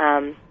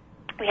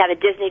 We have a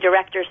Disney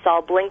director,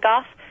 Saul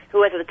Blinkoff, who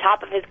was at the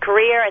top of his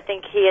career. I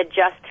think he had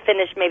just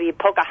finished maybe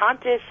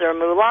Pocahontas or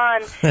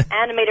Mulan,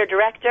 animator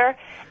director,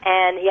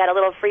 and he had a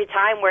little free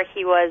time where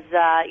he was,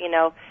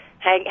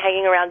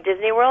 hanging around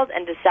Disney World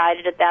and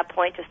decided at that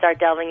point to start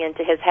delving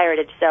into his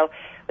heritage. So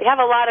we have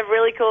a lot of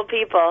really cool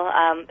people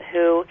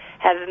who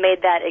have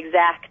made that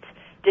exact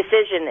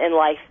decision in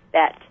life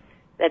that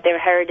their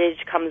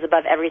heritage comes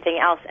above everything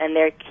else, and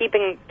they're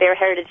keeping their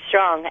heritage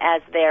strong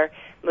as they're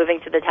moving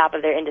to the top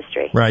of their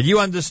industry. Right. You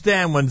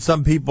understand when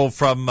some people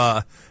from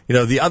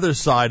the other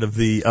side of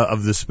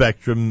the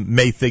spectrum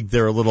may think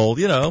they're a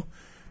little,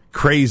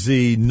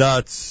 crazy,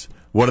 nuts.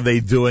 What are they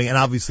doing? And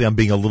obviously I'm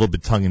being a little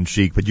bit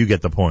tongue-in-cheek, but you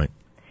get the point.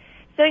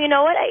 So you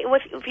know what?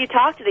 If you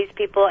talk to these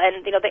people,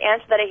 and the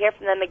answer that I hear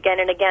from them again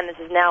and again, this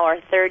is now our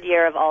third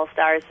year of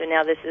All-Stars, so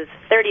now this is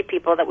 30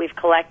 people that we've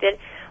collected.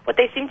 What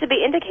they seem to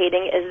be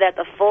indicating is that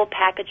the full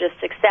package of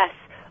success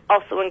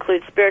also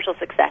includes spiritual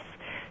success.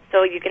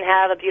 So you can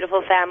have a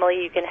beautiful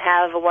family, you can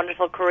have a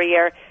wonderful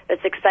career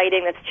that's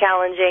exciting, that's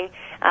challenging,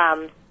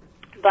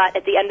 but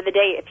at the end of the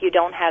day, if you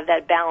don't have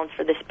that balance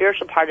for the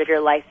spiritual part of your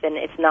life, then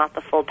it's not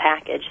the full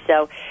package.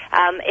 So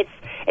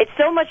it's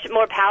so much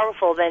more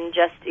powerful than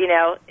just,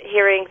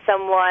 hearing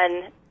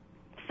someone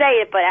say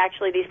it, but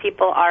actually these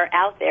people are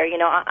out there.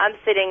 I'm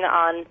sitting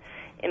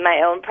in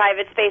my own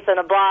private space on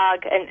a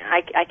blog, and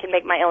I can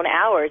make my own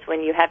hours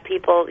when you have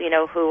people,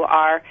 who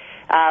are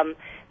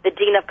the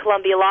dean of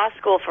Columbia Law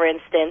School, for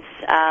instance.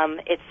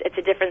 It's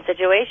a different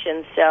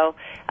situation. So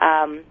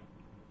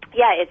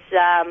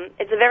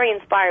it's a very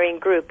inspiring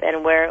group,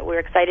 and we're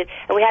excited.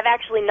 And we have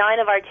actually 9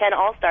 of our 10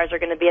 All-Stars are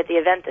going to be at the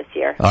event this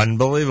year.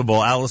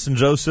 Unbelievable. Allison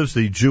Josephs,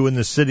 the Jew in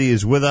the City,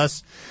 is with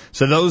us.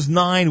 So those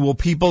 9, will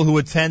people who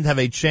attend have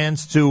a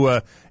chance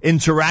to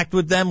interact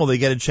with them? Will they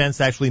get a chance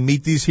to actually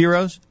meet these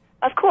heroes?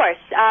 Of course.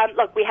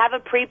 Look, we have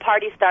a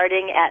pre-party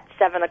starting at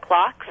 7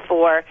 o'clock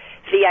for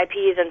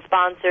VIPs and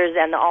sponsors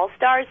and the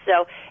All-Stars.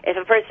 So if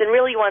a person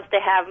really wants to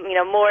have,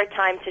 more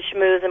time to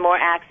schmooze and more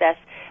access,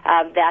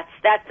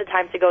 that's the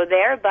time to go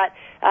there. But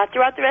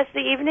throughout the rest of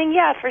the evening,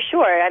 yeah, for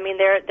sure. I mean,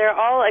 they're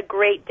all a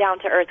great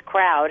down-to-earth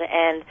crowd,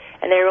 and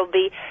there will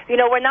be,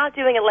 we're not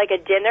doing it like a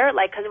dinner,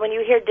 because when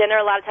you hear dinner,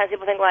 a lot of times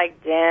people think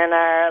like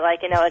dinner,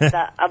 it's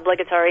the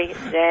obligatory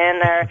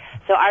dinner.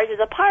 So ours is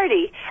a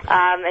party,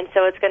 and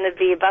so it's going to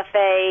be a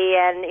buffet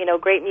and,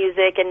 great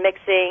music and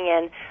mixing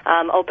and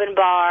open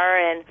bar,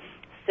 and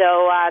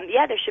so,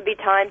 there should be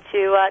time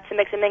to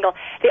mix and mingle.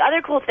 The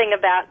other cool thing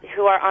about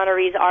who our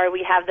honorees are,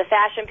 we have the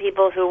fashion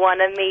people who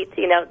want to meet,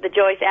 the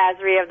Joyce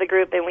Asri of the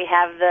group, and we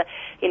have the,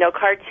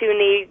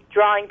 cartoony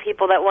drawing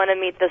people that want to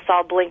meet the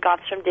Saul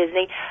Blinkoffs from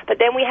Disney. But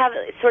then we have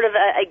sort of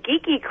a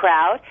geeky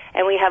crowd,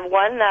 and we have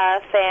one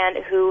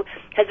fan who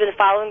has been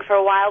following for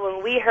a while.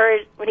 When he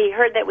heard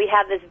that we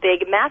have this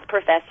big math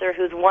professor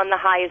who's won the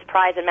highest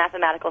prize in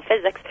mathematical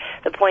physics,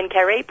 the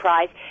Poincaré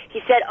Prize, he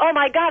said, "Oh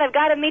my God, I've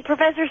got to meet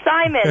Professor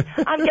Simon.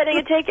 I'm getting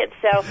a ticket."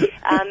 So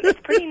it's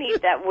pretty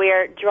neat that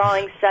we're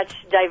drawing such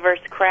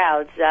diverse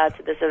crowds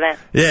to this event.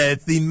 Yeah,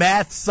 it's the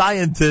math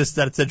scientist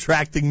that's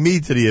attracting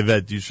me to the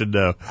event, you should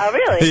know. Oh,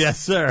 really? Yes,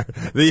 sir.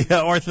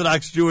 The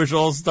Orthodox Jewish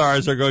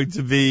All-Stars are going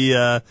to be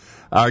at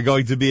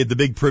the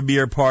big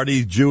premiere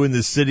party, Jew in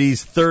the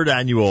City's 3rd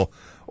annual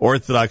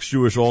Orthodox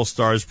Jewish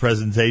All-Stars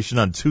presentation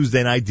on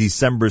Tuesday night,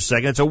 December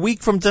 2nd. It's a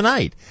week from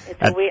tonight.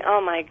 It's a week. Oh,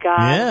 my God.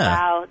 Yeah.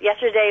 Wow.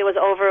 Yesterday was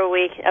over a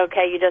week.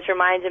 Okay, you just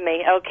reminded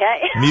me.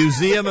 Okay.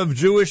 Museum of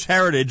Jewish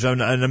Heritage,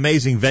 an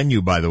amazing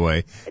venue, by the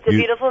way. It's a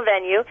beautiful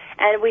venue,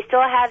 and we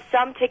still have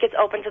some tickets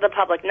open to the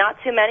public. Not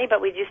too many, but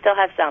we do still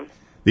have some.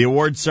 The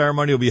award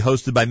ceremony will be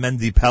hosted by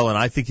Mendy Pellin.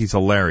 I think he's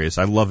hilarious.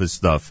 I love his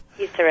stuff.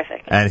 He's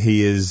terrific. And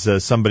he is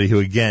somebody who,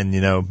 again,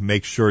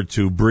 makes sure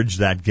to bridge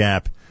that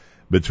gap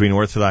between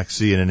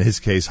Orthodoxy and, in his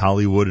case,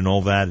 Hollywood and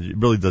all that. It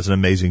really does an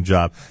amazing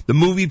job. The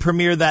movie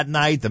premiere that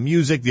night, the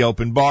music, the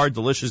open bar,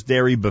 delicious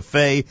dairy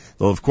buffet.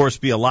 There'll, of course,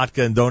 be a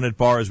latke and donut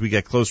bar as we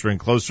get closer and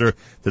closer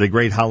to the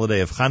great holiday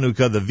of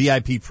Hanukkah. The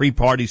VIP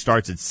pre-party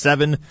starts at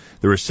 7,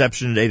 the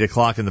reception at 8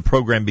 o'clock, and the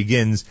program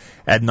begins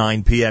at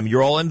 9 p.m.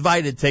 You're all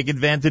invited. Take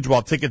advantage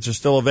while tickets are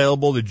still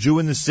available. The Jew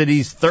in the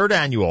City's 3rd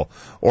annual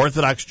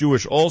Orthodox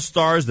Jewish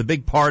All-Stars, the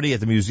big party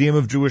at the Museum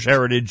of Jewish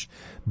Heritage,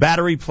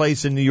 Battery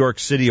Place in New York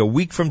City, a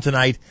week from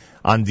tonight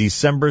on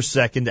December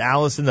 2nd.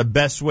 Allison, the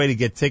best way to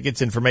get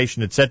tickets,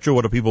 information, etc.,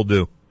 what do people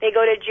do? They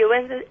go to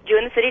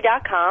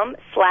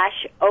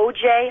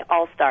jewinthecity.com/OJ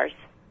All-Stars.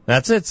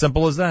 That's it.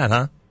 Simple as that,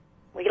 huh?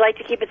 We like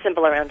to keep it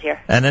simple around here.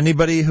 And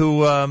anybody who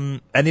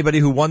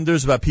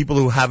wonders about people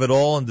who have it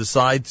all and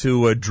decide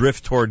to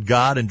drift toward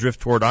God and drift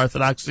toward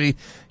Orthodoxy,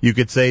 you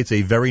could say it's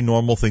a very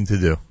normal thing to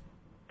do.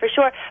 For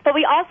sure. But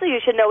we also, you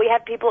should know, we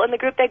have people in the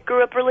group that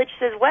grew up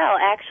religious as well.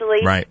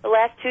 Actually, right. The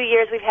last 2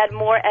 years we've had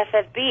more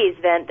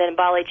FFBs than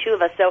Balei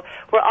Tshuva. So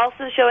we're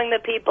also showing the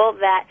people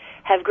that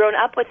have grown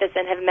up with this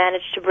and have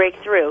managed to break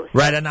through.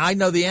 Right, and I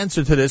know the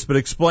answer to this, but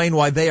explain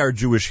why they are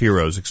Jewish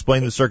heroes.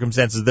 Explain the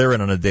circumstances they're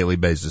in on a daily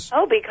basis.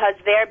 Oh, because,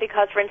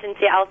 for instance,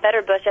 Al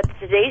Federbush at the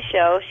Today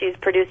Show, she's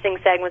producing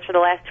segments for the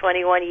last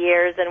 21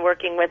 years and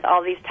working with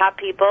all these top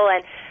people,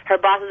 and her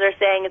bosses are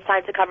saying it's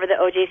time to cover the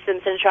O.J.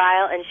 Simpson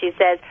trial, and she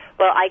says,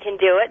 well, I can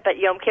do it, but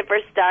Yom Kippur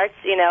starts,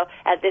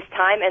 at this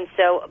time, and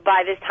so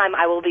by this time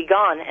I will be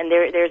gone, and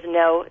there's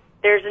no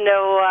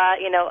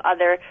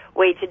other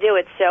way to do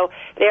it. So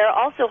they're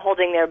also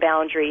holding their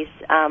boundaries,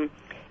 and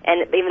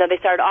even though they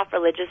started off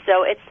religious.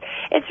 So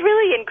it's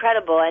really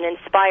incredible and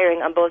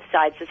inspiring on both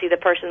sides to see the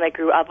person that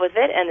grew up with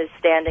it and is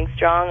standing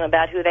strong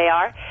about who they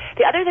are.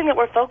 The other thing that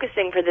we're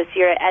focusing for this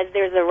year, as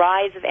there's a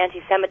rise of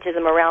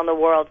anti-Semitism around the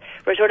world,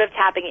 we're sort of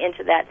tapping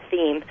into that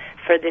theme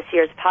for this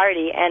year's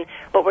party. And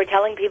what we're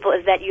telling people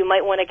is that you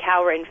might want to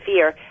cower in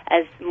fear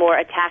as more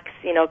attacks,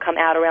 come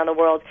out around the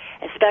world,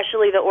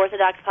 especially the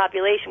Orthodox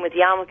population with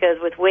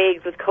yarmulkes, with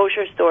wigs, with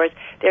kosher stores.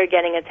 They're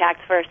getting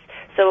attacked first.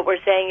 So what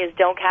we're saying is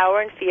don't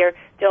cower in fear.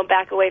 Don't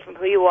back away from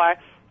who you are.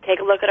 Take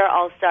a look at our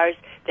All-Stars.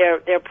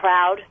 They're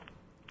proud.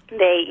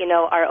 They,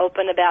 are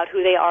open about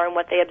who they are and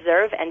what they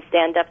observe and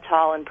stand up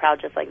tall and proud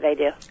just like they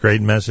do.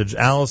 Great message.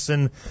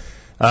 Allison,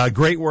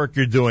 great work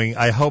you're doing.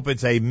 I hope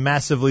it's a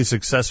massively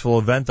successful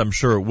event. I'm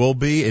sure it will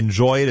be.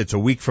 Enjoy it. It's a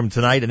week from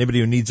tonight. Anybody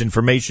who needs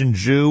information,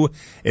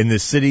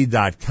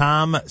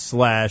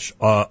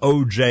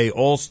 jewinthecity.com/OJ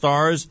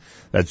All-Stars.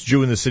 That's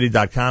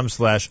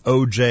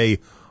jewinthecity.com/OJ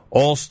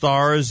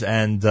All-Stars,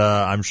 and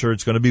I'm sure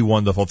it's going to be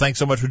wonderful. Thanks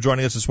so much for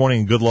joining us this morning,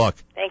 and good luck.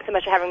 Thanks so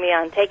much for having me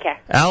on. Take care.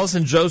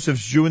 Allison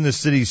Josephs, Jew in the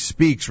City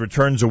Speaks,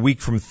 returns a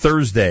week from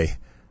Thursday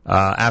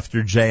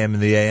after JM in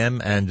the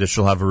AM, and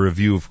she'll have a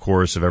review, of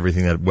course, of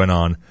everything that went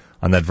on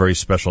that very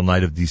special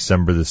night of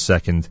December the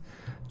 2nd,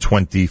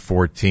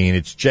 2014.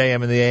 It's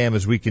JM in the AM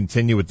as we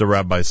continue with the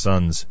Rabbi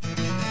Sons.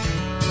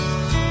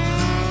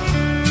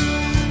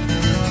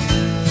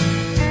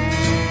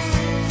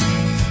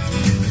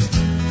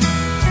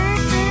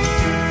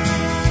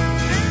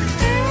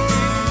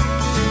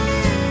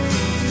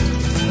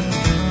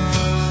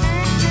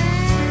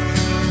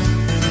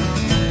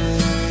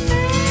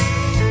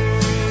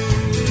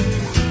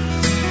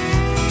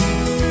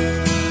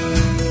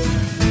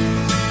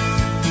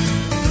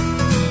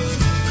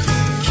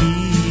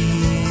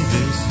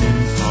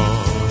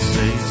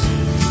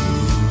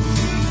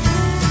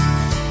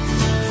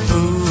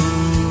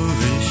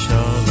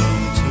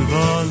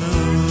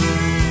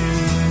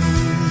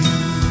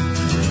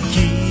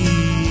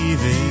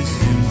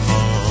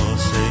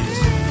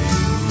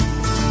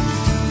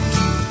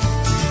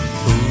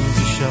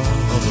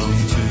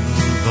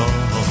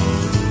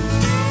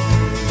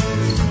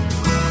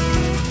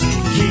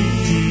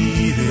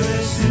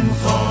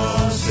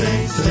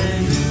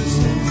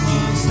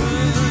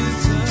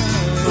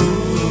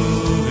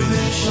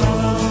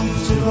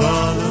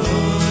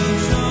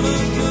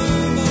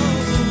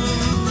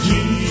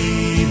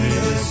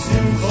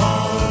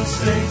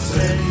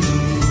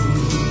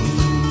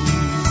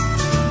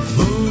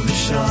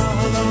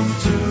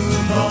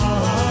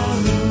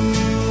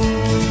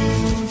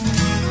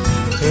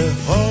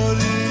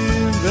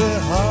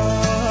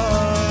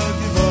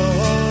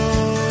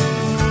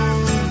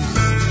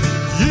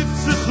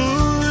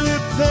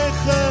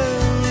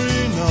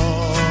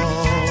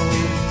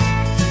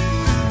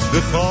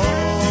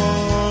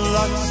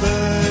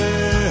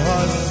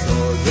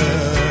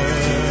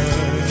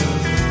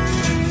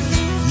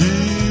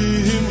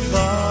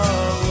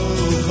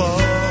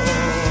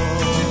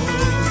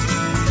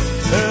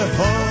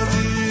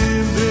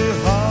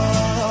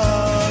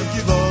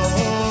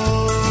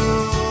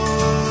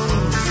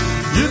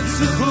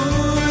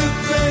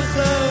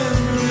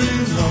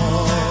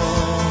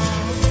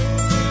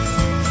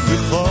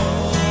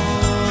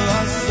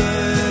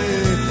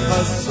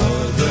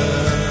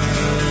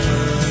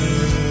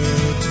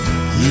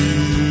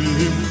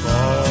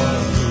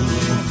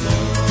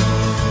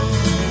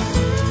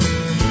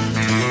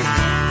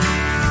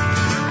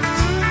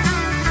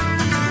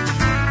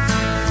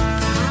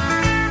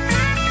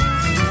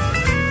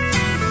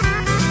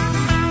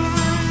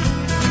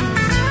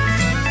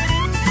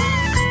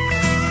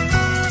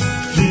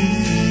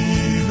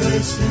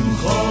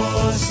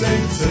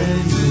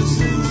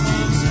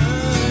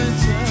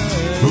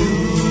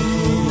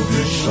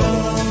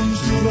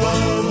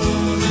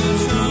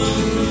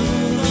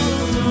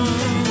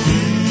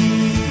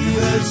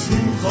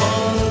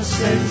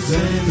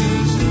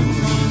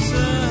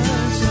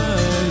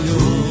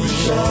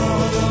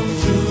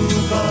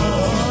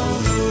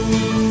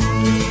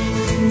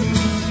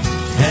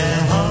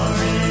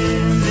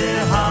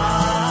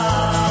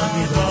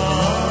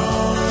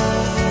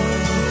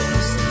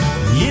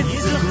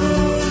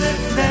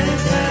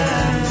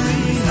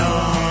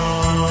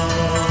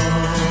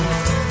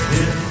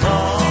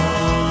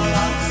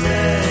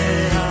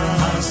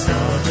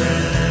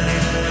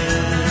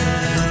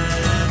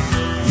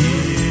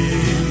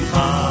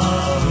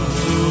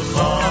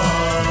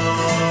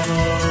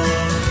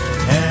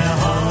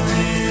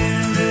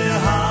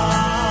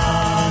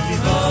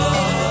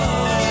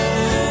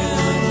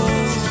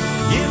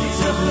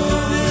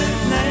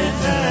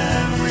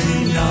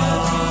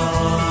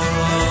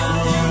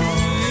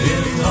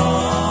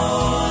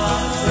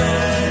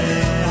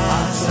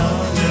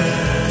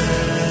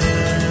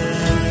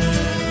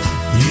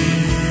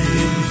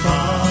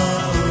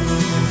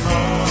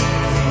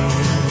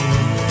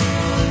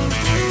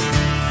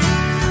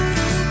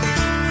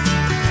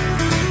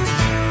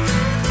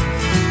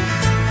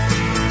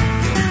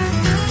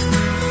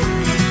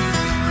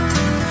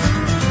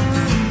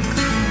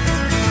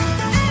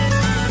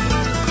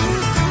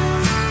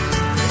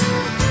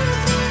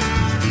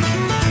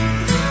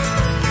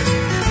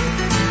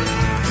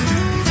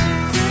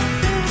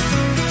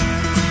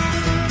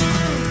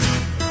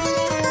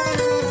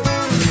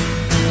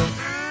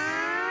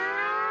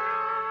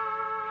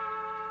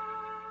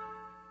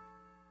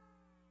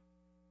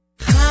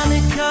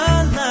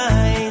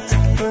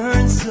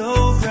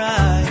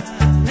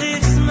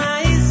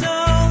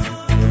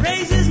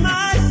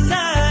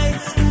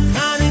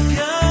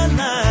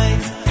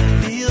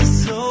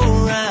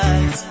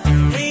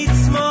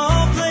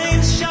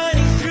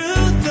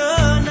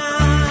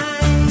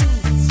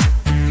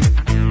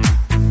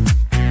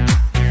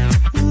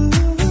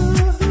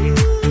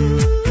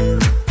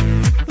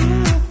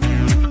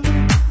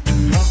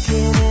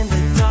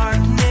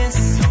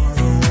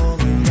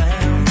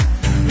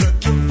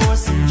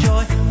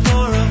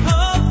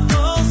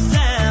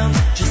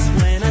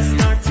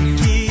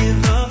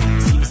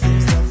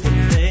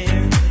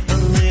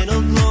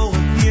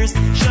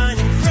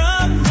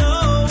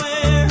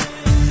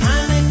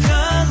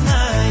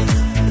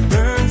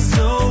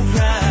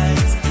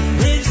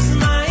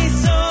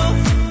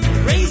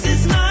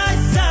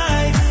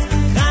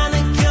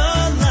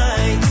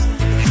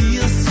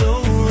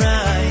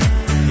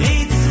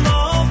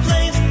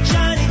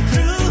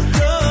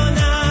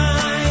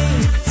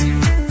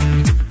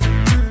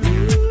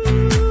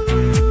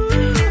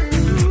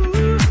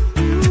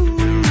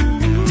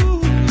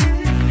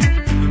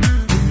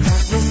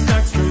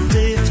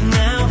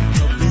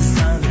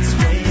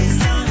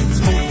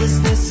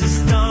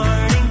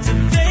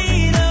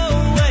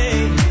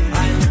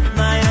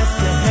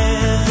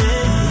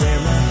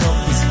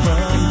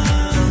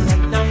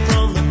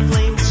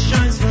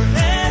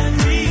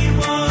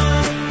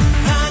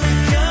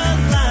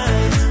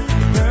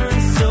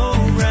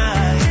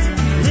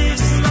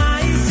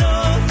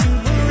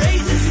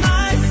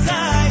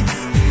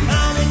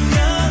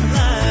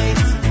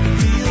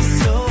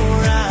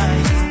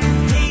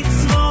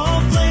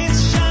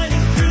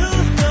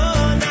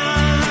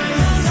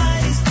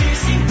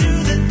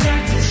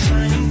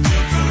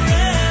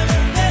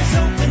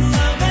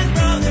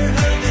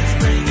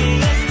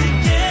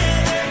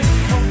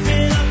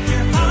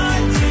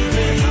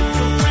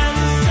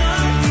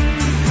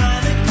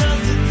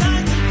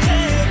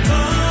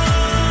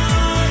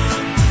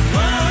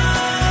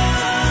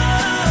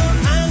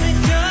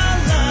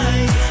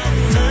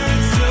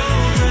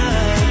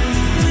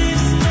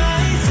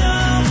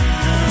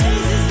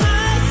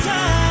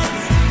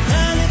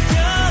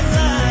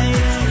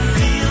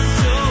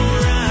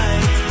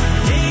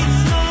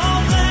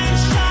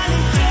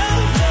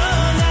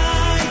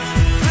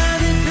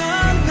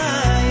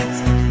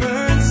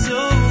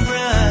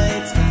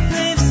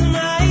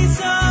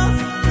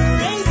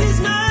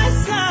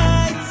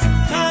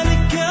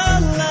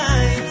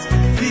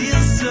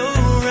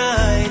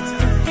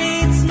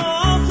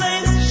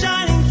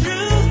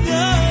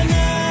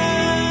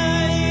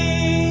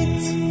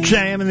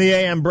 the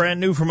AM, brand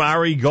new from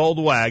Ari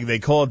Goldwag. They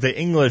call it the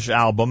English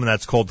album, and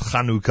that's called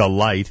Chanukah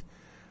Light.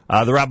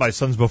 The Rabbi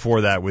Sons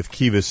before that with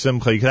Kiva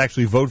Simcha. You can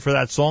actually vote for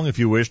that song if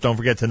you wish. Don't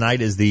forget,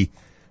 tonight is the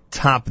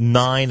Top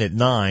 9 at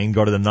 9.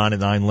 Go to the 9 at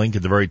 9 link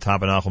at the very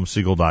top of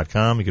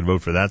NachumSegal.com. You can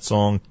vote for that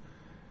song.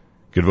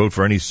 You can vote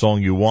for any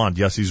song you want.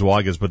 Yossi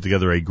Zwag has put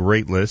together a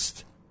great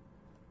list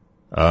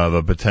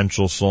of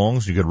potential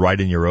songs. You could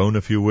write in your own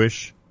if you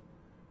wish.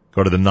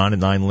 Go to the 9 at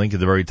 9 link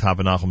at the very top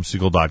of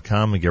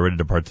NachumSegal.com and get ready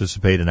to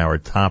participate in our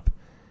Top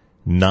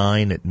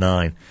 9 at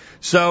 9.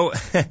 So,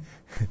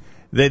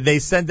 they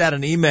sent out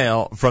an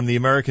email from the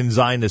American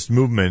Zionist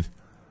movement,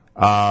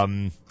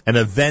 an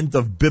event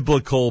of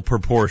biblical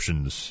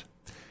proportions.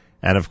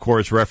 And, of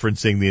course,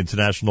 referencing the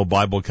International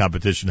Bible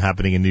Competition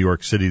happening in New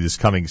York City this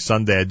coming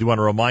Sunday. I do want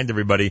to remind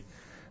everybody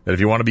that if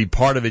you want to be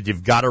part of it,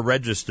 you've got to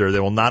register. They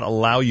will not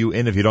allow you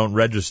in if you don't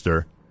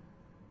register.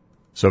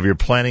 So if you're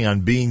planning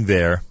on being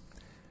there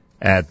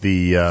at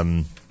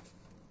the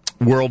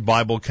World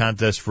Bible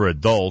Contest for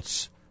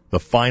Adults, the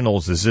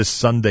finals is this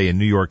Sunday in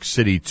New York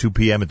City, 2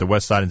 p.m. at the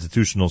Westside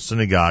Institutional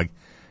Synagogue.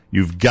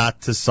 You've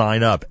got to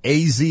sign up.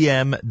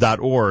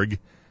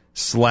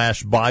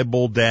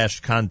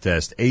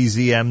 azm.org/Bible-contest.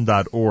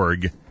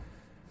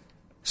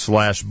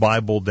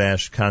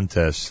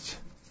 azm.org/Bible-contest.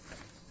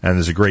 And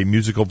there's a great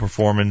musical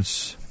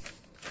performance.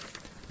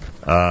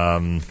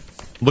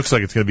 Looks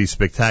like it's going to be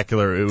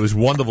spectacular. It was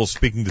wonderful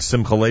speaking to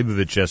Simcha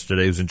Leibovich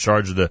yesterday, who's in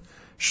charge of the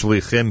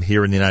Shlichim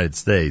here in the United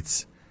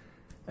States.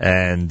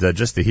 And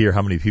just to hear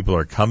how many people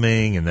are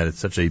coming and that it's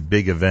such a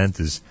big event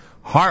is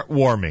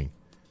heartwarming.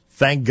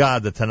 Thank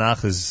God the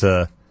Tanakh is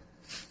the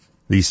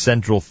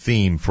central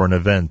theme for an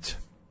event.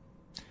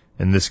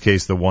 In this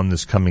case, the one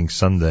this coming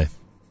Sunday.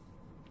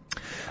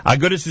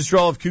 Agudas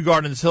Yisrael of Kew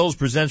Gardens Hills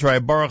presents Rabbi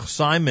Baruch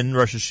Simon,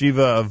 Rosh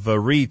Yeshiva of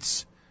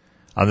Reitz,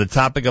 on the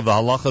topic of the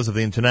halachas of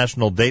the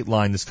International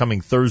Dateline this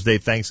coming Thursday,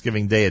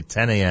 Thanksgiving Day at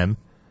 10 a.m.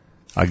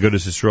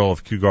 Agudas Yisrael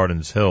of Kew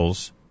Gardens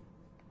Hills.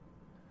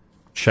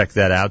 Check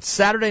that out.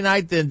 Saturday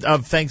night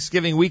of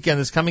Thanksgiving weekend,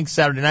 this coming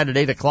Saturday night at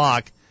 8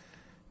 o'clock,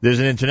 there's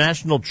an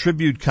international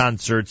tribute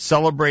concert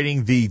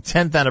celebrating the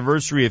 10th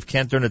anniversary of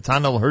Cantor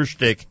Nathaniel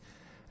Hirschtick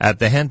at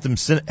the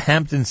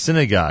Hampton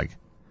Synagogue.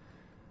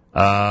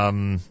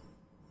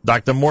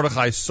 Dr.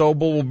 Mordechai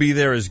Sobel will be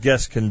there as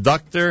guest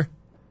conductor.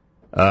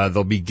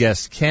 There'll be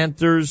guest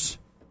cantors.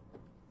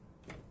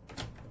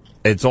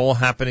 It's all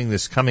happening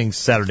this coming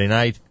Saturday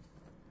night.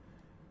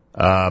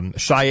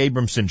 Shai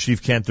Abramson,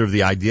 chief cantor of the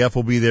IDF,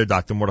 will be there.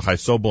 Dr. Mordechai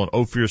Sobel and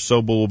Ophir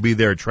Sobel will be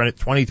there.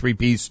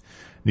 23-piece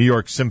New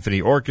York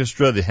Symphony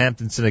Orchestra, the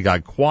Hampton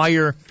Synagogue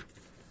Choir.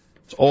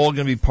 It's all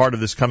going to be part of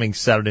this coming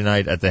Saturday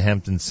night at the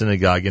Hampton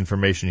Synagogue.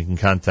 Information, you can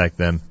contact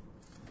them.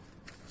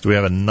 Do we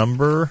have a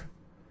number?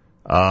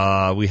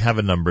 We have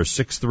a number,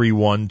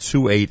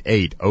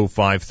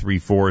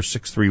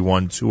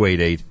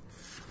 631-288-0534,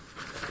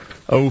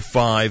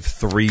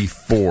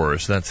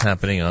 631-288-0534. So that's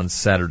happening on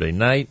Saturday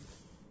night.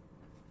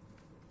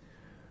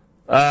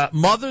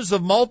 Mothers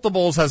of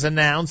Multiples has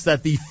announced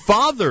that the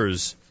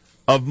Fathers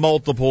of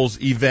Multiples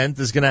event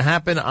is going to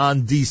happen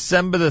on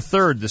December the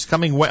 3rd, this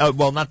coming,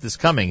 not this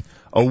coming,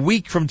 a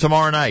week from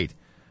tomorrow night.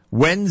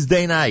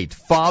 Wednesday night,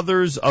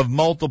 Fathers of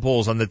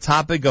Multiples on the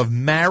topic of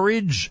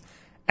marriage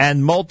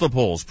and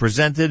multiples,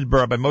 presented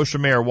by Moshe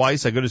Meir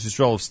Weiss, Agudas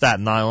Yisrael of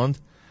Staten Island.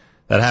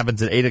 That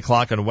happens at 8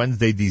 o'clock on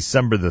Wednesday,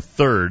 December the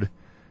 3rd.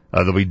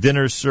 There'll be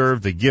dinner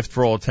served, a gift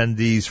for all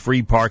attendees,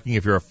 free parking.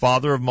 If you're a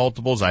father of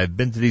multiples, I've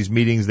been to these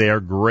meetings. They are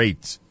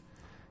great.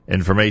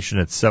 Information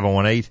at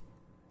 718.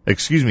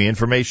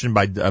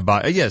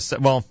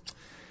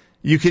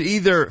 You could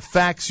either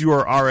fax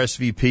your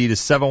RSVP to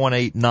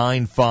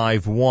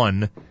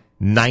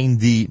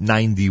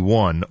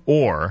 718-951-9091,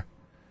 or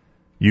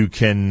you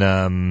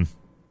can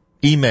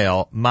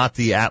email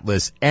Matti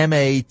Atlas,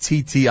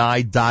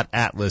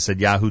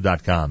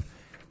 matti.atlas@yahoo.com.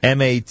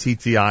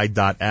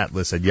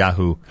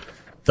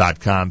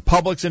 matti.atlas@yahoo.com.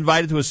 Public's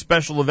invited to a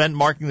special event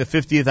marking the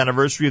 50th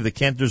anniversary of the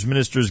Cantors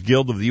Ministers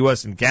Guild of the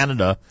U.S. and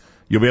Canada.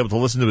 You'll be able to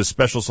listen to a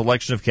special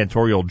selection of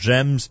cantorial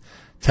gems,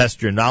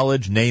 test your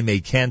knowledge, name a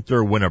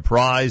cantor, win a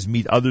prize,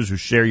 meet others who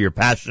share your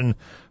passion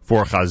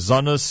for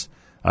chazanus.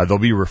 There'll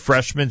be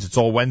refreshments. It's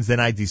all Wednesday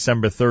night,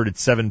 December 3rd at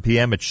 7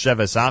 p.m. at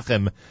Sheves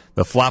Achim,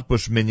 the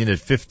Flatbush Minyan at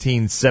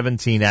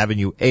 1517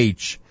 Avenue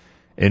H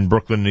in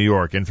Brooklyn, New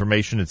York.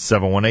 Information at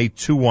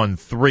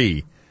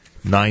 718-213-9046,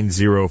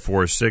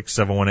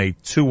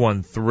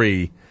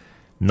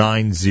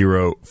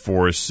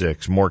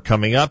 718-213-9046. More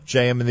coming up.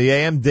 JM in the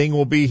AM. Ding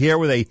will be here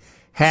with a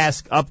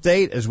HASC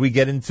update as we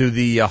get into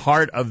the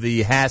heart of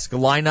the HASC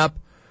lineup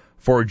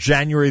for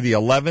January the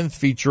 11th,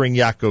 featuring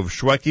Yaakov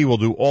Shweki. We'll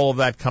do all of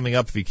that coming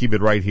up if you keep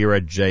it right here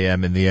at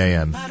JM in the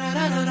AM.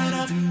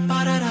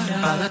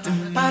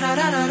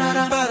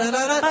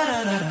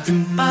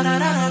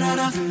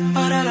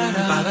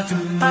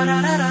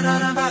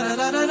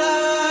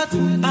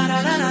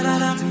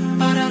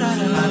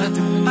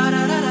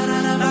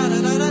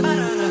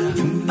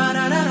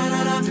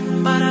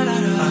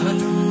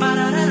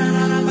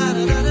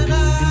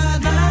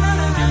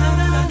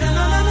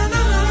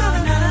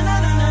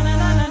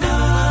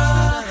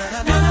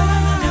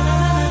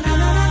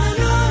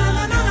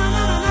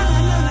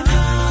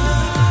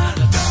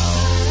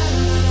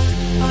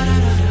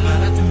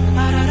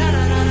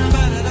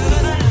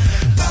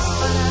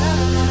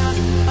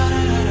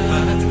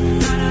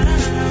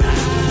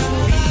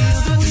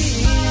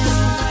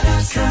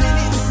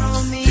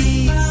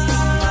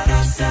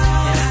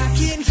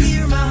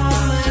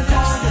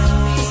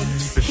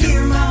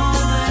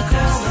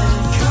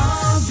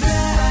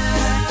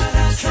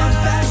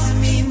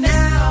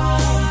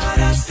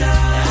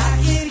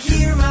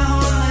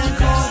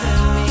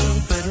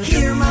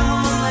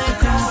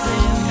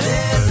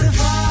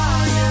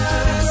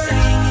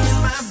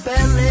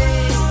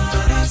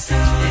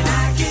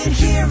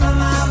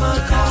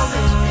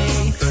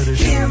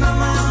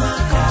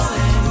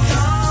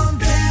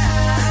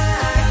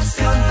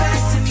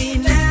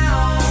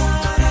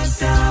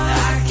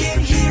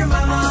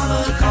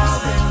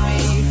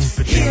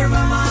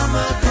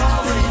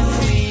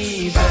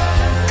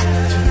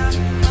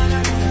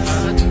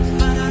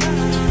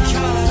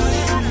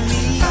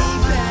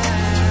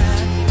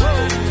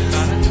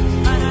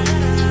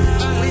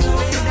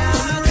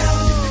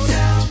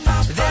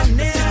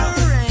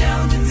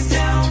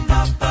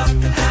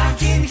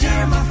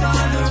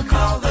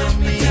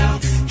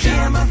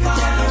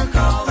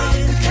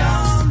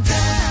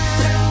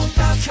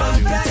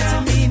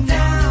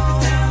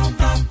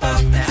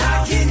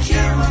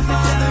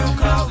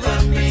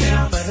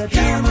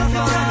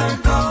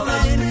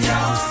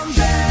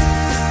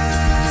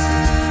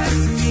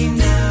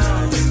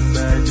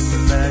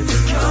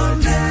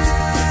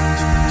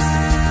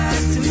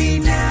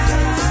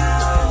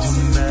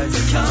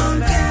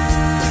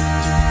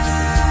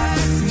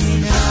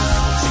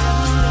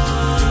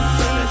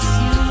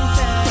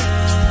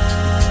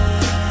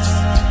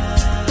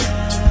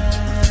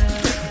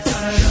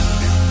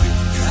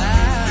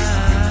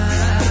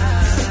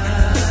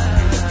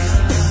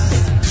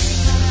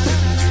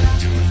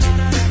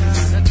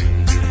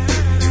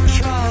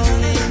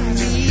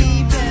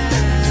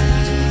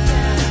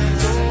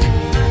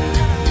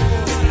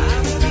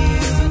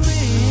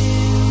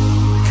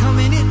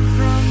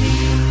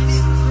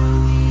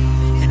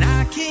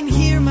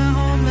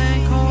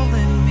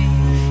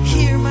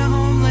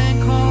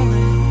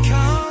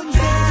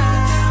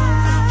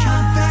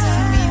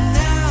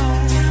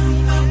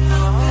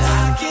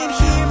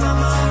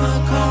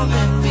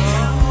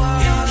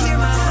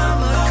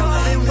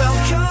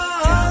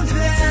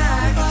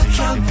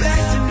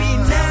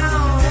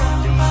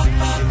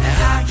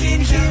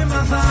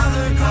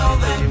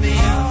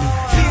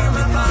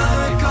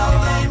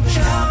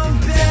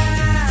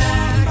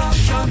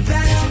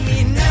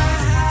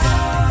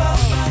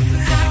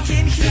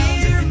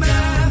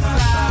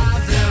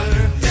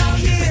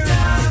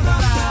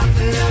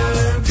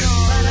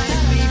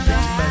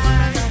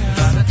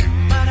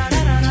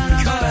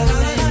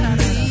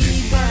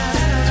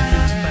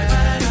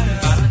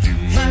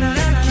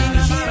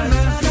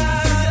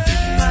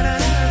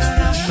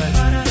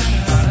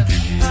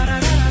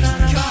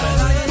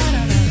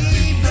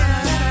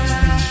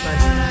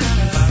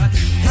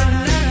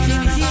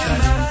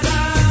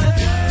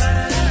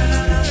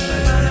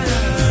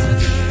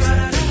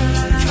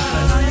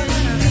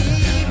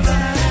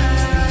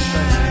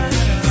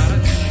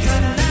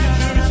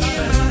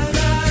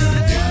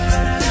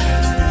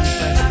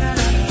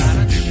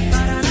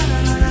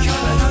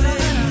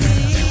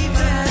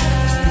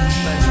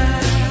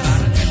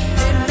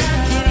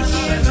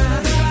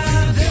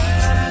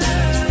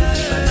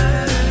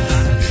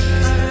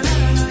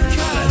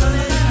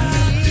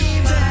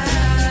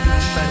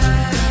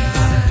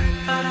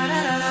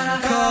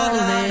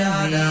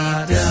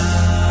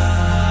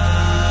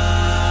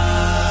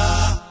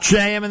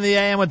 JM in the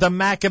AM with the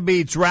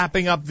Maccabeats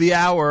wrapping up the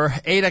hour.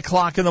 8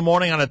 o'clock in the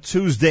morning on a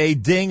Tuesday.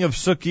 Ding of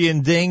Suki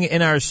and Ding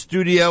in our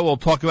studio. We'll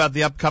talk about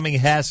the upcoming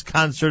HASC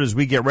Concert as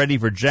we get ready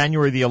for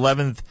January the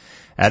 11th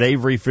at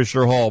Avery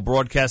Fisher Hall.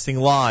 Broadcasting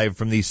live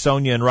from the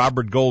Sonia and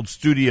Robert Gold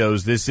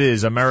studios. This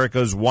is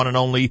America's one and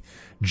only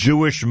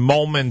Jewish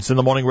Moments in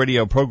the Morning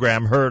radio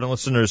program. Heard and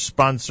listeners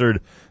sponsored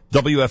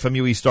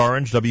WFMU East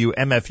Orange,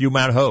 WMFU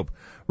Mount Hope.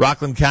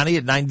 Rockland County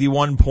at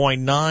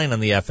 91.9 on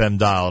the FM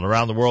dial and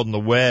around the world on the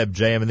web,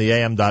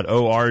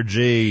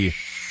 jmintheam.org.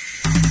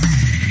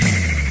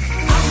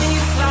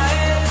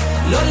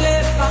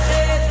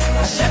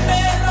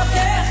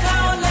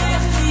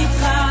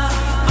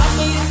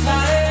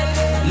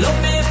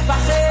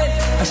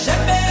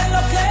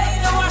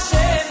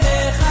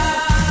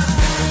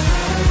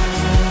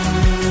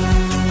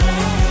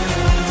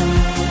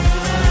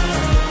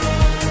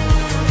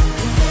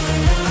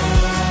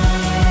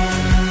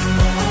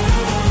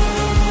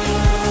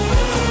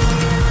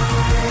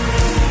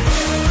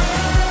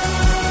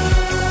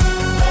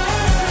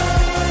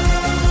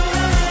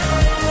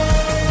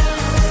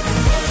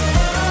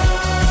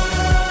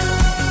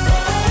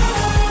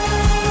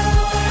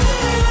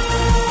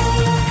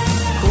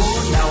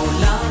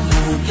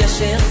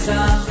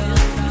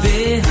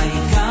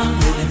 והעיקר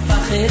לא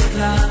לפחד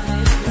לה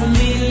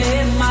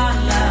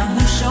ומלמעלה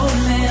הוא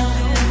שומר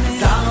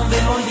שר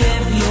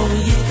ואויב לא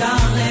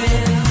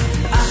יתקרב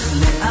אך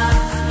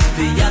לאט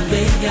ויד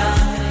ביד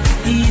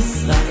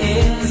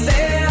ישראל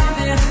זה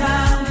עמך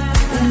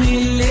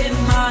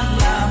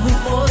ומלמעלה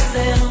הוא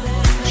עוזר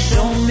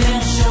שומר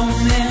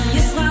שומר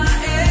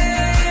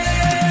ישראל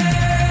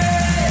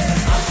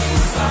עם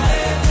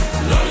ישראל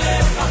לא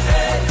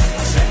לפחד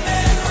השם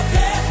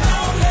אלוקיך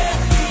הולך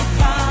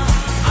איתך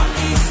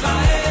עם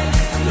ישראל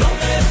לא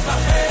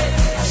מפחד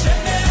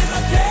השם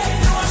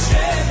אלוקינו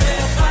השם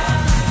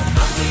אחד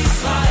עם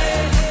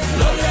ישראל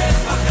לא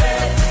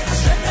לפחד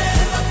השם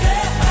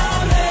אלוקיך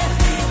הולך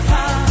איתך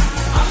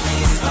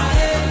עם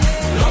ישראל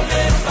לא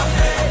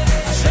מפחד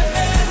השם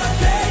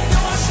אלוקינו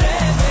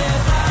השם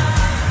אחד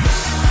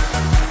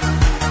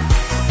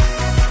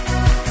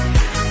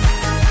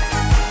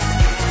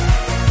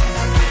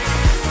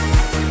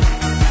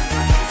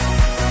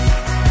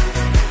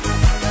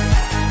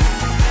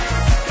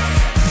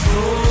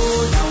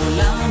כל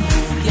העולם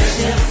הוא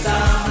גשר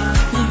צר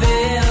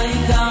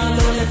והעיקר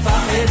לא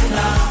לפחד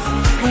לה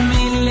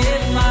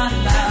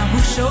ומלמעלה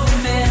הוא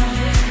שומר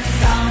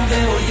שר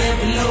ואויב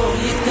לא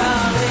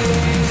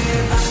יתקרב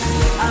אך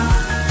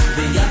לאט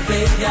ויד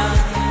ביד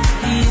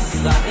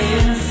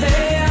ישראל זה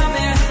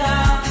עמך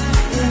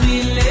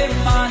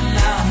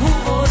ומלמעלה הוא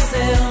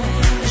עוזר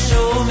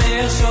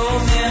שומר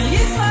שומר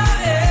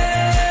ישראל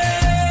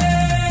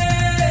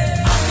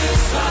עם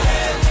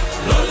ישראל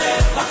לא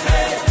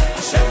לפחד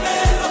השם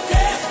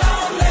אלוקיך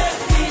הולך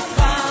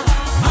איתך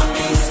עם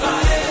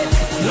ישראל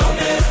לא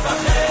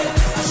מפחד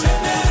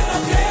השם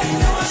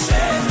אלוקינו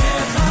השם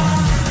אחד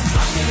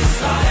עם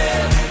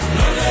ישראל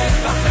לא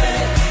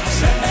לפחד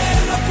השם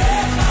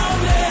אלוקיך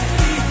הולך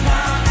איתך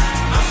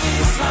עם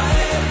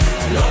ישראל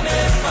לא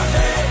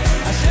מפחד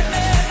השם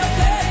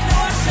אלוקינו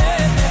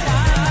השם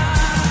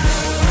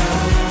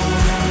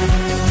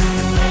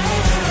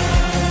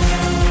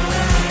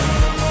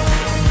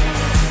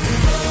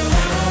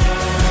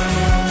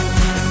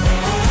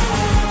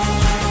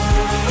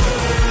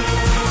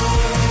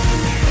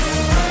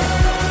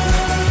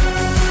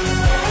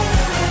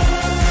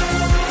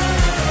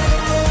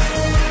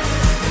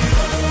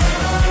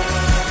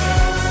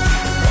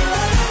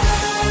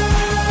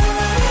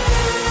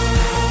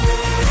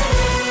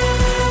עם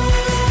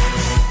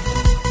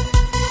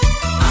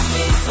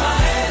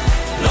ישראל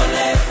לא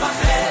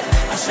לפחד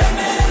השם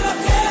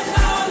אלוקיך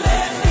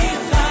הולך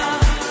איתך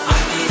עם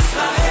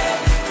ישראל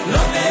לא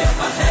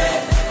מפחד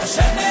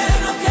השם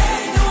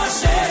אלוקינו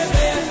השם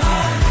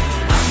אחד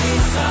עם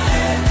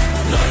ישראל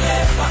לא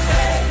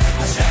לפחד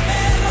השם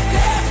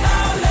אלוקיך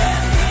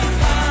הולך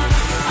איתך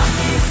עם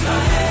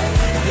ישראל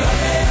לא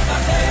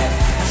מפחד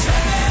השם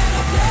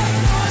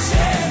אלוקינו השם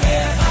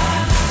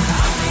אחד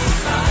עם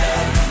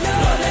ישראל לא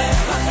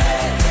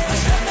לפחד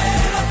השם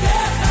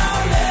אלוקיך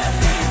הולך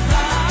איתך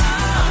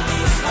עם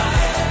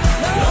ישראל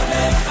לא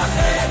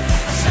מפחד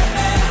השם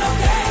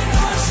אלוקינו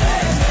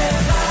השם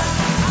אחד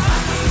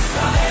עם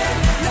ישראל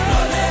לא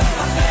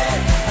לפחד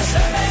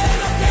השם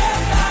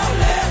אלוקיך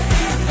הולך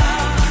איתך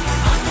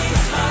עם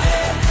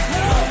ישראל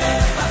לא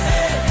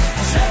מפחד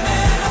השם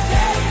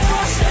אלוקינו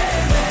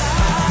השם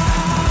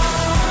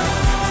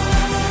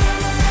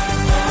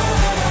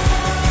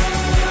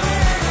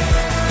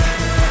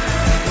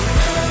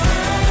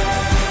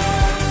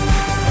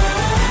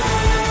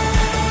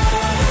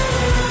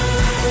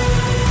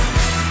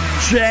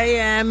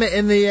JM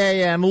in the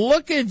AM.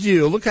 Look at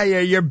you. Look how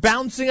you're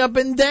bouncing up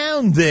and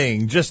down,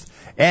 Ding. Just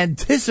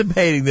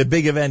anticipating the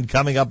big event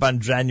coming up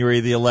on January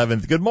the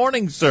 11th. Good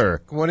morning,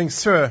 sir. Good morning,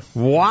 sir.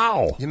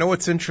 Wow. You know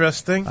what's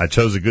interesting? I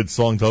chose a good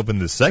song to open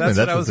this segment.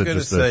 That's what I was going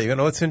to say. You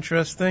know what's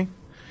interesting?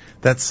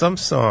 That some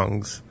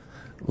songs,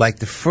 like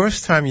the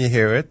first time you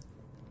hear it,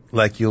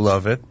 like you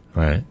love it,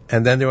 Right.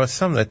 And then there are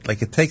some that,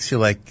 like, it takes you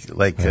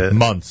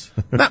months.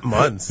 Not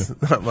months.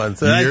 Not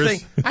months.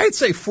 Years? I'd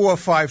say 4 or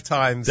 5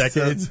 times.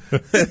 Decades?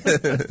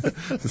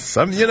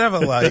 Some you never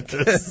like.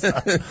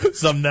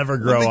 Some never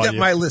grow on you. Let me get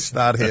my list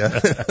out here.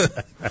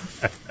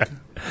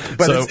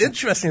 But it's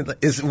interesting.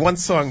 Is one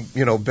song,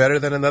 better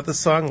than another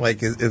song?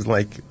 Like, is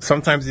like,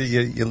 sometimes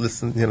you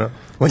listen,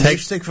 When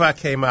Yesh Tikva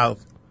came out.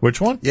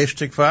 Which one? Yesh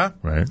Tikva.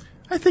 Right.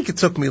 I think it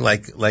took me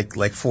like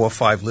 4 or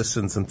 5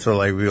 listens until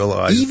I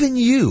realized. Even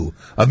you,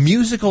 a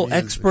musical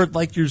expert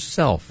like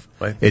yourself,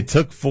 right. It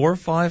took 4 or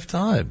 5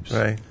 times.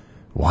 Right.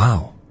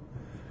 Wow.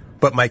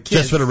 But my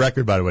kids. Just for the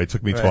record, by the way, it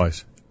took me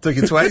twice. Took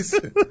you twice?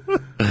 Well,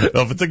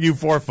 if it took you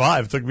 4 or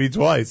 5, it took me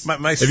twice.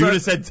 My if son, you would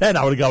have said 10,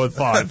 I would have gone with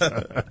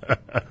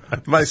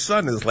 5. My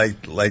son is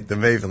like the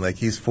Maven. Like,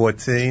 he's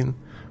 14,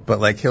 but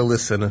like he'll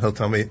listen and he'll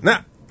tell me,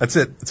 nah, that's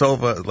it. It's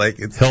over. Like,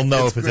 he'll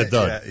know if it's a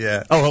dud.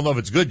 Yeah. Oh, he'll know if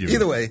it's good.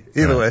 Either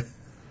way.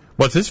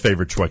 What's his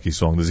favorite Shweki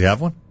song? Does he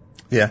have one?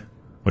 Yeah.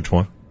 Which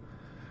one?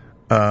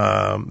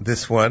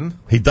 This one.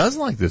 He does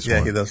like this one.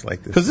 Yeah, he does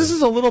like this. Because this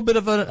is a little bit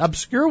of an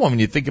obscure one when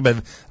you think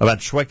about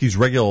Shweki's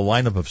regular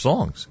lineup of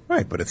songs.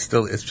 Right, but it's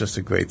just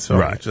a great song.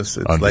 Right. It's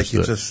like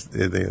you just.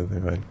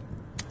 Right.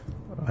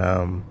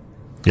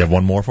 You have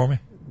one more for me?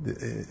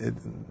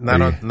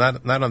 Not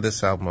on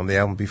this album. On the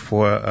album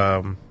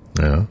before.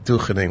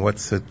 Duchening.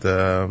 What's it?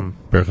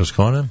 Berchus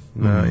Kohanim?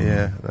 No,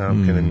 yeah. No,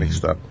 I'm getting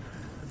mixed up.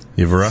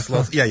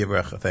 Yivarecha? Yeah,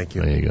 Yivarecha. Thank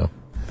you. There you go.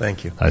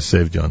 Thank you. I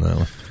saved you on that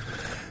one.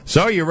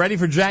 So, you ready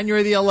for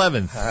January the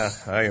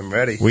 11th? I am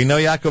ready. We know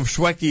Yaakov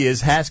Shweki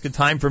is HASC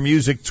Time for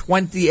Music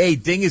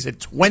 28. Ding, is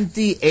it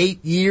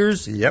 28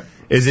 years? Yep.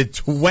 Is it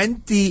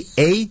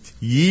 28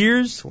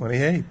 years?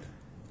 28.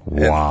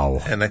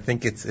 Wow. And I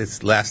think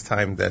it's last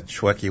time that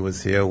Shweki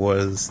was here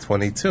was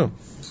 22.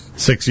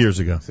 6 years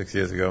ago. 6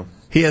 years ago.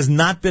 He has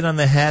not been on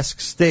the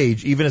HASC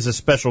stage, even as a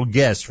special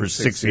guest, for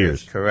 6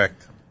 years.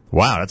 Correct.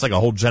 Wow, that's like a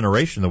whole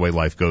generation the way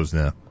life goes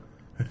now.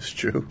 It's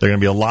true. There are going to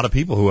be a lot of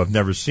people who have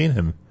never seen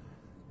him.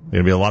 There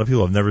are going to be a lot of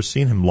people who have never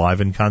seen him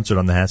live in concert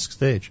on the HASC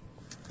stage,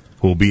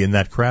 who will be in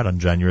that crowd on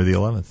January the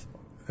 11th.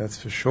 That's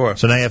for sure.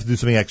 So now you have to do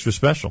something extra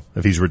special.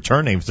 If he's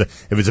returning, if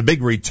it's a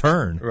big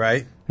return,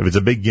 right? If it's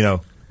a big,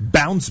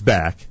 bounce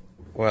back.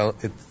 Well,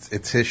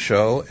 it's his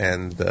show,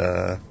 and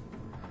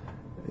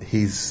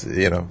he's,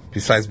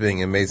 besides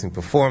being an amazing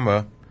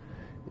performer,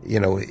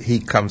 he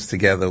comes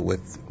together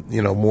with,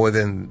 more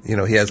than,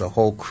 he has a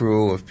whole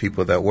crew of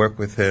people that work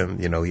with him.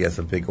 He has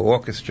a big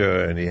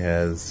orchestra, and he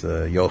has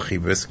Yochi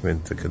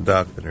Briskman to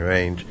conduct and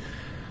arrange.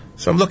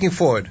 So I'm looking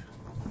forward.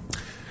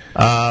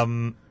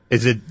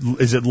 Is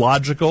it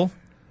logical?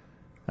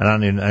 And I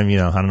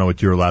don't know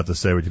what you're allowed to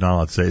say, what you're not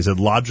allowed to say. Is it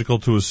logical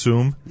to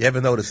assume? You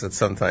ever notice that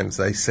sometimes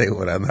I say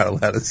what I'm not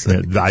allowed to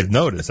say? Yeah, I've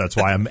noticed. That's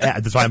why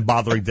I'm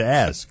bothering to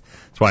ask.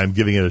 That's why I'm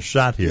giving it a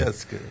shot here.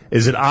 That's good.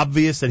 Is it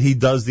obvious that he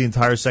does the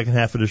entire second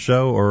half of the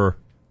show, or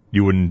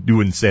you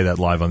wouldn't say that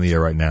live on the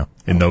air right now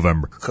in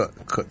November?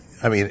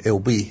 I mean, it'll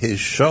be his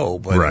show,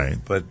 but right.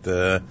 But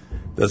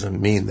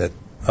doesn't mean that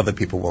other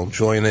people won't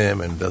join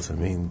him, and doesn't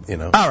mean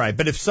All right,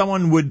 but if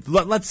someone would,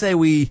 let's say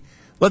you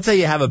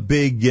have a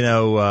big,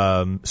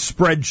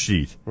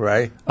 spreadsheet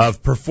right.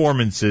 of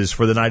performances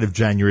for the night of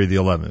January the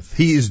 11th.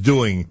 He is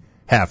doing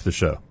half the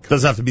show.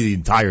 Doesn't have to be the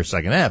entire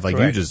second half, like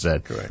Correct. you just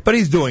said. Correct. But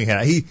he's doing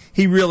half.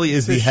 He really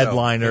is the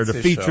headliner, the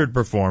featured show.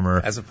 performer.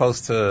 As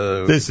opposed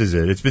to... This is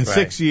it. It's been right.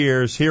 6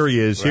 years. Here he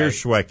is. Right.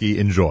 Here's Shweki.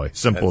 Enjoy.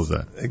 Simple as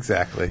that.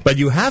 Exactly. But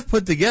you have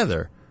put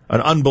together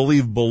an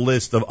unbelievable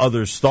list of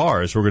other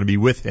stars who are going to be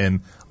with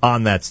him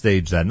on that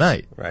stage that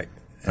night. Right.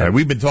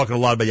 We've been talking a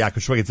lot about Yaakov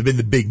Shweki. It's been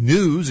the big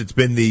news. It's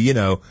been the,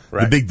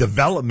 right. the big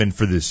development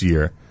for this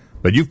year.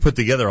 But you've put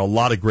together a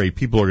lot of great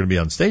people who are going to be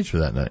on stage for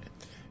that night.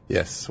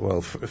 Yes.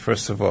 Well,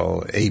 first of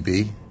all,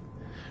 A.B.,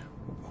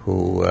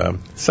 who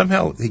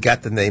somehow he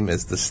got the name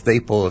as the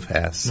staple of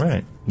HASC.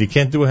 Right. You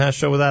can't do a HASC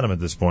show without him at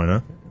this point,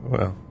 huh?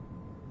 Well.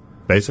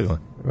 Basically.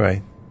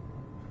 Right.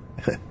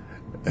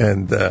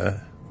 And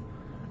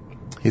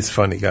he's a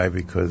funny guy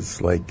because,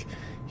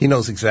 he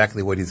knows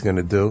exactly what he's going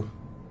to do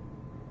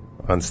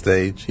on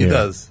stage. He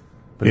does.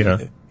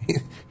 But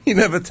he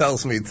never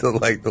tells me till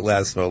the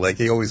last one.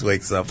 He always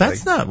wakes up.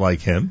 That's not like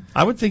him.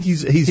 I would think he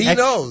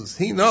knows.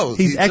 He knows.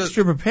 He's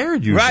extra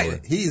prepared usually.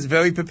 Right. He's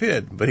very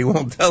prepared, but he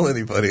won't tell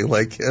anybody.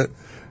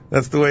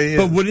 That's the way he is.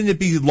 But wouldn't it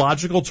be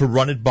logical to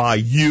run it by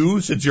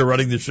you since you're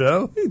running the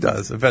show? He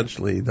does.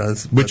 Eventually he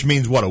does. Which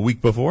means what, a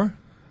week before?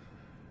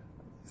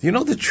 You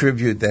know the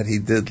tribute that he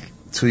did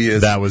 2 years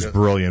ago? That was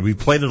brilliant. We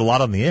played it a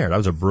lot on the air. That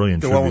was a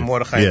brilliant tribute. The one with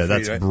Mordechai. Yeah,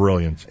 that's right?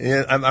 Brilliant.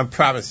 Yeah, I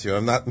promise you,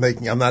 I'm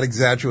not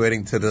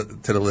exaggerating to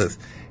the list.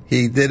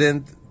 He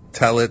didn't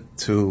tell it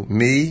to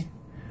me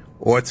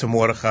or to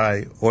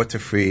Mordechai or to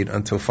Fried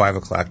until 5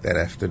 o'clock that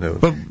afternoon.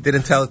 But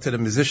didn't tell it to the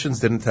musicians,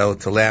 didn't tell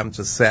it to Lamb,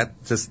 just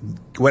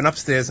went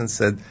upstairs and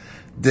said,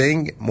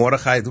 Ding,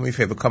 Mordechai, do me a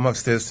favor, come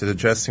upstairs to the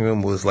dressing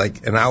room. It was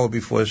an hour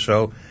before the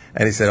show,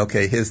 and he said,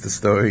 okay, here's the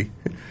story.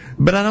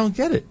 But I don't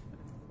get it.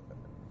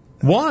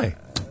 Why?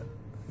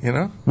 You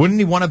know? Wouldn't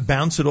he want to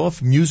bounce it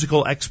off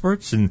musical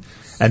experts and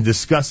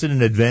discuss it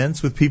in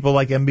advance with people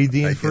like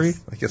MBD and Free?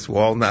 I guess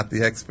we're all not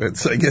the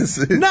experts, I guess.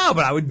 No,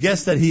 but I would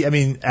guess that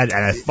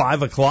at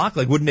 5 o'clock,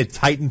 like, wouldn't it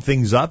tighten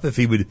things up if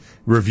he would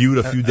review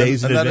it a few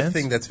days in advance? Another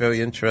thing that's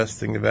very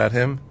interesting about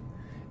him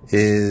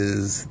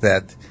is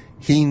that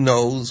he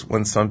knows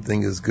when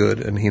something is good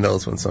and he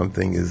knows when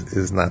something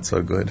is not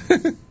so good.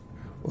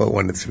 Or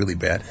when it's really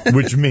bad.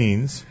 Which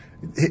means?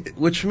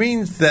 Which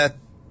means that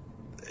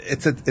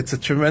it's a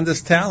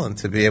tremendous talent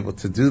to be able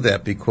to do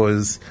that,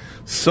 because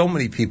so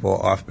many people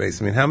are off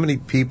base. I mean, how many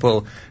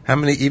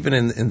even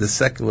in the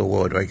secular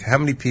world, like how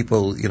many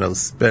people,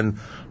 spend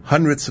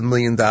hundreds of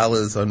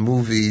 $millions on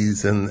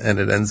movies and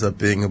it ends up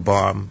being a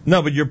bomb.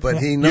 No, but your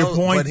point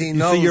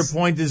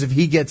is if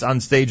he gets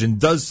on stage and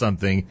does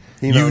something,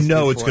 you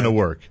know it's going to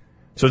work.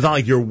 So it's not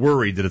like you're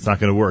worried that it's not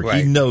going to work.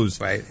 Right. He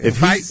knows. Right.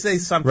 If I say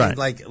something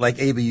like,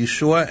 "Abe, you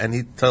sure?" and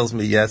he tells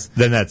me yes,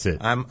 then that's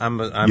it. You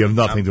have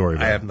nothing to worry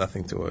about. I have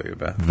nothing to worry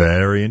about.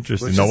 Very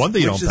interesting. No wonder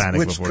you don't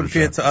panic before the show. Which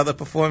compared to other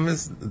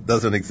performers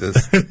doesn't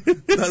exist.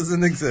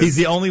 Doesn't exist. He's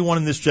the only one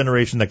in this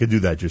generation that could do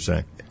that. You're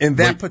saying in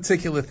that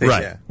particular thing,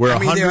 right? Yeah. Where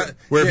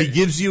if he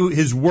gives you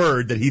his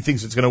word that he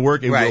thinks it's going to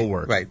work, it will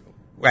work.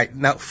 Right.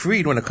 Now,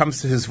 Fried, when it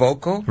comes to his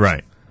vocal,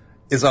 right,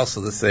 is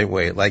also the same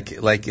way. Like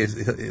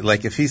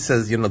if he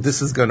says,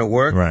 this is going to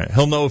work, right?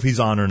 He'll know if he's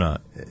on or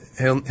not.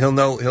 He'll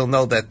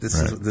know that this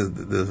is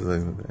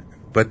the.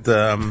 But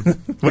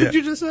what did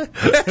you just say?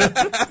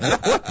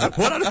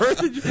 what on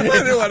earth did you? I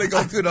didn't want to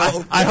go through the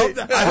whole. I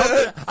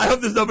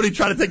hope there's nobody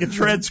trying to take a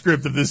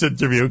transcript of this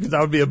interview, because that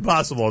would be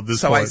impossible at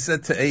this point. So I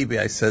said to Abe,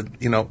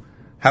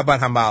 how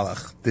about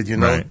Hamalach? Did you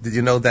know? Right. Did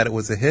you know that it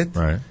was a hit?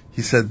 Right.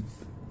 He said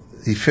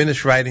he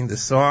finished writing the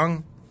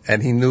song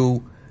and he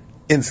knew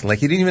instantly. Like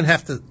he didn't even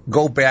have to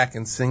go back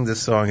and sing the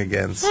song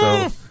again.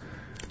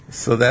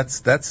 So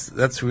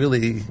that's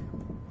really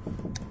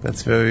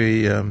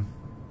very.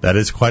 That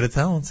is quite a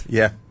talent.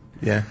 Yeah.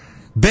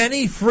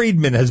 Benny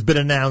Friedman has been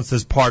announced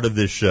as part of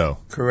this show.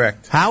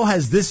 Correct. How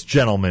has this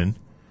gentleman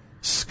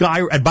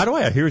and by the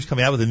way, I hear he's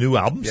coming out with a new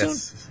album soon?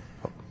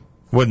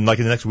 Wouldn't like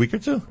in the next week or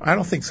two? I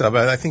don't think so,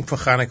 but I think for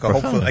Hanukkah,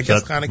 hopefully. I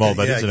guess Hanukkah, well,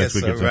 that is the next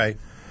week or two. Right.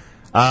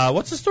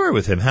 What's the story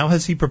with him? How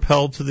has he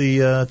propelled to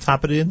the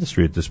top of the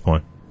industry at this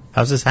point?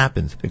 How's this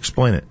happened?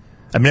 Explain it.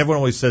 I mean, everyone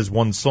always says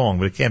one song,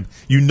 but it can't.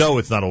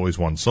 It's not always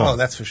one song. Oh,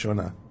 that's for sure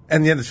not.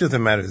 And the truth of the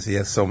matter is he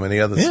has so many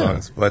other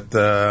songs. But,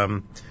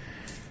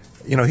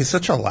 he's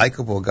such a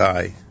likable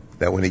guy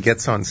that when he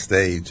gets on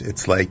stage,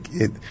 it's like,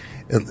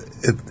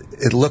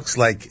 it looks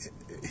like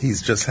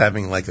he's just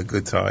having like a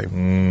good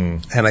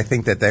time. And I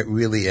think that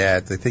really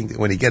adds. I think that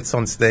when he gets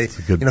on stage,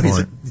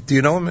 do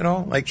you know him at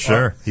all? Like,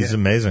 sure. He's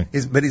amazing.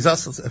 But he's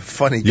also a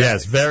funny guy.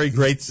 Yes, very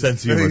great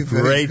sense of humor.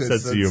 Great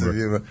sense of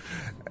humor.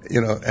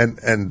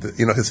 And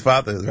his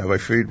father is Rabbi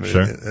Friedman.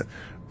 Sure.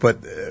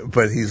 But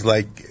he's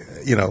like,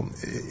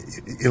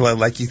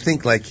 like you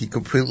think like he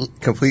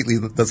completely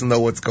doesn't know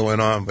what's going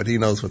on, but he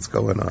knows what's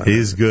going on.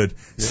 He's good.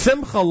 Yeah.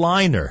 Simcha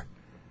Leiner.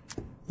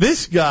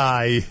 This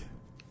guy,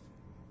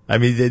 I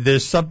mean,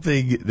 there's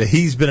something that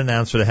he's been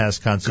announced for the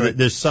HASC Concert. Right.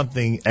 There's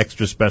something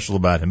extra special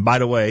about him. By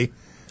the way,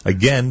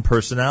 again,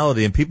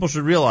 personality, and people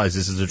should realize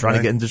this as they're trying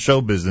to get into show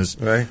business.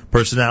 Right.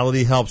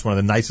 Personality helps. One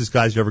of the nicest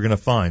guys you're ever going to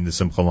find is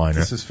Simcha Leiner.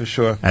 This is for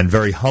sure. And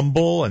very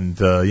humble, and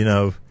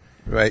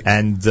Right.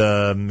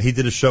 And he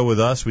did a show with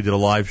us. We did a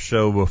live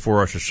show before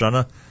Rosh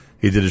Hashanah.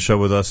 He did a show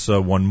with us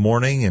one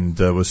morning and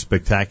was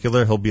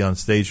spectacular. He'll be on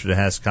stage for the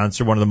HASC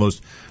Concert, one of the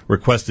most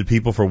requested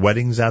people for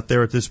weddings out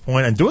there at this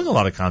point, and doing a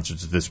lot of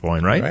concerts at this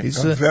point, right?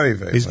 He's very,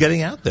 very he's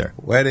getting out there.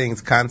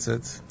 Weddings,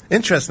 concerts.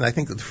 Interesting. I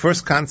think the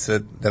first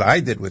concert that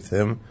I did with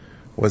him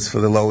was for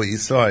the Lower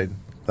East Side.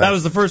 That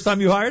was the first time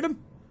you hired him?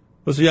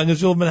 Was the Young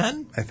Israel of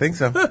Manhattan? I think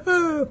so.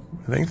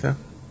 I think so.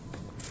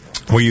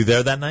 Were you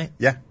there that night?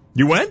 Yeah.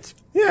 You went?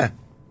 Yeah. It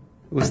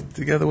was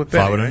together with If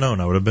Benny. I would have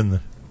known, I would have been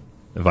there.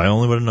 If I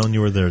only would have known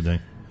you were there,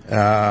 Dane.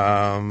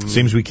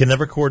 Seems we can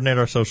never coordinate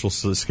our social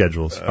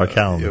schedules, our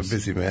calendars. You're a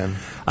busy man.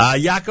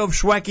 Yaakov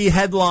Shweki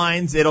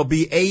headlines. It'll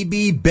be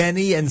A.B.,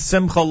 Benny, and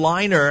Simcha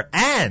Leiner,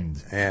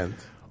 and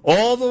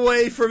all the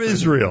way from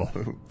Israel.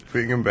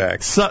 Bring him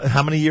back. So,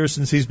 how many years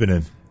since he's been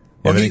in?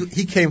 Well,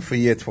 he came for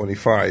year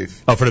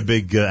 25. Oh, for the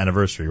big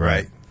anniversary,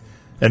 right?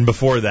 And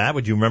before that,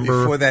 would you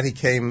remember? Before that, he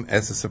came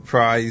as a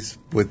surprise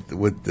with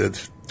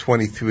the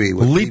 23.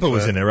 With Lipa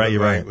was in it, right?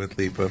 You're right. With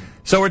Lipa.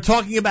 So we're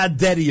talking about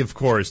Dedi, of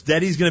course.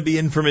 Dedi's going to be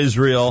in from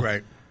Israel.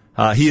 Right.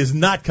 He is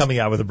not coming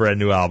out with a brand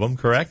new album,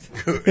 correct?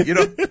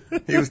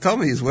 He was telling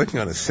me he's working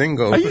on a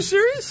single. Are you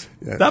serious?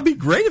 Yeah. That'd be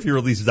great if he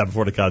releases that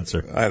before the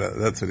concert. I know.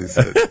 That's what he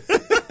said.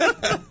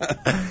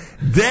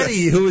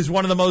 Dedi, who is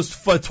one of the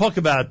most talk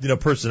about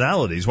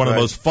personalities, one of the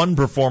most fun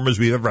performers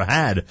we've ever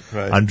had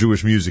on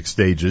Jewish music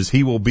stages.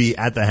 He will be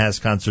at the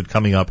HASC Concert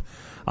coming up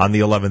on the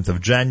 11th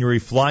of January,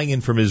 flying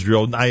in from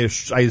Israel. I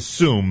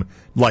assume,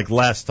 like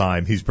last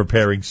time, he's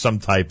preparing some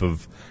type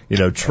of,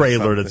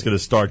 trailer that's going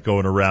to start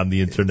going around the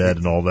internet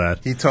and all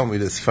that. He told me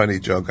this funny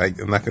joke.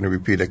 I'm not going to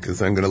repeat it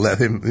because I'm going to let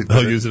him.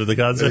 He'll use it at the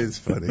concert? It's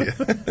funny.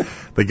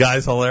 The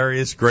guy's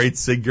hilarious, great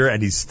singer,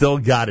 and he's still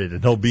got it,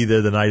 and he'll be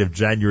there the night of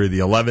January the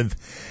 11th.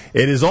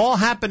 It is all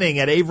happening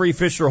at Avery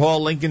Fisher Hall,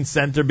 Lincoln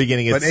Center,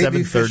 beginning at 7:30 p.m. But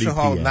Avery Fisher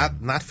Hall,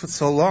 not for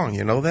so long,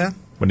 you know that?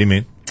 What do you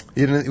mean?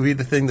 You didn't read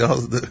the thing?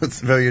 It's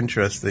very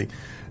interesting.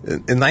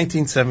 In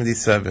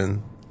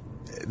 1977,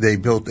 they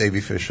built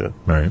Avery Fisher.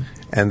 Right.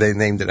 And they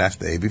named it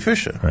after Avery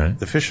Fisher, right.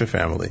 The Fisher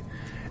family.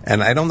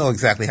 And I don't know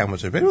exactly how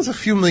much they paid. It was a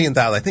few $1 million.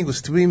 I think it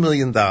was $3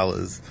 million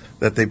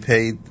that they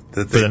paid.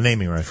 For the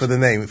naming rights. For the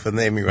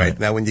naming right.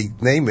 Now, when you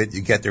name it,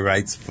 you get the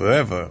rights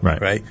forever,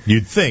 right?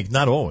 You'd think,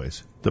 not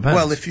always. Depends.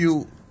 Well, if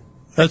you...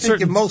 I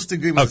think in most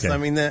agreements, okay. I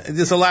mean,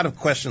 there's a lot of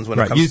questions when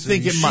it comes you to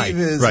think it might.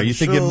 Right, you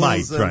think it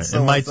might. Right,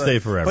 so it might stay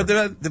forever.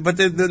 But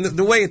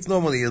the way it's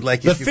normally is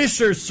like... The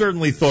Fishers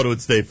certainly thought it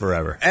would stay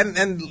forever.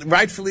 And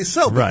rightfully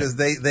so, because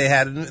they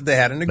had an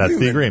agreement. That's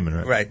the agreement,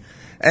 right? Right.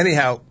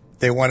 Anyhow,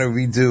 they want to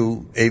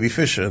redo Avery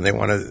Fisher, and they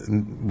want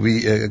to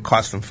it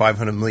cost them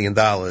 $500 million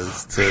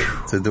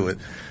to do it.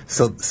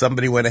 So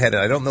somebody went ahead,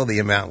 and I don't know the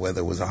amount, whether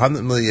it was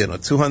 $100 million or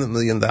 $200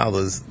 million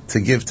to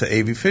give to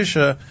Avery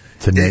Fisher.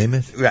 To name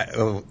it? Right.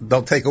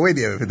 Don't take away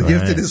the Avery. To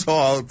give to this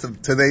hall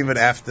to name it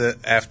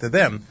after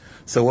them.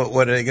 So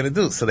what are they going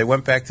to do? So they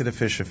went back to the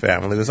Fisher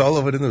family. It was all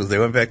over the news. They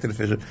went back to the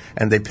Fisher,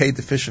 and they paid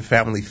the Fisher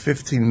family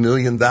 $15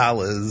 million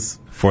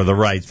for the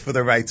rights. For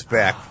the rights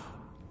back.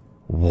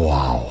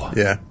 Wow.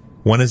 Yeah.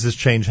 When is this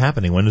change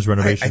happening? When does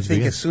renovations begin? I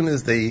think as soon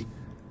as they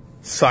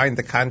signed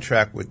the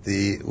contract with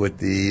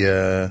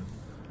the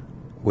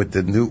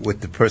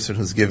person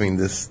who's giving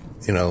this,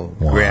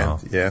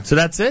 grant. Yeah. So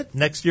that's it?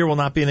 Next year will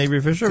not be an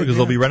Avery Fisher because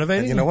they'll be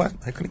renovating? You know what?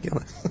 I couldn't kill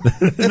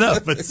it. No,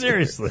 but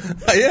seriously.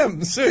 I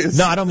am serious.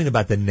 No, I don't mean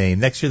about the name.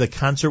 Next year the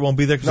concert won't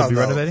be there because they'll be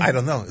renovating? I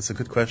don't know. It's a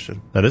good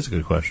question. That is a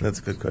good question. That's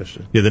a good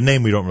question. Yeah, the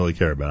name we don't really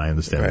care about. I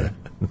understand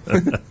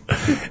that.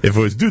 If it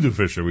was Dudu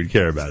Fisher, we'd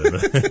care about it.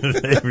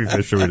 But Avery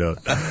Fisher, we don't.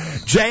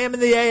 JM in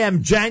the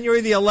AM,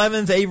 January the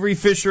 11th, Avery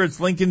Fisher.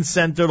 It's Lincoln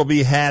Center. It'll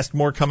be HASC.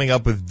 More coming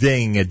up with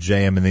Ding at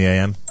JM in the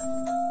AM.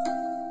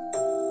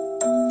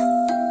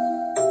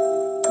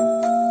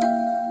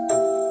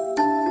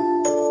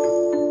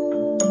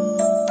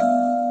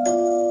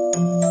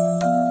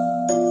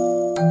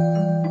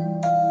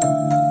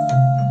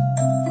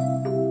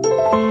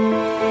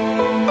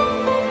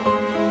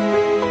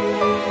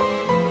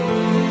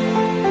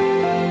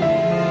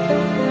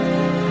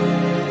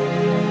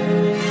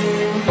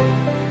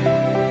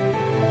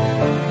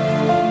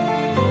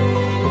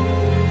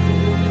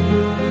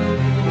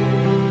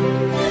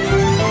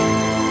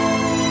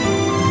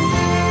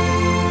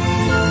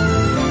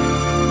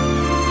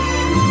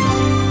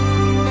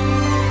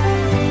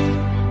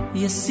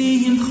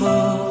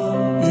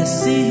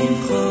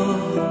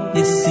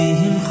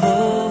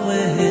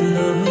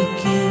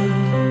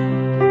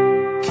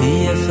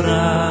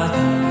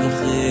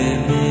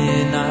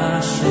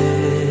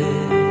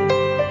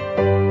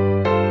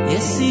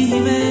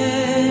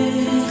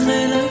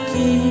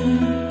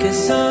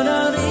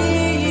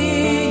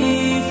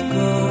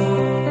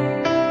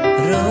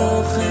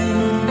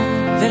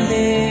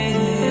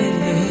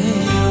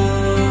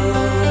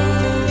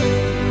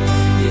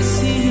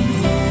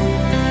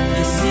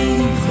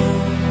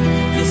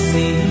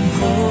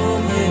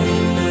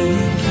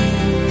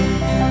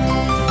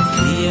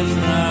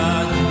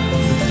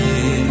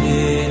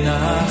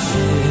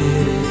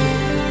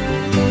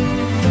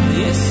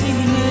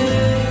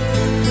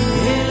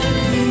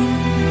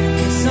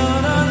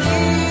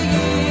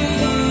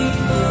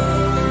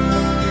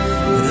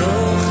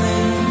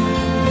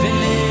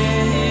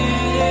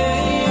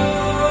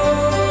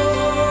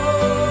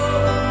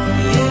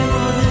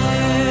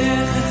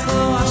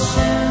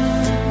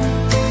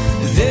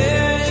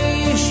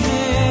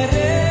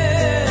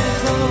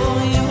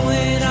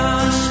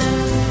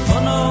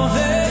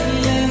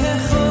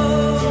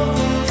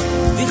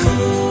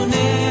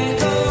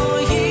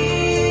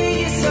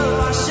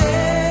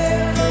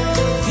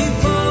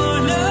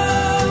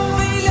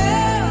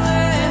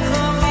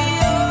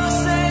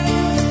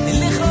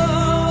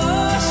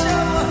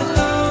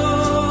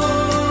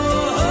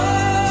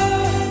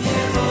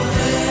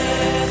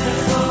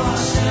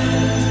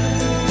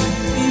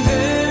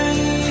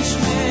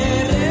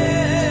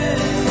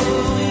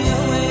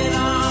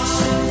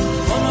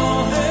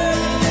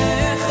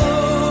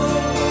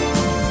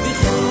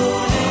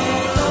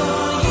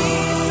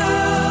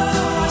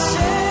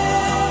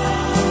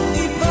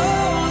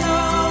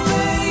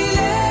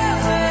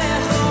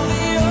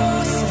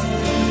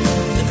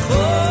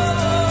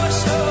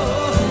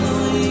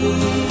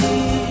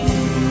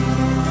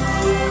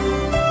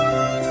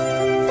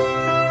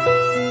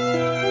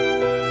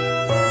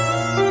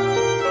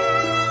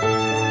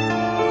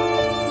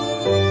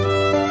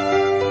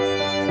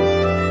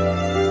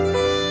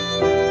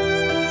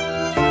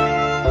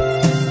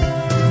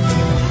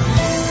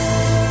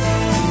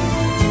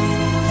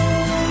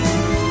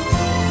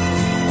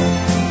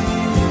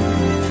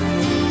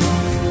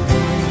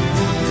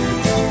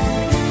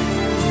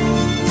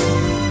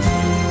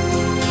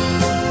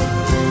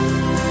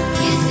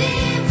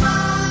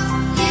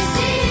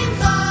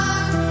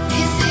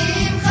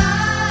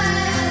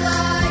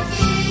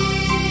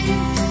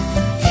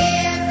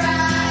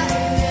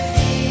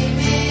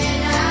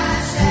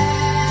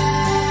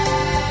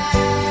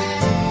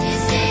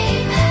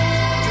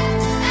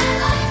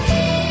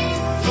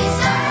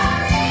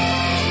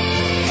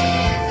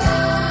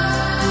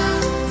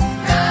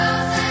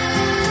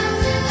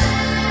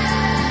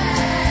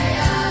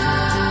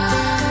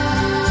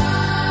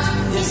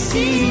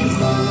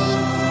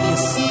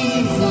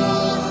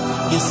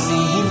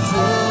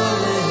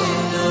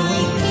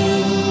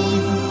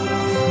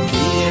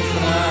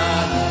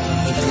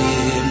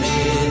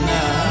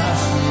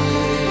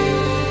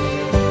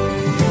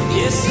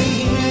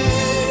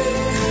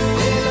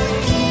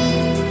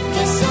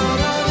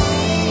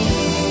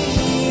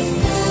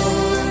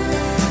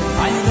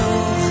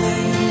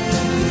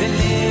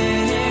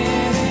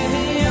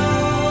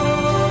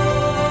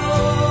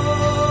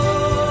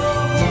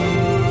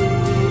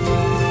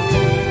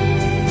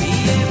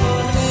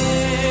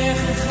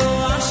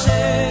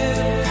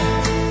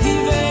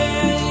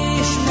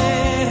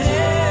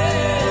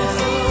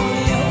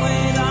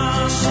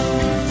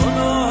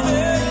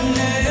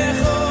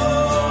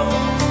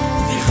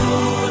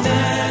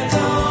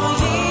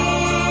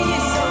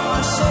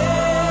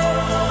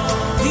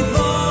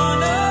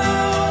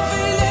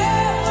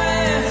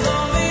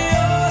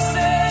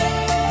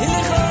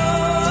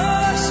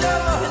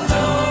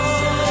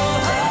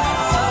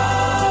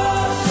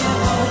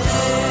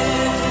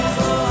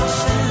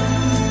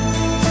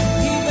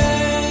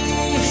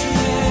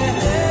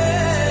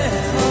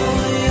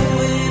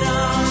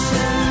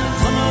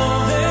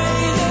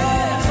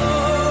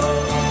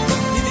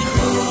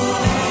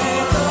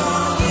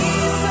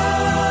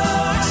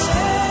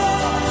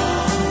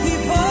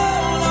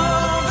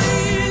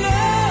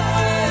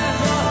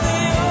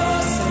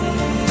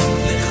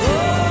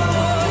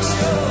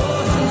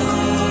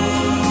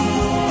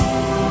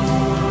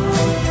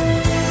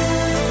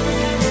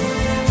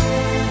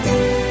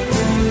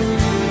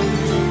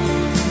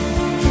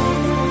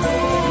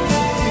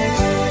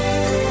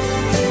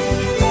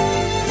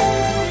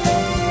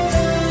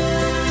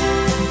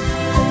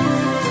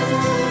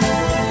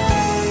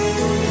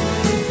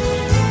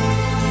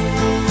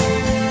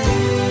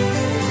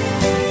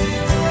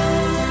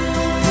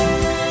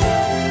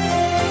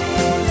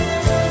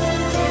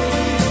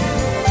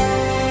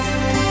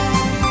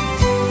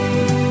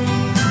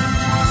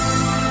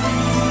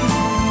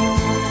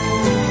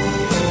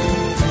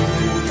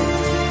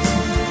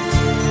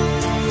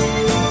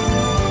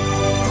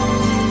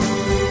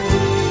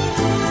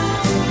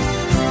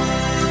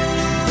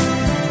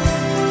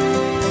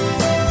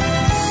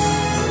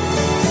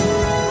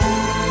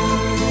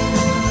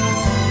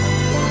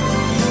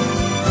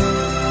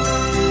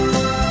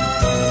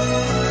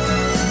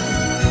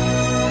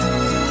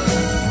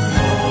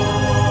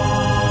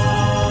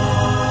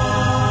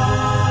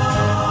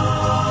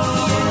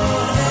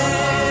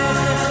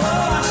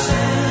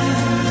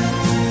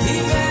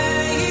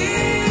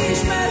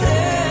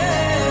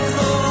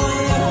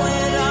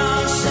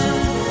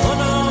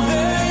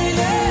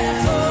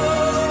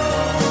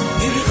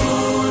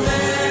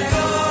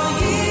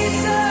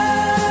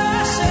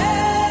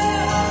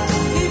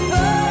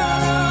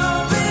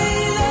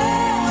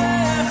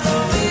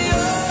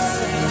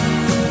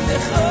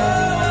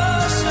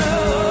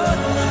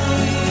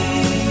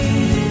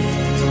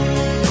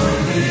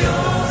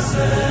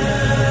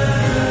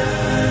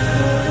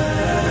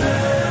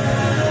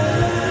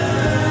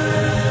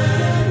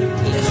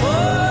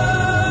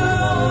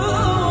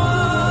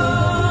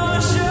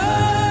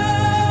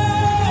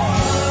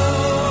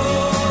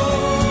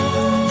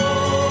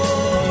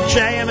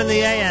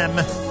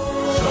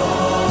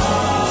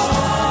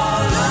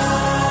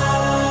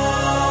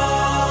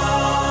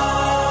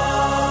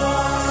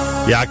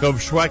 Yaakov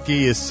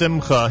Shweki is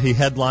Simcha. He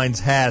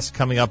headlines HASC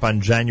coming up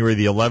on January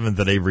the 11th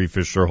at Avery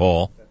Fisher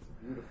Hall.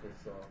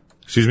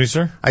 Excuse me,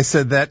 sir? I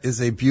said that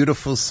is a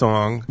beautiful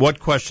song. What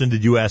question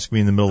did you ask me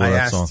in the middle of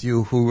that song? I asked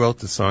you who wrote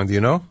the song. Do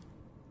you know?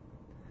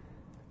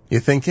 You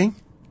thinking?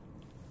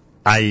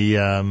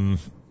 I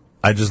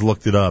just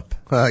looked it up.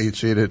 Oh, you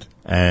cheated.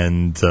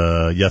 And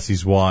Yossi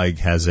Zweig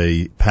has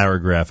a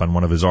paragraph on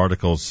one of his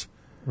articles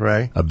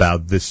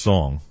about this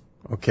song.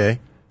 Okay.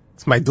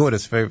 It's my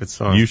daughter's favorite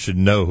song. You should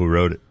know who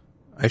wrote it.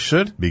 I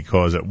should?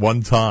 Because at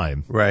one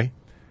time,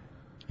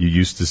 you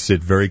used to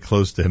sit very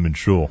close to him in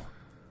shul.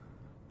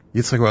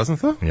 Yitzhak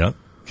Rosenthal? Yep.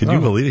 Can you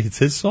believe it? It's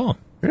his song.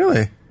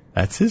 Really?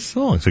 That's his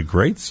song. It's a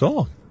great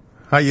song.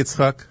 Hi,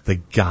 Yitzhak. The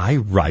guy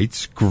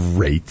writes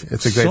great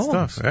It's a great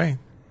songs. stuff, right?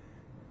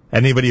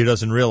 Anybody who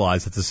doesn't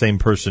realize it's the same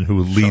person who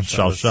leads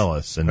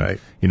Shalshelis, and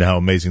you know how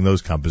amazing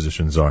those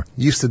compositions are.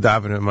 He used to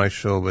daven at my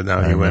show, but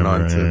now he went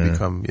on to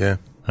become,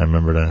 I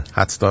remember that.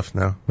 Hot stuff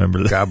now.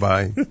 Remember that?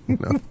 Gabbai.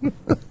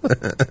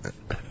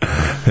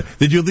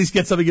 Did you at least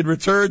get something in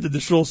return? Did the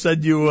shul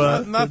send you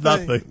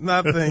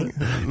Nothing.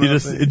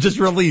 It just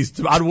released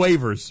on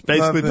waivers.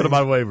 Basically put him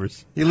on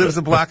waivers. He lives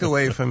a block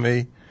away from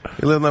me.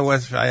 He lives in the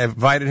West. I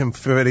invited him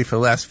for the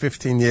last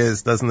 15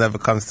 years. Doesn't ever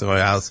comes to my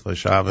house for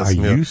Shabbos. Are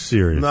you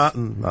serious?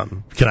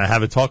 Nothing. Can I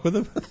have a talk with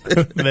him?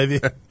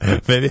 maybe.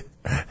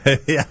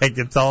 Yeah, I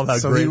can tell him how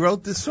great. So he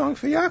wrote this song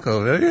for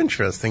Yaakov. Very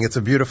interesting. It's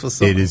a beautiful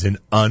song. It is an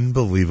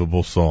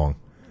unbelievable song.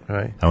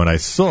 Right. And when I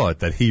saw it,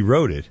 that he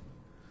wrote it,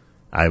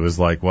 I was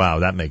like, wow,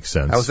 that makes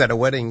sense. I was at a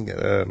wedding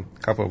a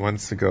couple of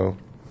months ago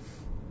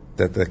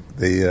that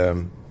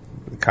the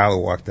caller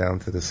walked down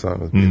to the song.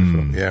 It was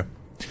beautiful. Yeah.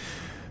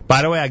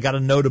 By the way, I got a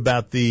note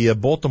about the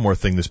Baltimore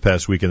thing this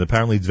past weekend.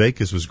 Apparently,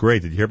 Dvekas was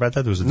great. Did you hear about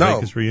that? There was a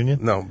Dvekas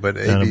reunion? No, but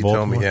AB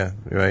told me, yeah,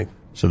 right.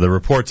 So the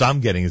reports I'm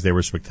getting is they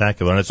were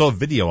spectacular. And I saw a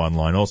video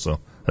online also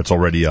that's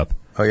already up.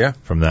 Oh, yeah?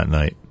 From that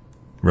night.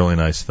 Really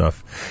nice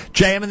stuff.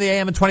 JM in the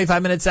AM at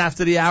 25 minutes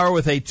after the hour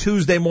with a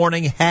Tuesday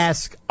morning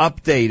HASC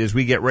update as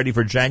we get ready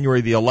for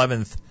January the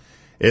 11th.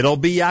 It'll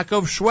be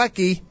Yaakov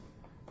Shweki.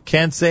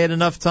 Can't say it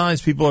enough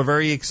times. People are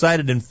very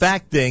excited. In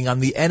fact, on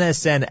the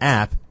NSN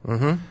app,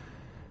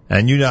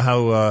 and you know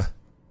how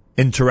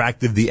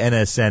interactive the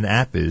NSN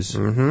app is,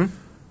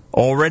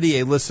 already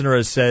a listener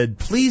has said,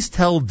 please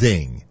tell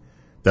Ding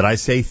that I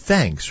say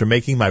thanks for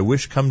making my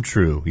wish come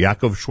true.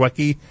 Yaakov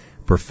Shweki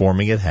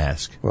performing at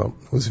HASC. Well,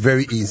 it was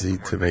very easy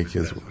to make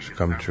his wish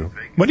come true.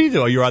 What do you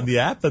do? You're on the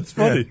app? That's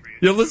funny. Yeah.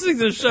 You're listening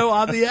to the show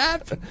on the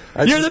app?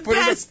 You're the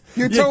best.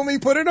 You told me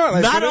put it on.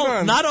 I put it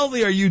on. Not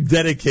only are you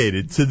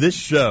dedicated to this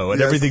show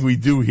and everything we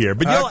do here,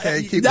 but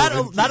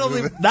not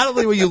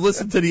only will you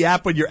listen to the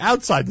app when you're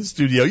outside the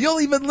studio,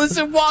 you'll even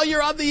listen while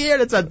you're on the air.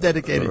 That's how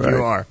dedicated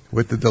you are.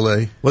 With the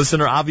delay.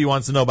 Listener Avi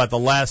wants to know about the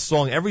last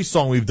song. Every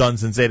song we've done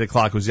since 8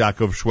 o'clock was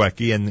Yaakov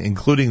Shweki, and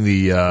including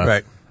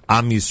the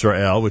Am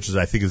Yisrael, which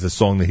I think is the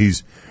song that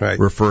he's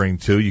referring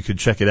to. You could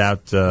check it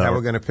out. Now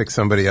we're going to pick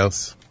somebody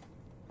else.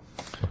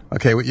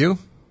 Okay, with you?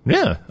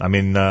 Yeah. I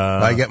mean...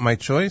 I get my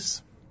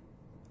choice?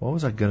 What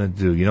was I going to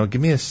do? Give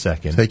me a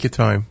second. Take your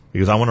time.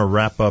 Because I want to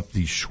wrap up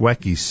the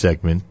Shweki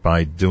segment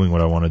by doing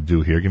what I want to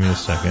do here. Give me a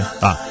second.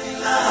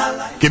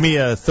 Give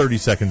me 30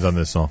 seconds on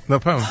this song. No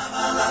problem.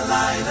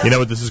 You know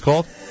what this is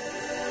called?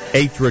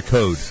 Eitra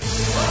Code.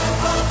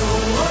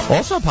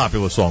 Also a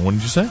popular song,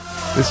 wouldn't you say?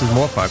 This is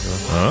more popular.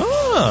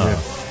 Yeah.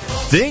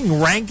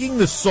 Ding ranking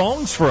the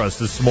songs for us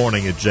this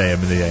morning at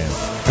JM in the AM.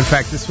 In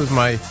fact, this was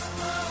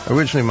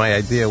originally my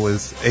idea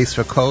was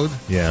Eitra Code.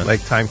 Yeah.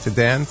 Like Time to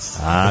Dance.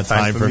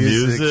 Time for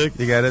music.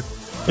 You get it?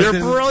 You're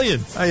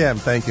brilliant. I am.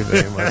 Thank you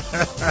very much.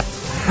 All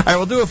right,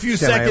 we'll do a few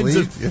seconds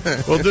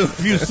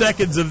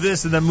of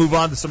this and then move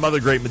on to some other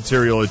great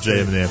material at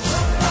JM in the AM.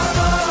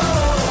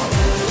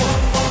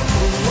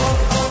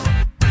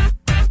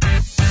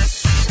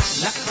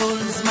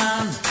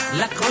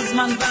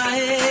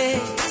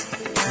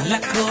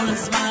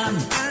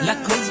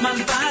 לכל זמן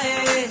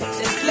בעת,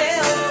 את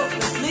לאהוב,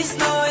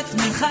 לשנוא את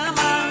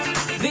מלחמה,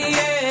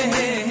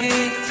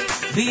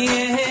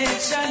 ויהיה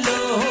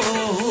שלום.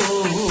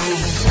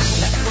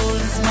 לכל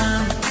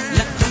זמן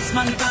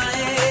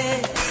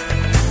בעת,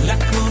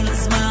 לכל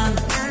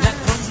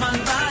זמן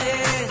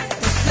בעת,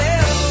 את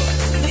לאהוב,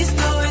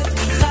 לשנוא את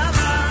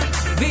מלחמה,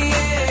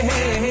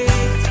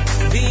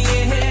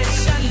 ויהיה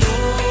שלום.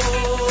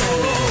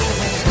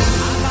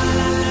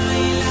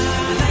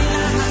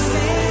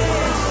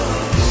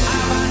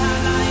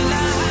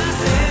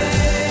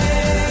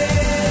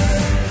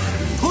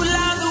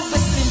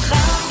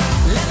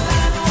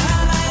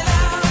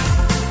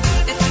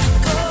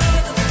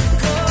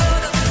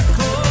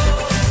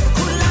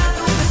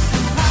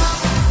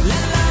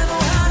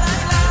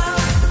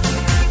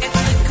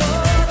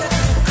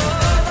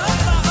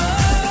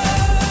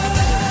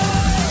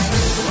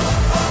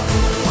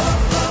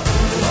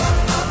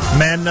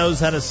 Man knows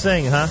how to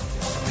sing, huh?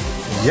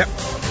 Yep.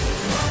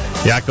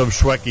 Yaakov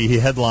Shweki, he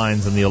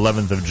headlines on the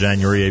 11th of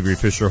January, Avery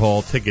Fisher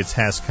Hall. Tickets,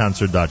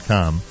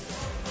 HASCConcert.com.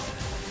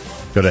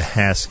 Go to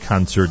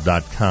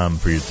HASCConcert.com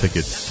for your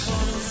tickets.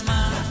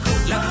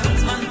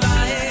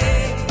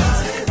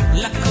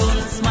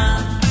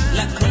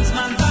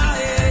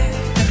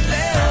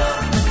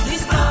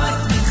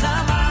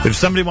 If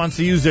somebody wants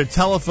to use their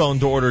telephone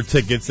to order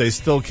tickets, they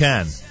still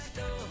can.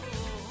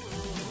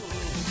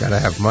 Gotta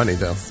have money,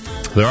 though.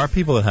 There are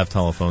people that have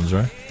telephones,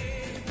 right?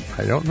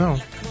 I don't know.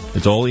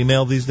 It's all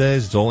email these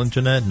days? It's all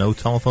internet? No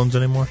telephones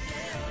anymore?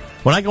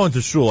 When I go into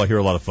shul, I hear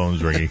a lot of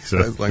phones ringing. So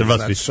like there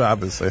must be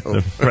Shabbos, I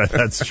hope. Right,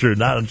 that's true.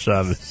 Not on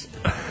Shabbos.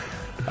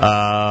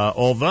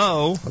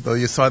 Although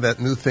you saw that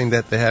new thing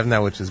that they have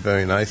now, which is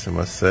very nice, I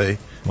must say,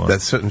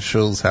 that certain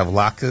shuls have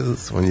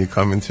lockers when you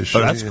come into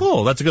shul. Oh, that's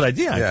cool. That's a good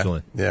idea,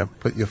 actually. Yeah,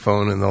 put your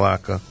phone in the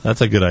locker.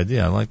 That's a good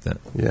idea. I like that.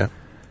 Yeah.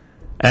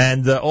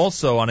 And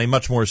also, on a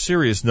much more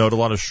serious note, a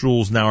lot of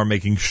shuls now are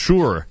making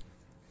sure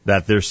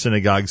that their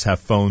synagogues have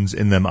phones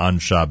in them on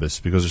Shabbos,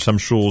 because there's some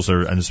shuls,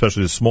 and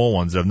especially the small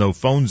ones, that have no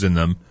phones in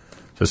them.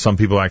 So some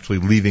people are actually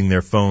leaving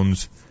their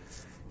phones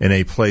in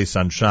a place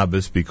on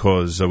Shabbos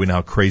because we know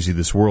how crazy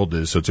this world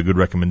is. So it's a good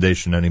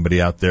recommendation to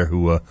anybody out there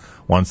who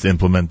wants to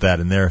implement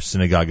that in their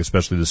synagogue,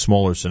 especially the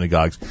smaller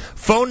synagogues.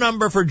 Phone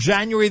number for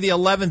January the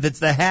 11th, it's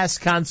the HASC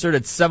Concert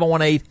at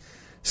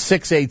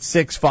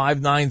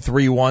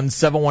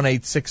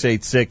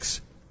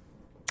 718-686-5931,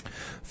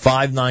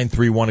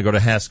 718-686-5931, to go to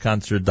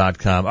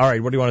HASCConcert.com. All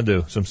right, what do you want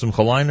to do? Some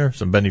Chaliner,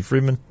 some Benny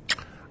Friedman?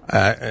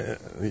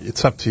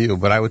 It's up to you,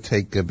 but I would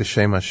take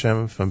B'Shem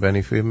Hashem from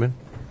Benny Friedman.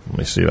 Let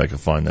me see if I can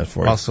find that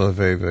for you. Also a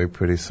very, very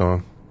pretty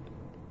song.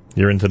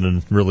 You're into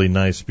the really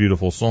nice,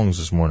 beautiful songs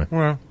this morning.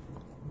 Well,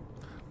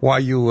 while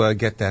you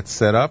get that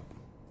set up,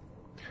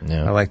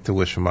 yeah. I like to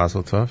wish a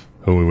mazel tov.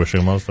 Who are we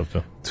wishing a mazel tov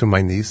to? To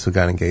my niece who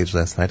got engaged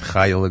last night,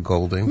 Chayla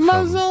Golding.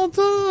 Mazel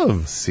tov!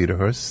 Tov.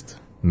 Cedarhurst.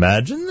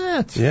 Imagine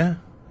that. Yeah.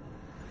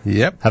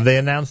 Yep. Have they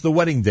announced the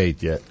wedding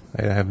date yet?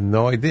 I have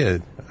no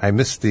idea. I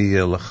missed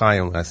the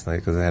L'chaim last night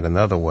because I had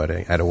another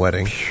wedding. At a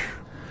wedding.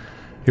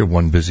 You're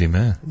one busy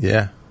man.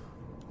 Yeah.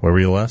 Where were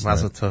you last night?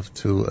 Mazel tov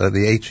to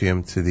the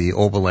atrium, to the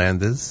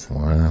Oberlanders.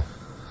 Wow.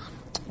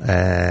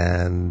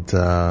 And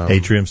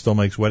Atrium still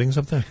makes weddings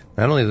up there?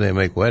 Not only do they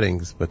make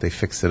weddings, but they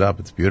fix it up.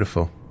 It's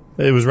beautiful.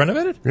 It was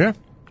renovated? Yeah.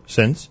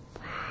 Since?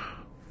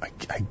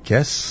 I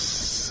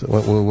guess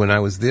when I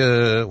was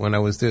there,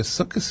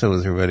 Sukkot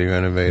was already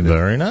renovated.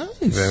 Very nice.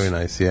 Very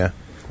nice, yeah.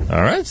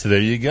 All right, so there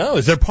you go.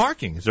 Is there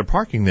parking? Is there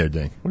parking there,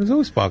 Ding? Well, there's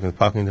always parking.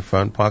 Parking in the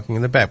front, parking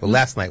in the back. But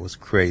last night was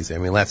crazy. I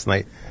mean, last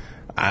night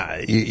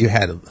you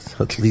had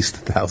at least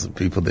 1,000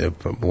 people there,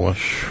 but more.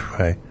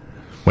 Right.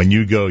 When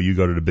you go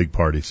to the big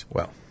parties.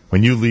 Well,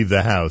 when you leave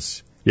the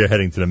house, you're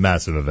heading to the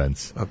massive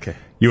events. Okay.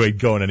 You ain't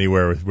going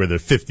anywhere where there are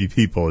 50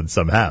 people in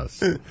some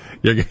house.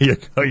 You're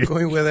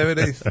going wherever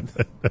they.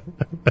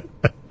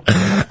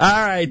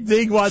 All right,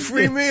 Ding wants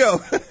free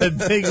meal.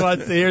 Ding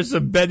wants to hear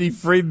some Benny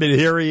Friedman.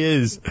 Here he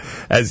is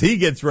as he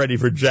gets ready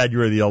for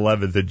January the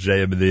 11th at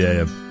JM in the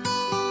AM.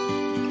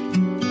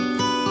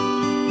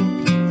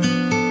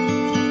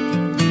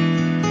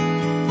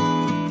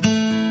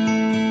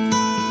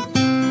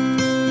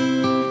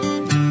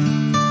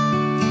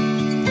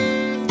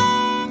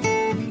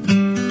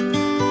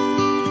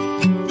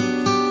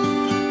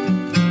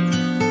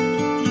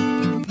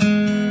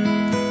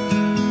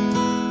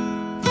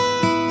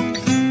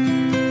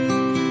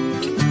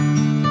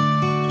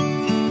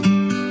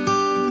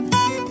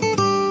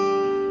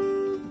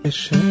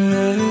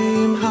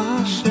 Shem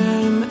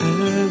Hashem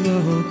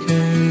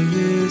Elokei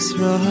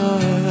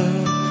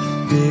Yisrael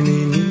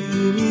Mimini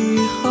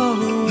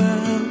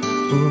Michoel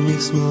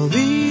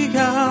Umismoli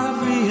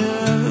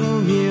Gavriel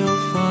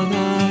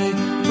Umilfanai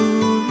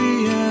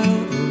Uriel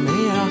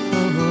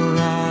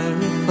Umeachorai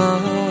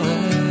Rafael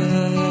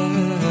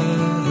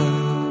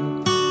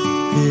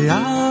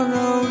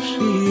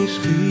Yaroshi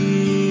Shchinasker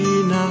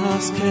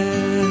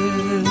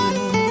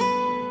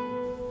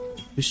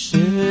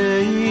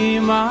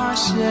B'Shem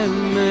Hashem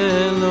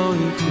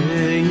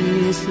Elokei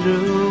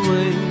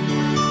Yisrael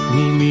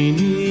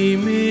Mimini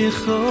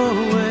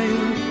Michoel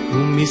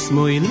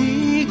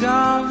Umismoili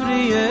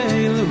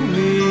Gavriel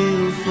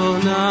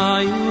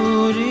Umilfonai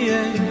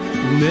Uriel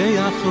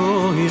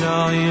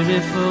Umeachorai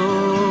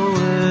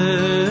Rafael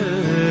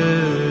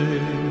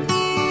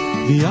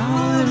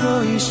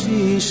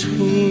V'Yaroshi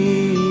Shchinasker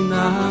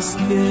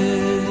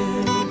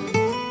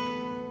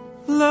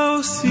Lo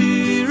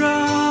Sira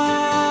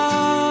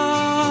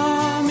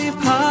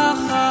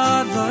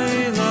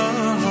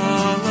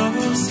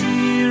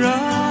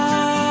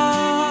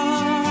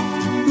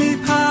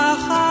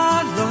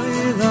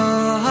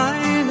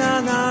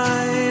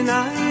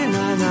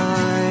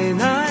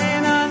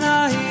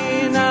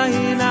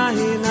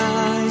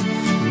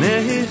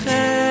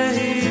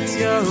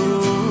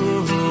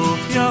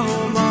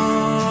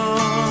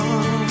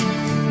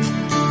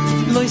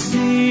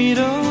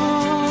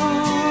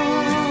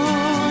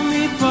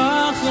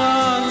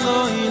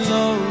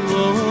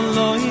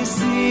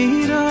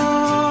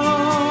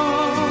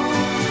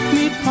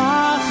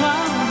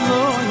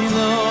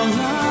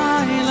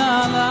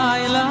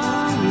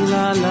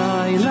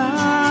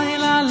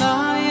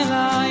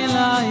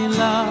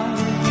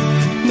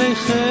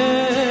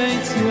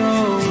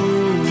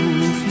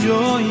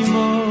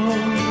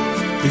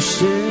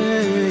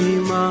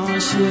B'Shem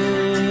Hashem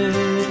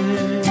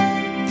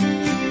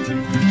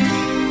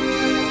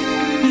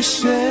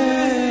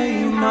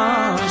B'Shem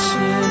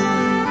Hashem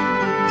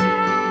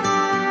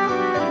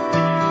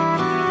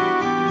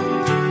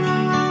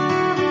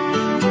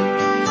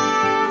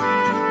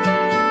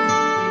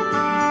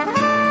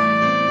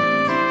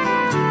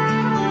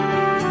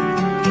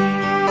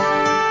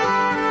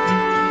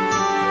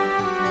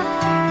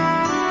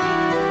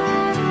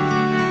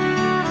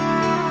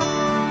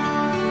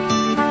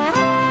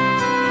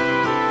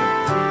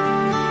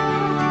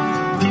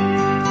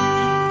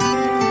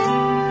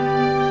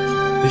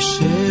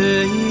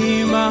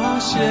B'Shem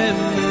Hashem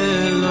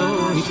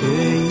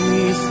Elokei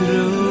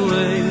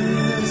Yisrael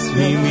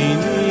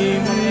Mimini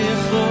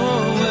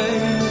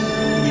Michoel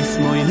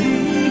Mismoili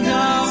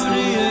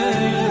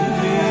Gavriel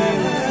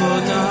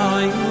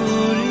V'Chodai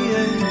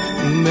Uriel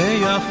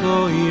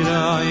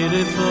Umeachorai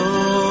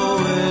Rafael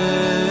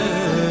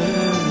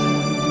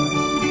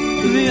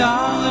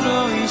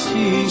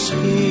V'Yaroshi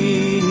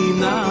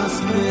Shchinasker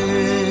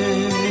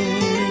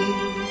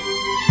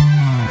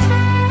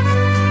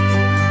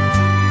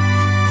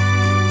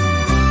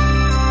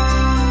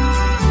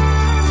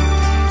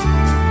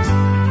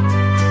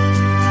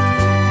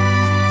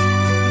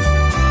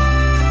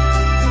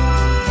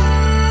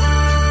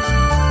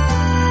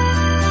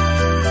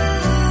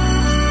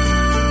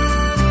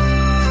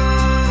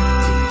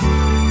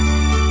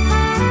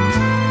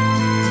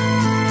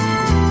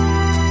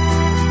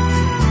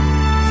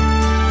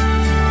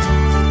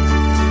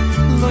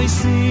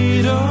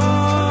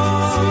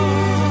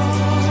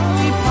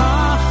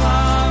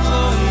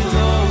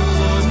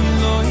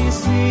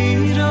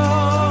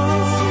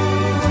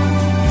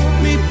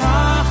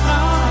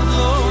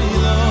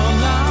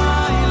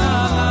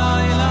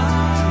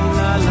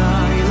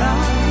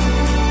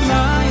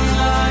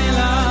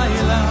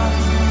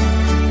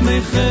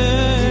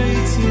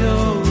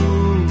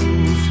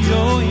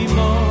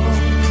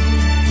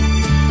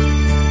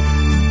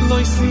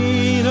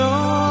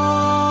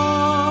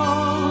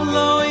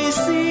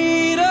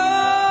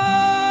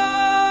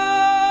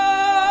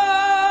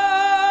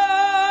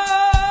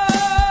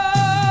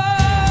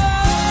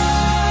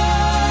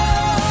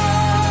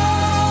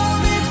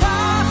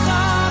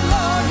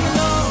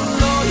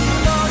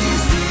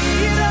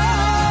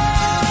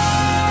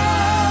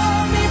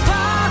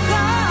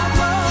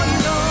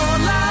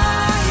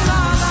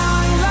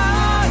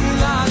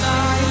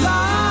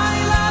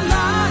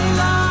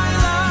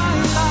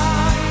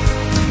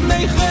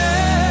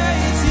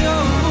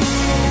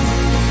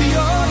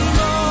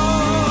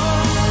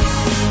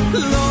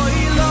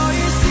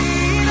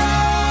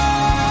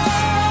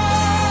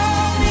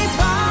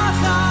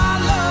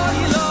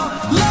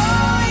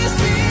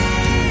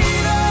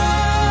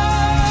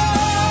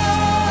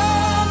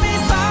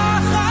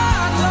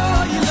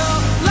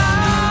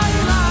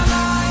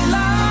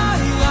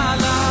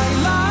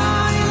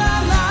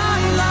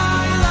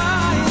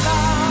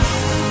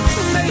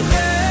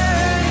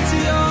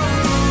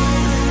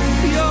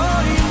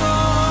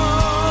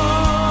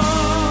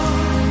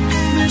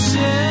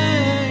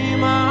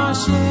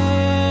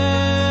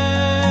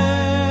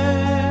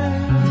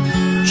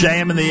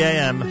JM in the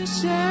AM.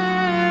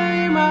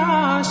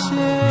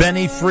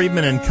 Benny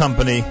Friedman and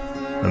Company.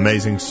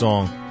 Amazing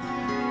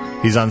song.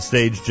 He's on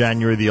stage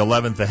January the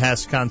 11th. The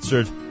HASC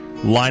Concert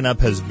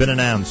lineup has been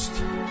announced.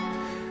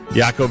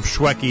 Yaakov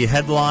Shweki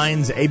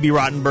headlines. A.B.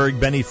 Rottenberg,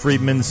 Benny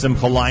Friedman,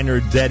 Simcha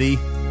Leiner, Dedi.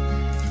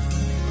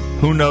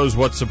 Who knows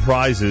what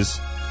surprises.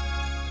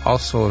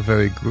 Also a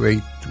very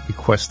great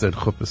requested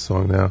chuppah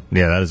song now.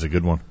 Yeah, that is a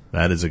good one.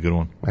 That is a good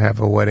one. I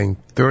have a wedding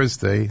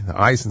Thursday, the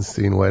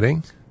Eisenstein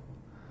wedding.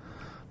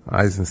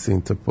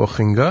 Eisenstein to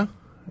Buchinga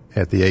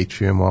at the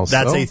atrium also.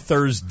 That's a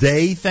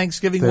Thursday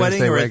Thanksgiving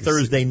wedding or a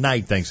Thursday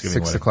night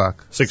Thanksgiving 6 wedding? 6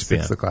 o'clock. 6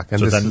 p.m. 6 o'clock. And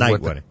so this it's a is night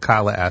what wedding.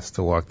 Kala asked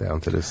to walk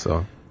down to this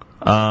song.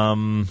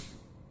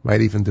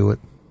 Might even do it.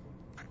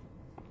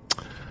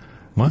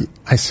 What?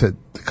 I said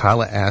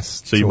Kala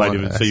asked. So you might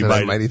even. So you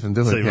might even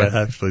do it. So you might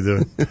actually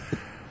do it.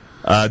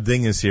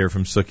 Ding is here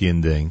from Suki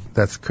and Ding.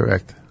 That's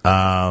correct.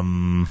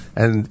 And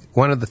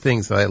one of the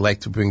things that I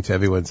like to bring to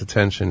everyone's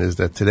attention is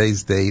that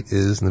today's date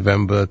is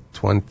November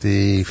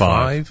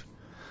 25.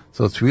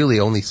 So it's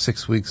really only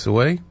 6 weeks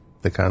away,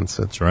 the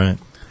concert. That's right.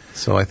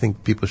 So I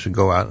think people should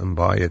go out and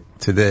buy it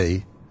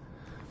today.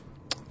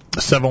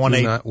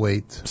 718. Do not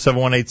wait.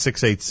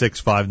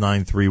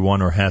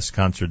 718-686-5931 or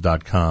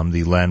HASCConcert.com,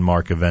 the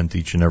landmark event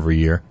each and every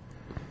year.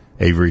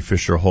 Avery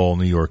Fisher Hall,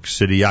 New York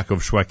City.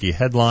 Yaakov Shweki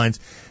headlines.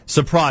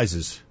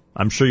 Surprises.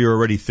 I'm sure you're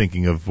already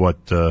thinking of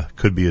what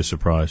could be a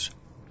surprise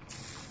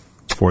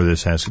for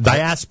this HASC.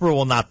 Diaspora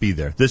will not be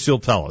there. This you'll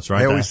tell us,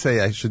 right? I always say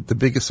the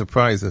biggest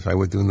surprise if I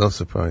would do no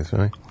surprise,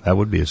 right? That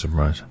would be a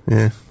surprise.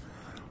 Yeah.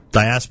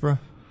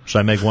 Diaspora? Should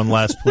I make one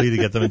last plea to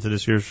get them into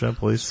this year's show,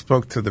 please?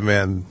 Spoke to the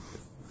man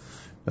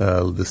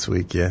this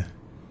week, yeah.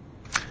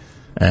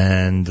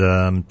 And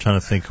I'm trying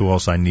to think who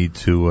else I need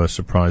to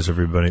surprise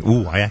everybody.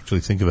 Ooh, I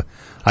can think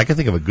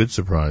of a good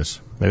surprise.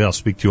 Maybe I'll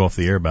speak to you off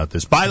the air about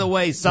this. By the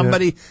way,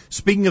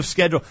 speaking of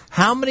schedule,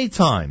 how many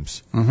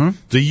times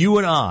do you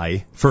and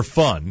I, for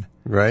fun,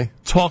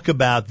 talk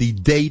about the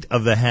date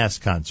of the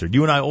HASC concert?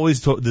 You and I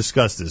always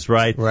discuss this,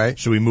 right? Right.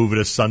 Should we move it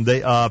a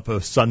Sunday up,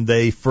 a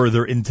Sunday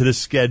further into the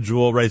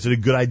schedule, right? Is it a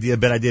good idea,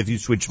 bad idea if you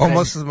switch venues?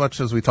 Almost as much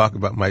as we talk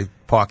about my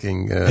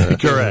parking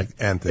correct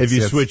antics. If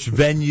you switch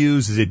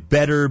venues, is it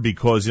better?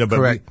 Because,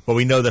 but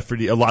we know that for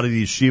a lot of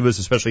the yeshivas,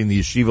 especially in the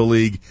Yeshiva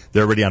League,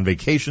 they're already on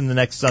vacation the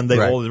next Sunday.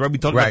 Right. We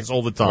talk about this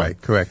all the time.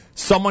 Right, correct.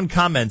 Someone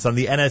comments on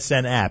the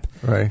NSN app.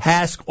 Right.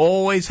 HASC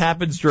always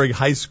happens during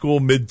high school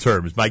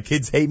midterms. My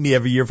kids hate me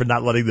every year for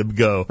not letting them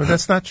go. But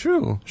that's not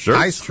true. Sure,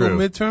 high it's school true.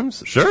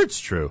 midterms? Sure, it's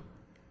true.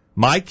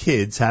 My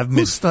kids have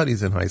Who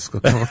studies in high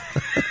school?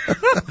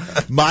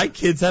 My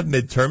kids have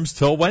midterms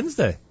till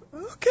Wednesday.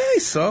 Okay,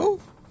 so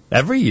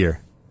every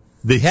year.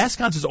 The HASC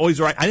concert is always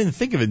right. I didn't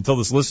think of it until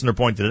this listener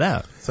pointed it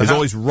out. So it's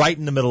always right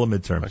in the middle of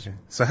midterms. Okay.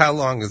 So how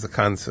long is the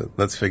concert?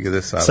 Let's figure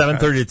this out.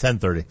 7:30 to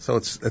 10:30. So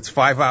it's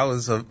 5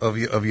 hours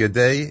of your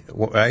day,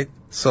 right?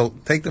 So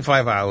take the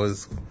 5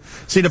 hours.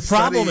 See, the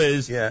problem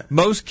is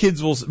most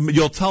kids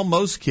you'll tell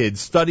most kids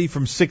study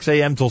from 6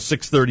 a.m. till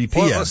 6:30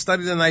 p.m. Or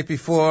study the night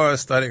before, or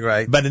study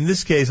right. But in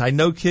this case, I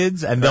know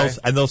kids and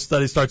they'll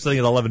start studying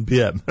at 11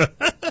 p.m. I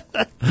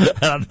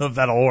don't know if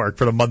that'll work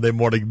for the Monday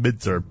morning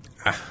midterm.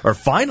 Or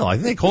final. I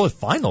think they call it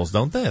finals,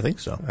 don't they? I think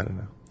so. I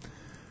don't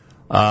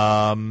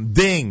know.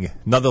 Ding,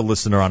 another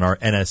listener on our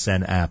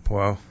NSN app.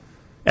 Wow.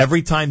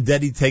 Every time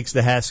Dedi takes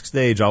the HASC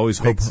stage, I always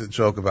hope... Makes a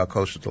joke about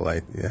kosher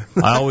delight, yeah.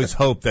 I always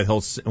hope that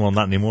he'll... Well,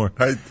 not anymore.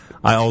 Right.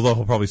 Although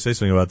he'll probably say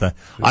something about that.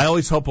 Sure. I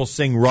always hope he'll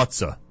sing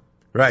Rotza.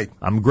 Right.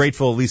 I'm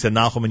grateful at least that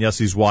Nachum and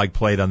Yossi Zweig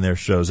played on their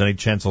shows. Any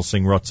chance he'll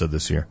sing Rotza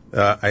this year?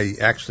 I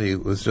actually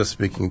was just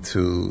speaking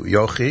to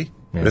Yochi.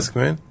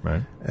 Riskman,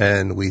 right?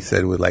 And we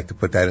said we'd like to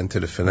put that into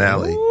the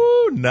finale.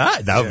 Ooh,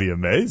 nice. That would be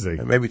amazing.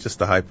 And maybe just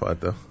the high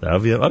part, though. That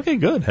would be okay.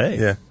 Good.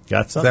 Hey,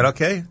 got something. Is that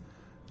okay?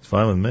 It's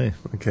fine with me.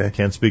 Okay.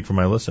 Can't speak for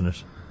my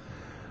listeners.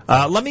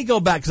 Let me go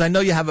back because I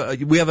know you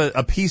have we have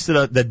a piece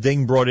that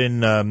Ding brought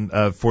in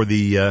for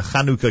the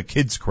Chanukah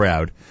kids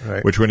crowd,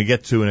 right, which we're going to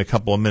get to in a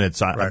couple of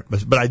minutes. Right.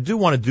 But I do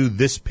want to do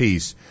this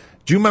piece.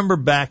 Do you remember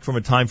back from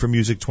a time for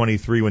Music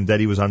 23 when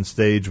Deddy was on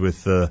stage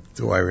with?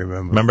 Do I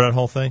remember? Remember that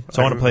whole thing?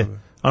 So I want to play.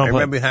 I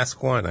remember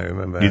HASC 1. I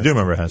remember. You do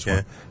remember HASC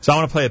 1. So I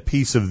want to play a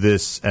piece of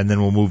this, and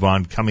then we'll move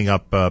on. Coming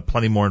up,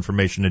 plenty more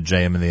information at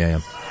JM in the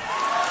AM.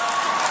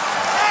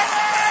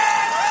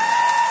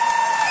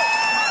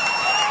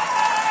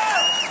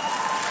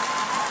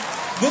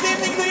 Good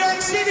evening, New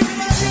York City.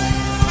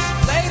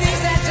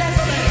 Ladies and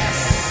gentlemen.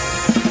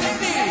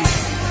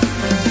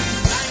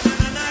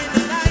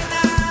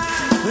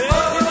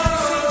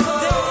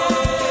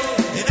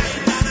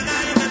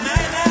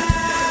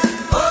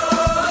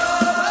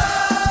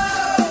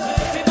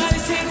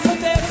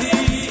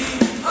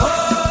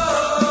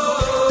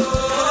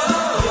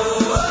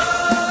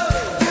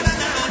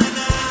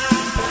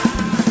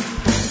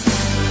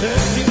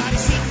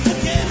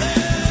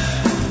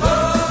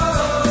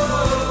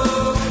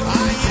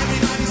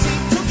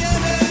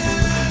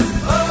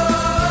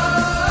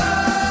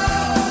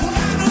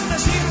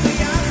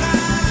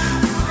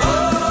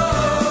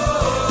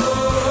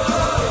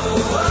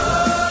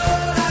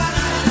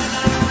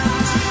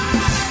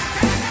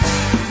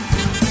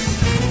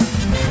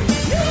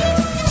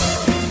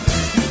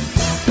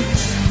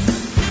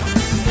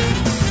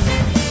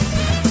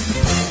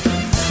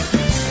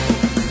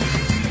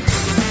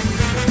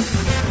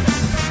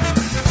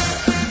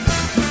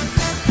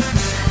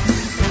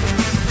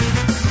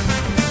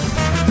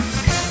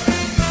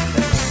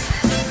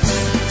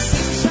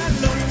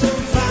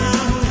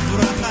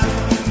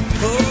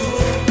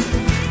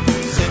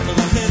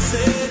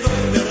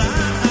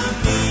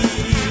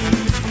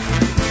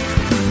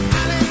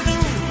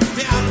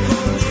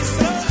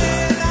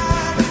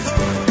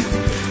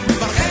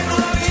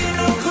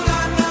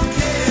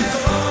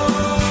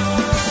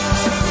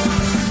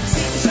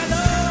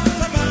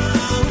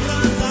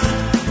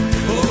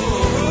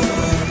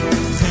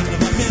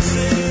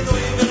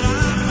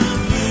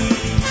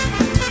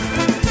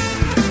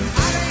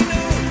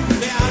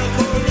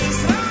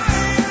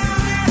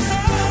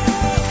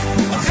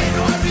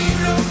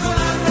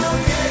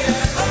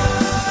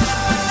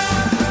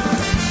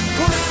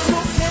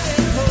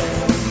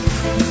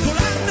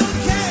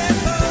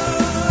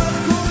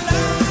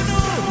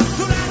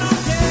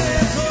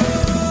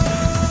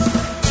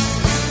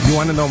 You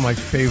want to know my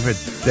favorite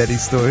Deddy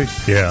story?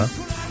 Yeah.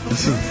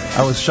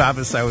 I was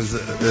Shabbos. I was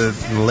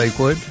in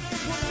Lakewood.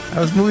 I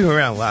was moving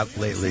around a lot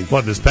lately.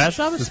 What, this past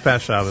Shabbos? This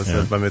past Shabbos,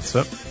 yeah. Bar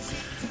mitzvah.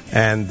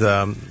 And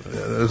there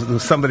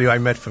was somebody I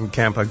met from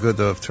Camp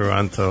Aguda of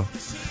Toronto.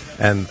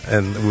 And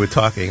we were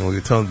talking, and we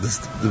were telling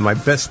my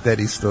best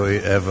Deddy story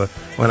ever.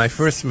 When I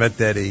first met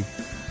Deddy,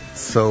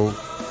 so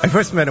I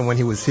first met him when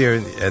he was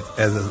here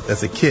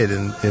as a kid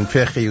in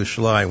Peche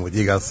Yerushalayim with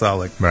Yigal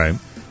Salek. Right.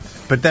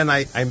 But then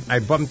I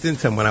bumped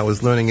into him when I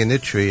was learning in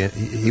Itri.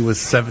 He was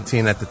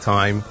 17 at the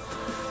time.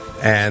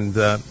 And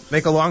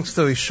make a long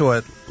story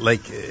short,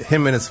 like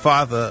him and his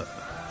father,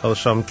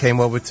 Elsham, came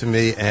over to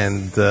me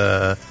and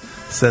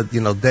said,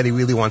 Deddy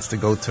really wants to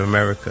go to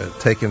America.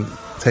 Take him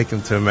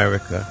to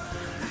America.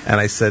 And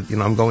I said,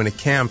 I'm going to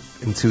camp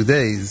in 2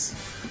 days.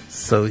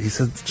 So he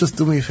said, just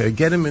do me a favor,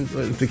 get him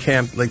into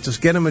camp, like just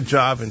get him a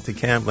job into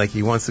camp, like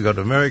he wants to go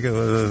to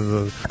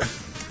America.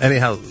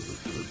 Anyhow,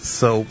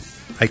 so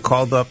I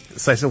called up.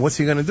 So I said, what's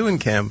he going to do in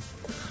camp?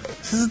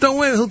 He says, don't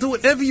worry, he'll do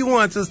whatever you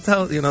want. Just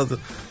tell,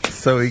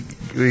 So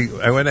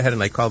I went ahead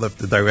and I called up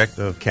the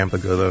director of Camp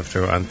Aguda of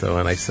Toronto,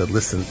 and I said,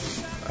 listen,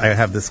 I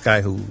have this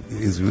guy who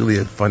is really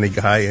a funny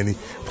guy, and he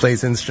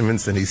plays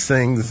instruments and he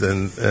sings,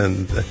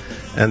 and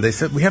they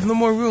said, we have no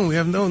more room, we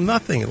have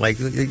nothing, like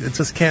it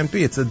just can't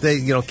be. It's a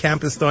day,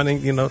 camp is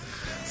starting,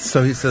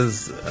 So he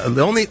says,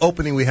 the only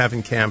opening we have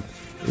in camp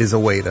is a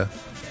waiter.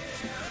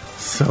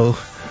 So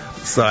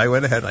I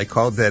went ahead, I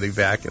called Deddy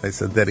back, and I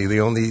said, Deddy, the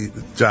only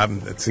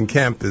job that's in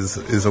camp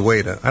is a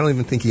waiter. I don't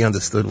even think he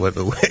understood what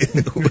a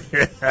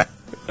waiter.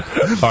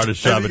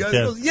 Hardest job at camp.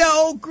 Goes,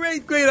 yeah,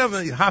 great.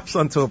 He hops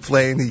onto a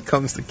plane, he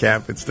comes to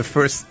camp. It's the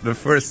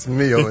first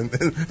meal, and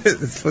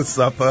it's for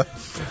supper.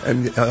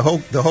 And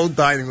the whole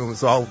dining room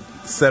is all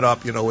set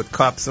up, with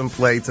cups and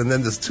plates, and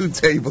then there's 2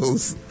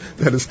 tables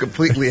that is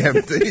completely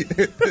empty.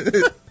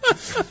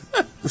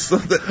 So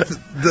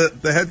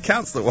the head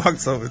counselor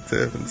walks over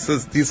to him and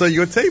says, "These are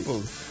your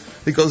tables."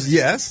 He goes,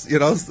 "Yes."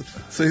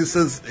 So he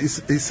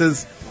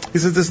says,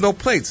 "There's no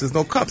plates, there's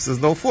no cups, there's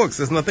no forks,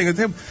 there's nothing at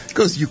the table." He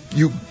goes,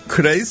 "You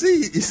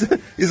crazy?" He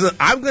said,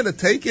 "I'm going to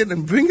take it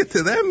and bring it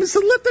to them." He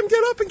said, "Let them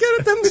get up and get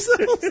it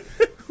themselves."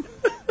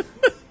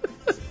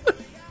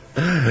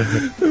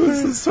 It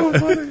was just so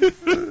funny.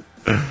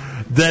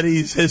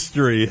 Deddy's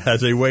history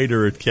as a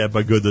waiter at Camp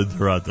Aguda in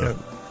Toronto.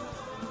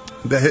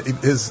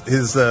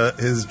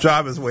 His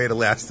job as waiter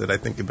lasted, I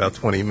think, about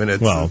 20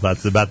 minutes. Well,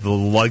 that's about the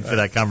length of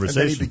that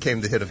conversation. And then he became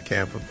the hit of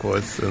camp, of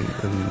course.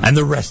 And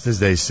the rest, as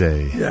they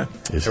say,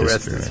 is the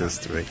rest is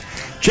history.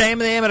 JM in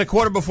the AM at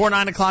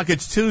 9:15.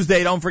 It's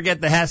Tuesday. Don't forget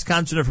the HASC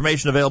Concert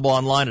information available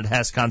online at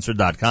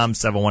HASCConcert.com,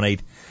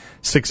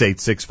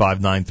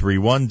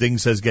 686-5931. Ding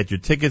says get your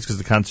tickets because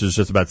the concert is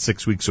just about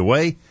 6 weeks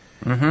away.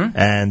 Mm-hmm.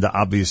 And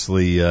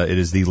obviously it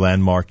is the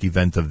landmark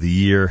event of the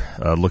year.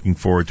 Looking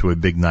forward to a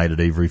big night at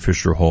Avery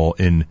Fisher Hall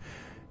in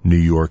New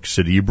York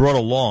City. You brought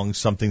along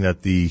something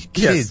that the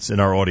kids in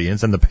our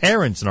audience and the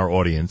parents in our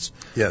audience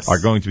are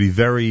going to be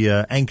very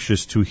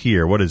anxious to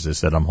hear. What is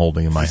this that I'm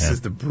holding in my hand? This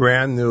is the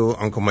brand new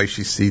Uncle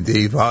Moishe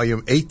CD,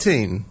 volume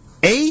 18.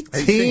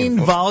 18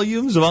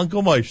 volumes of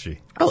Uncle Moishe.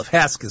 Well, if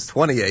HASC is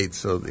 28,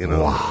 so, you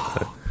know.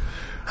 Wow.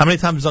 How many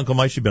times has Uncle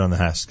Moishe been on the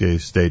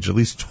HASC stage? At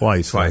least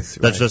twice. Twice.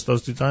 That's just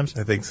those 2 times?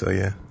 I think so,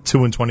 yeah.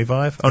 2 and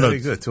 25? Oh, Very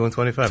good. 2 and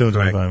 25. 2 and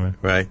 25,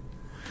 right.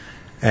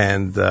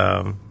 And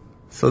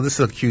so this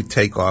is a cute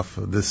takeoff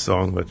of this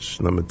song, which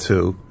number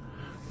 2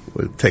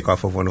 would take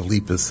off of one of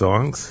Lipa's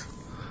songs.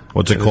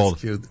 What's it called?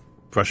 It's cute.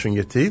 Brushing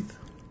Your Teeth.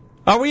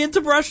 Are we into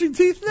brushing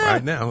teeth now?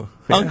 Right now.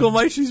 Yeah. Uncle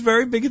Moishe's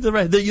very big into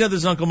that. You know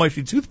there's an Uncle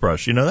Moishe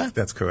toothbrush. You know that?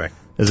 That's correct.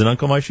 There's an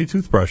Uncle Moishe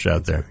toothbrush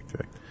out there.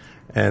 Correct.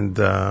 And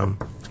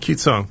cute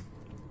song.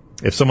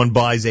 If someone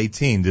buys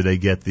 18, do they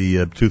get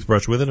the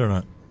toothbrush with it or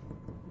not?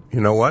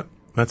 You know what?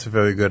 That's a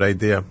very good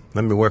idea.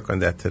 Let me work on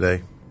that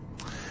today.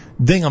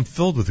 Ding, I'm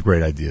filled with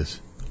great ideas.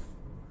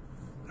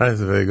 That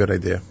is a very good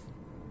idea.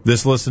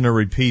 This listener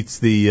repeats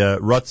the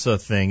Rutzah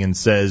thing and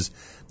says,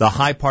 the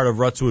high part of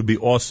Rutzah would be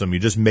awesome. You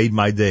just made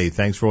my day.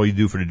 Thanks for all you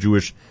do for the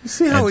Jewish You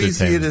see how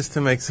easy it is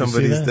to make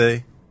somebody's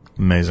day?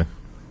 Amazing.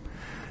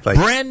 Like,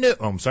 brand new.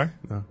 Oh, I'm sorry.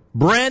 No.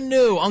 Brand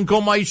new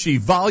Uncle Moishe,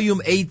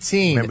 volume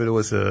 18. Remember there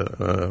was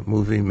a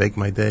movie, Make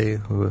My Day?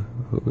 Well,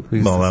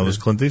 that was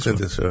Clint Eastwood.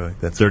 Clint Eastwood,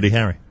 right. That's Dirty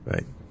Harry.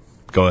 Right.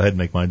 Go ahead,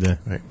 Make My Day.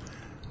 Right.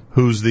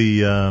 Who's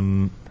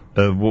the,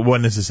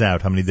 when is this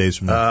out? How many days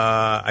from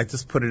now? I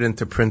just put it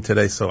into print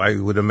today, so I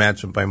would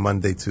imagine by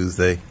Monday,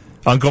 Tuesday.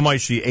 Uncle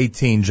Moishe,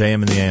 18, JM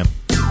in the AM.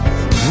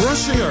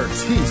 Brushing our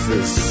teeth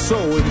is so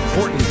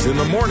important in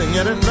the morning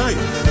and at night.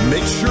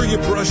 Make sure you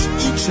brush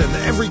each and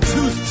every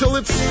tooth till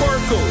it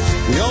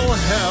sparkles. We all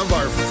have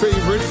our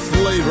favorite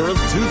flavor of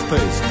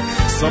toothpaste.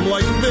 Some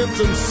like mint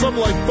and some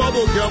like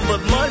bubble gum,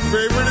 but my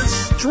favorite is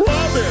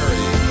strawberry.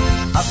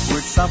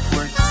 Upwards,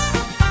 upwards,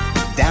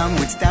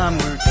 downwards,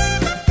 downwards.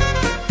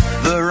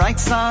 The right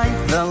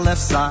side, the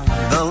left side,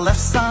 the left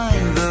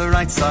side, the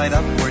right side.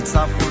 Upwards,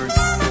 upwards,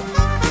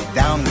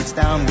 downwards,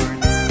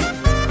 downwards.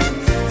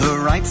 The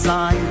right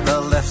side,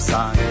 the left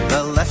side,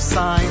 the left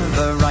side,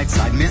 the right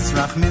side.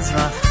 Mizrach,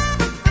 Mizrach,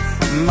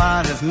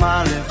 Marev,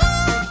 Marev.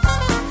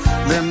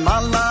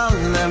 Lemala,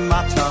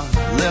 lemata,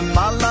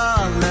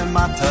 lemala,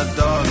 lemata.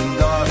 Dorim,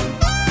 Dorim.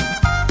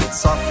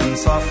 Soften,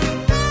 soften.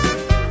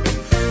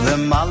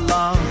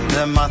 Lemala,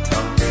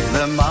 lemata,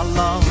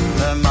 lemala,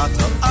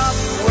 lemata.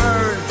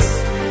 Upwards,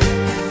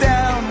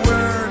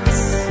 downwards,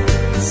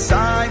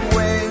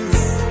 sideways,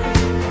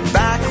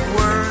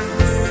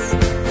 backwards,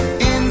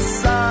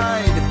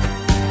 inside,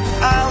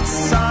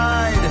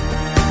 outside,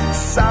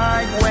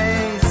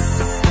 sideways.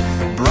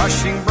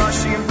 Brushing,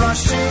 brushing,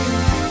 brushing.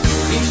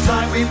 Each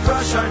time we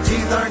brush our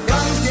teeth, our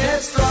gums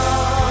get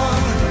strong.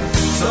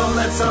 So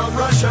let's all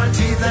brush our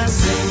teeth and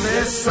sing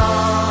this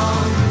song.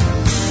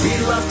 We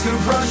love to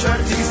brush our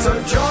teeth, so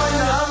join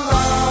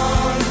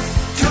along.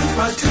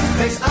 Toothbrush,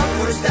 toothpaste,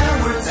 upwards,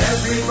 downwards.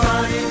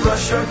 Everybody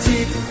brush your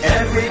teeth.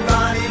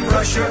 Everybody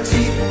brush your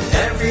teeth.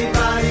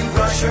 Everybody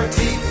brush your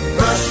teeth.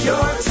 Brush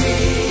your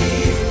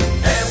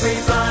teeth.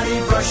 Everybody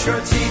brush your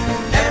teeth.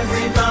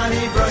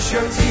 Everybody brush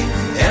your teeth.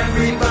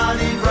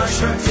 Everybody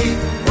brush your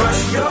teeth.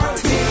 Brush your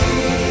teeth.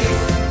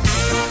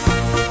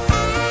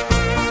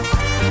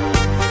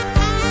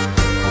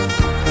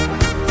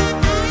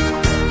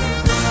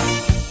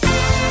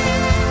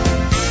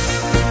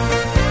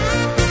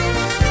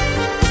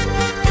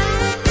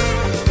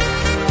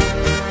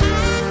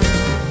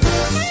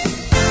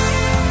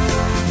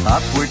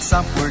 Upwards,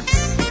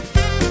 upwards,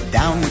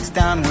 downwards,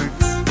 downwards.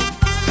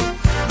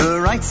 The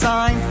right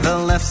side, the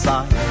left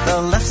side, the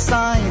left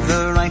side,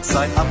 the right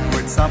side.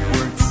 Upwards,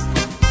 upwards,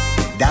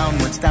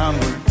 downwards,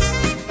 downwards.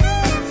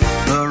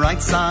 The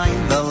right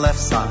side, the left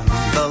side,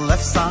 the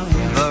left side,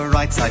 the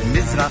right side.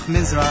 Mizrach,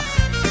 Mizrach,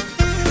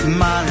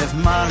 Marev,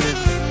 Marev.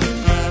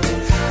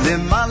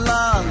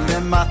 Lemala,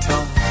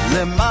 lemata,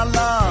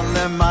 lemala,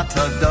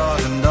 lemata.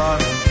 Dorim,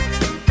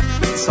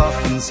 Dorim.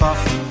 Soften,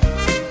 soften.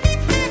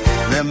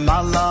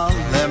 Lemala,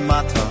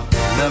 lemata,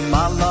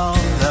 lemala,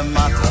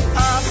 lemata.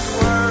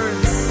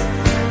 Upwards,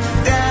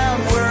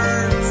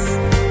 downwards,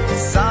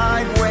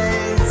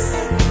 sideways,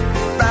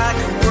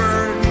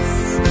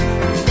 backwards,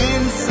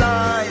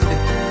 inside,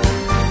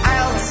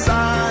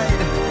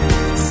 outside,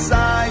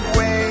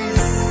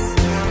 sideways.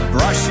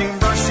 Brushing,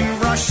 brushing,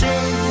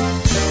 brushing.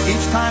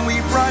 Each time we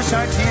brush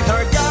our teeth,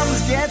 our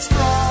gums get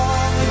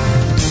strong.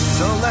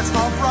 So let's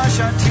all brush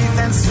our teeth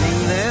and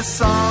sing this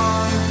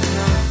song.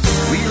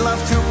 We love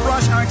to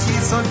brush our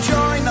teeth, so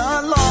join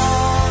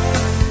along.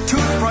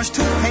 Toothbrush,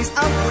 toothpaste,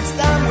 upwards,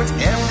 downwards.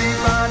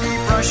 Everybody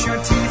brush your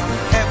teeth.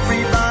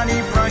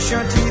 Everybody brush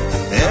your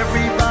teeth.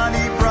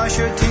 Everybody brush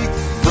your teeth.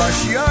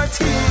 Brush your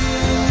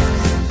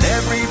teeth.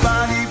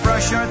 Everybody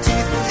brush your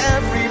teeth.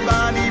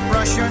 Everybody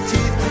brush your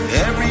teeth.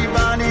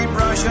 Everybody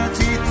brush your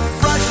teeth.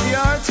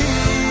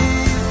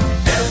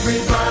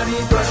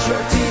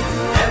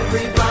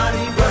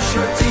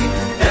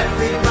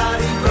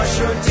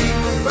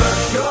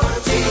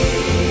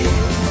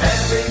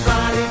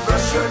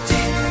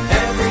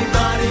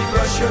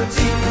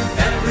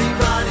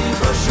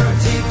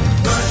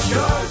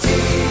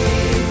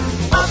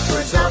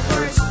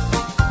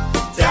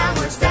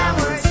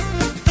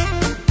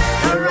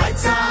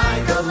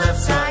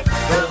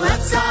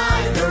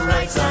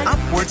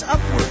 Upwards,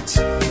 upwards.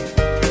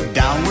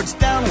 Downwards,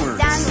 downwards.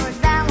 Downwards,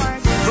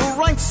 downwards. The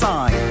right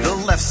side, the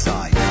left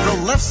side. The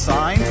left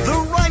side,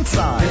 the right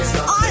side.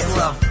 I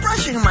love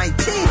brushing my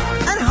teeth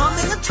and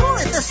humming a tune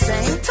at the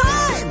same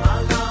time.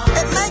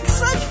 It makes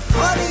such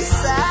funny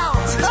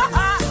sounds.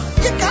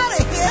 You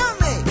gotta hear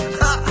me.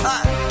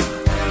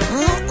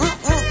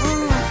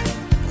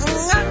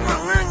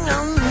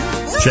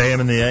 JM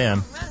in the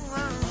AM.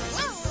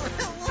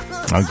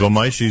 Uncle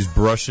Moishi's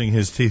brushing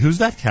his teeth. Who's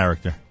that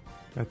character?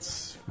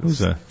 Who's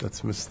that?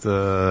 That's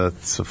Mr.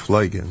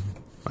 Zerfleugen.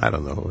 I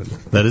don't know who it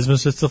is. That is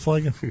Mr.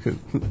 Zerfleugen?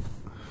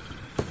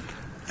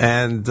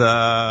 And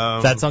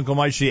that's Uncle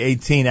Moishi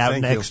 18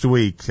 out next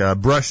week.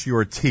 Brush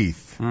your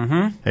teeth.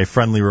 Mm-hmm. A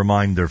friendly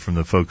reminder from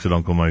the folks at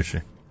Uncle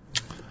Moishi.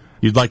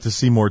 You'd like to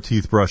see more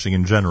teeth brushing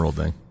in general,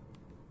 Ding,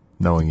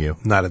 knowing you.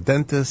 Not a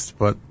dentist,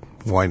 but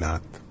why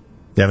not?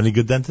 You have any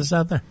good dentists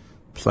out there?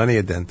 Plenty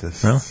of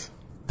dentists. No?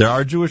 There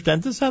are Jewish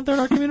dentists out there in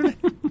our community?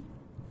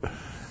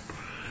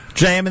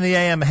 JM in the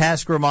AM,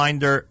 HASC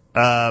reminder,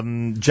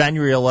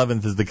 January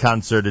 11th is the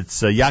concert.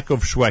 It's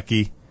Yaakov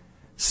Shweki,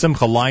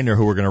 Simcha Leiner,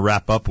 who we're going to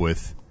wrap up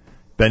with,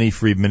 Benny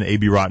Friedman,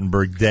 A.B.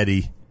 Rottenberg,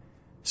 Deddy.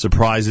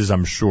 Surprises,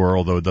 I'm sure,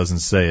 although it doesn't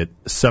say it.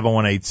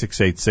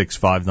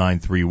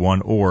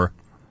 718-686-5931 or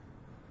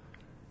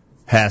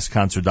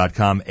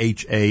HASCConcert.com,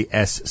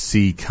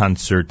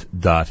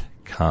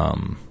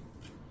 HASCConcert.com.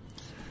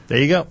 There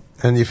you go.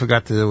 And you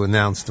forgot to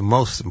announce the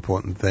most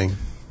important thing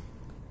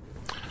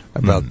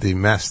about the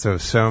Master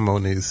of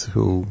Ceremonies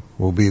who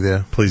will be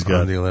there. Please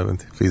God. On the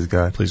 11th. Please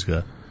God. Please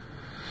God.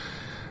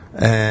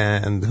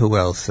 And who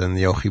else? And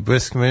Yochi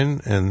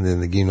Briskman and the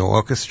Nagino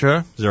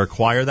Orchestra. Is there a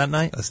choir that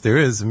night? Yes, there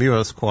is.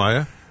 Zemiros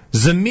Choir.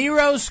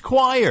 Zemiros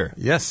Choir.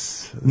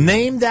 Yes.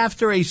 Named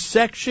after a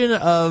section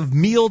of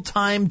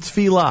mealtime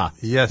tefillah.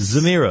 Yes.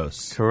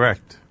 Zemiros.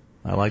 Correct.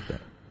 I like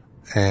that.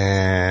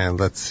 And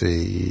let's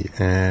see.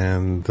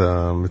 And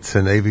it's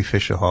in A.V.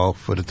 Fisher Hall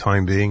for the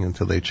time being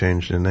until they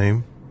change the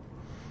name.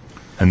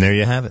 And there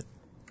you have it.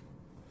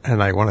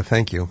 And I want to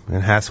thank you.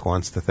 And HASC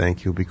wants to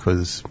thank you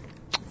because,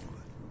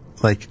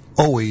 like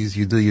always,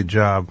 you do your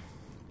job.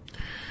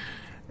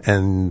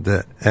 And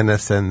the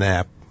NSN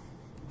app.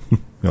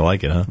 You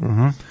like it, huh?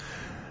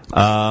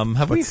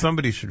 Mm-hmm.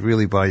 Somebody should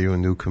really buy you a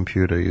new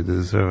computer. You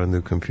deserve a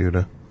new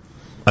computer.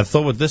 I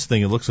thought with this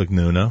thing it looks like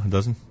new, no? It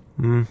doesn't?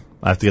 Mm.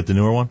 I have to get the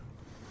newer one?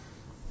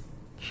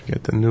 Should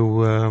get the new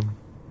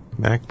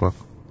MacBook.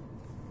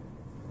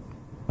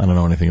 I don't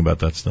know anything about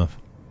that stuff.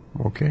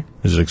 Okay.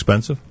 Is it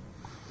expensive?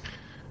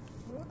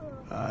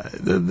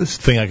 This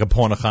thing I could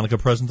pawn a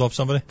Hanukkah present off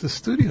somebody? The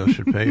studio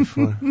should pay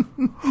for it.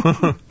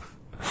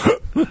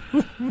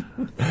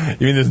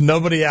 You mean there's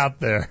nobody out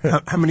there?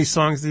 How many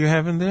songs do you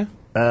have in there?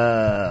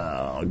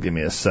 Give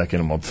me a second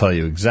and we'll tell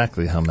you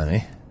exactly how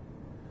many.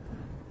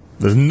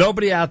 There's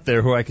nobody out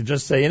there who I can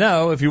just say,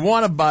 if you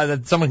want to buy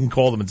that, someone can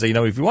call them and say,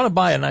 if you want to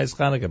buy a nice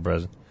Hanukkah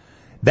present.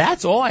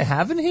 That's all I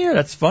have in here?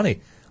 That's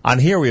funny. On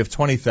here we have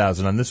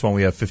 20,000. On this one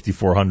we have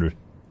 5,400.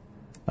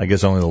 I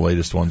guess only the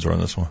latest ones are on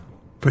this one.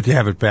 But you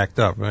have it backed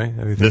up, right?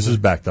 This is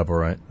backed up, all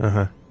right.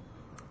 Uh-huh.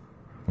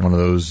 One of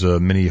those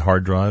mini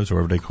hard drives, or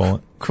whatever they call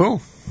it.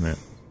 Cool. Yeah.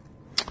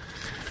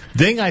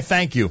 Ding, I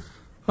thank you.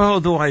 Oh,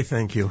 do I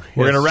thank you.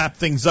 We're going to wrap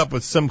things up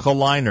with Simcha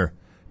Leiner.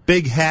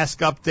 Big HASC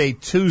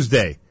Update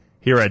Tuesday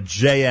here at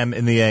JM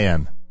in the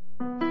AM.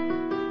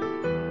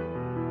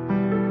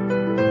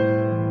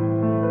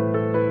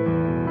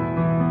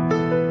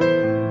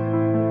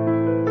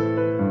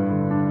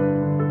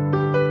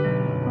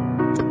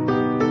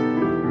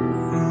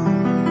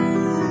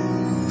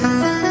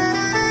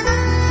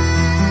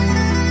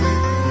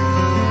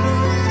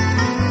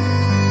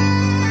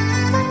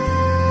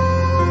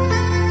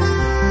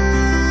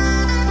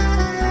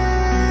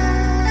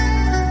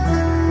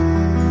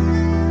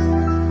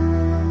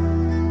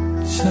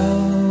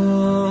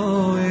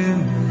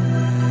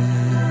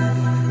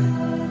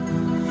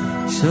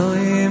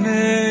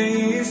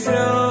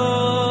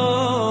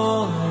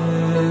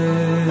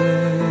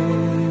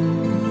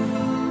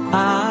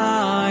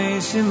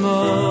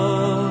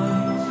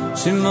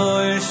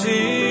 Shema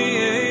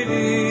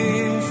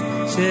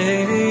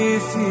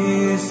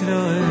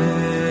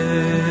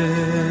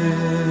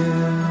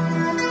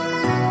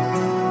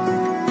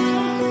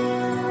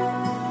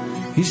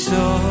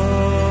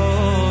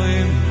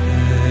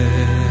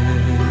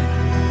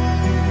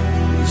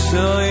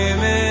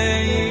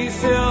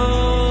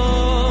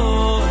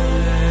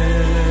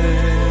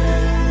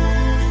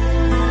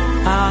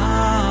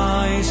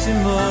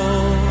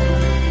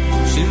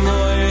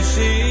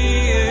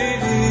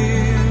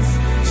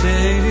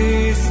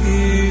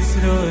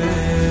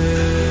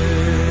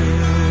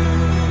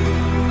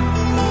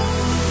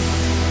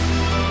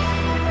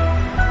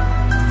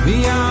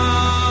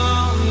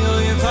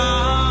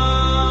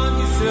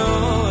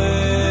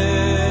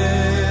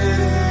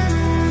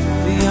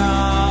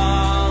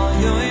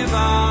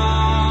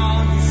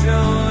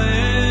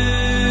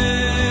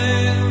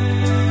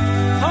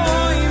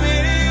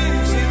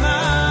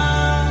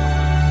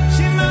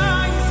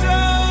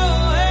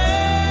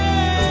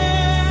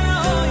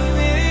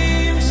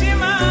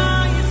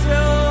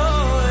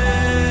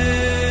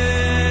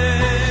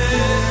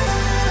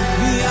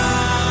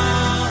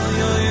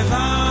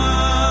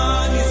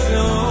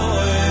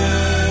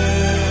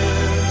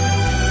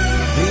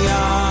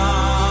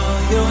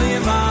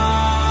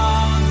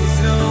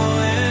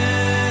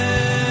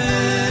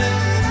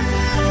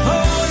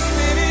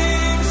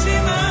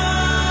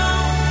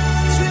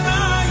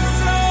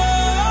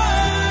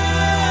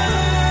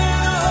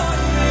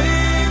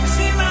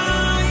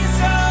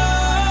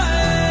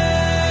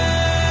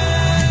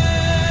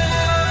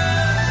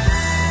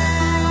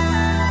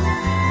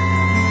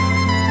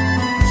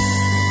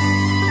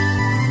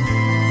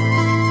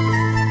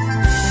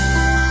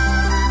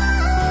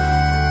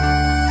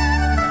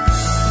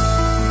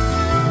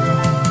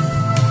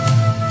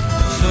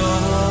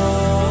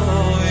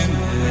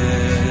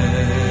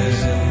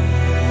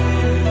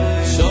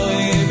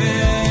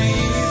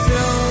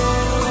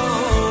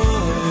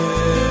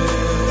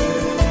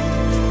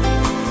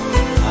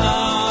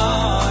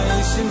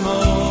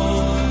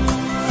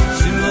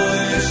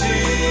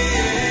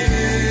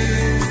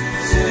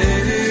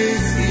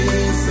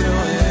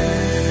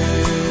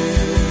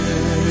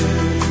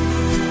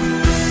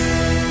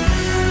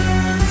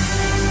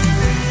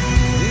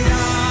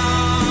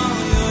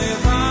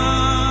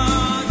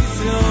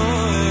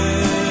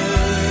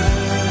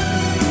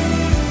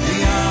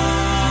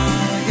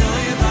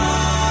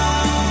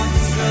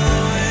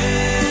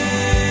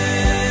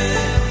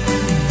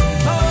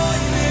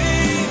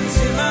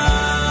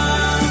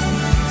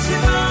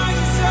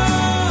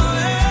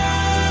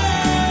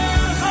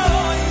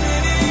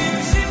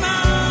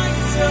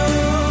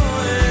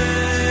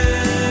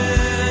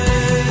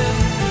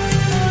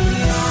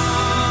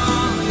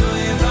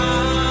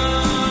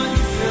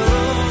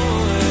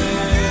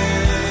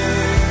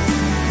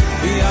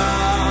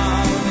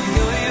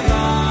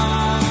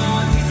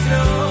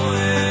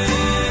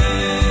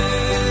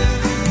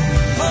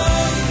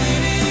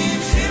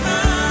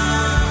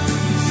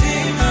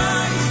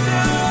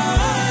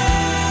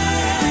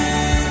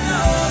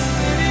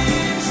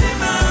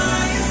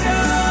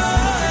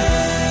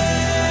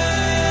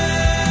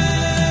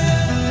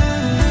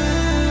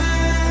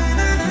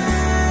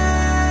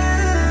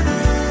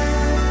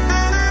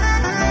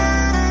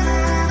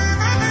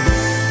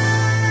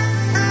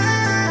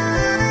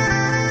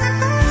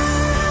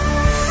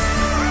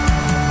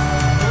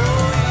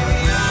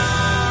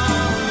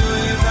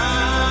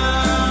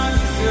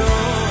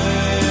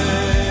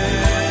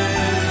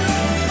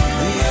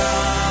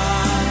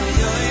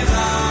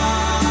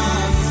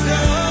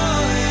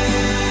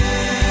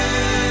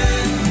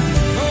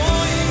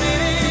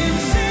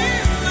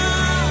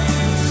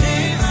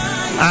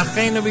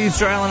Acheinu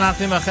Israel and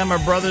Achim Achem, our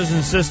brothers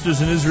and sisters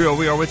in Israel.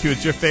 We are with you.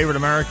 It's your favorite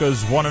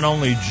America's one and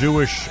only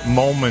Jewish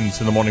Moments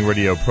in the Morning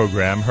Radio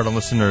program. Heard on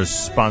listeners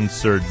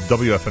sponsored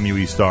WFMU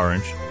East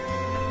Orange,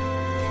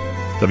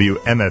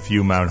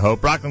 WMFU Mount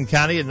Hope, Rockland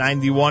County at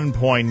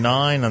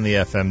 91.9 on the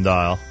FM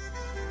dial.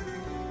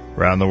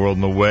 Around the world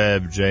on the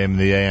web,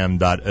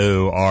 jmtheam.org.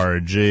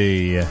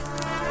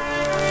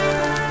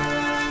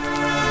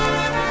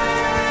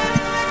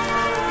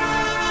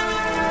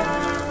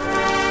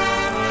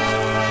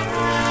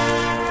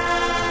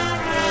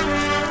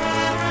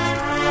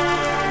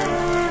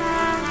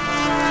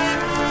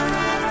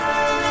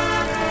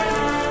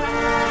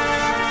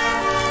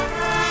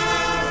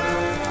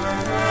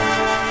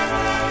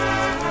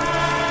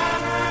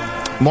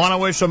 Want to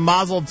wish a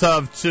mazel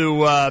tov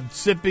to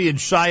Tzipi and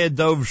Shia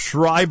Dov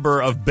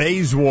Schreiber of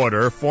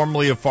Bayswater,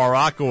 formerly of Far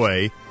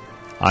Rockaway,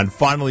 on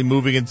finally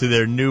moving into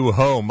their new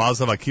home.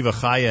 Mazel tov Akiva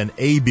Chaya and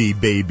Abi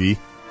Baby,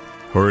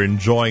 who are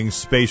enjoying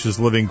spacious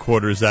living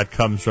quarters. That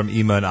comes from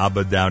Ima and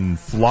Abba down in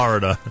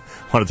Florida.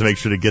 Wanted to make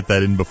sure to get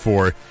that in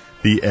before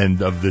the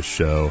end of the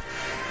show.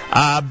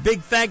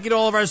 Big thank you to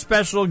all of our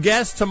special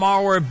guests.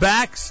 Tomorrow we're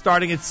back,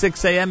 starting at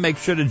 6 a.m. Make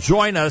sure to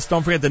join us.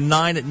 Don't forget the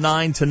 9 at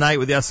 9 tonight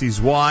with Yossi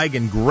Zweig,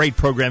 and great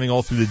programming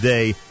all through the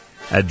day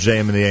at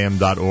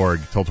jmandtheam.org.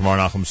 Till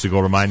tomorrow, Nachum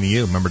Segal reminding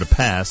you, remember the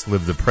past,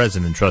 live the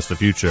present, and trust the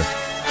future.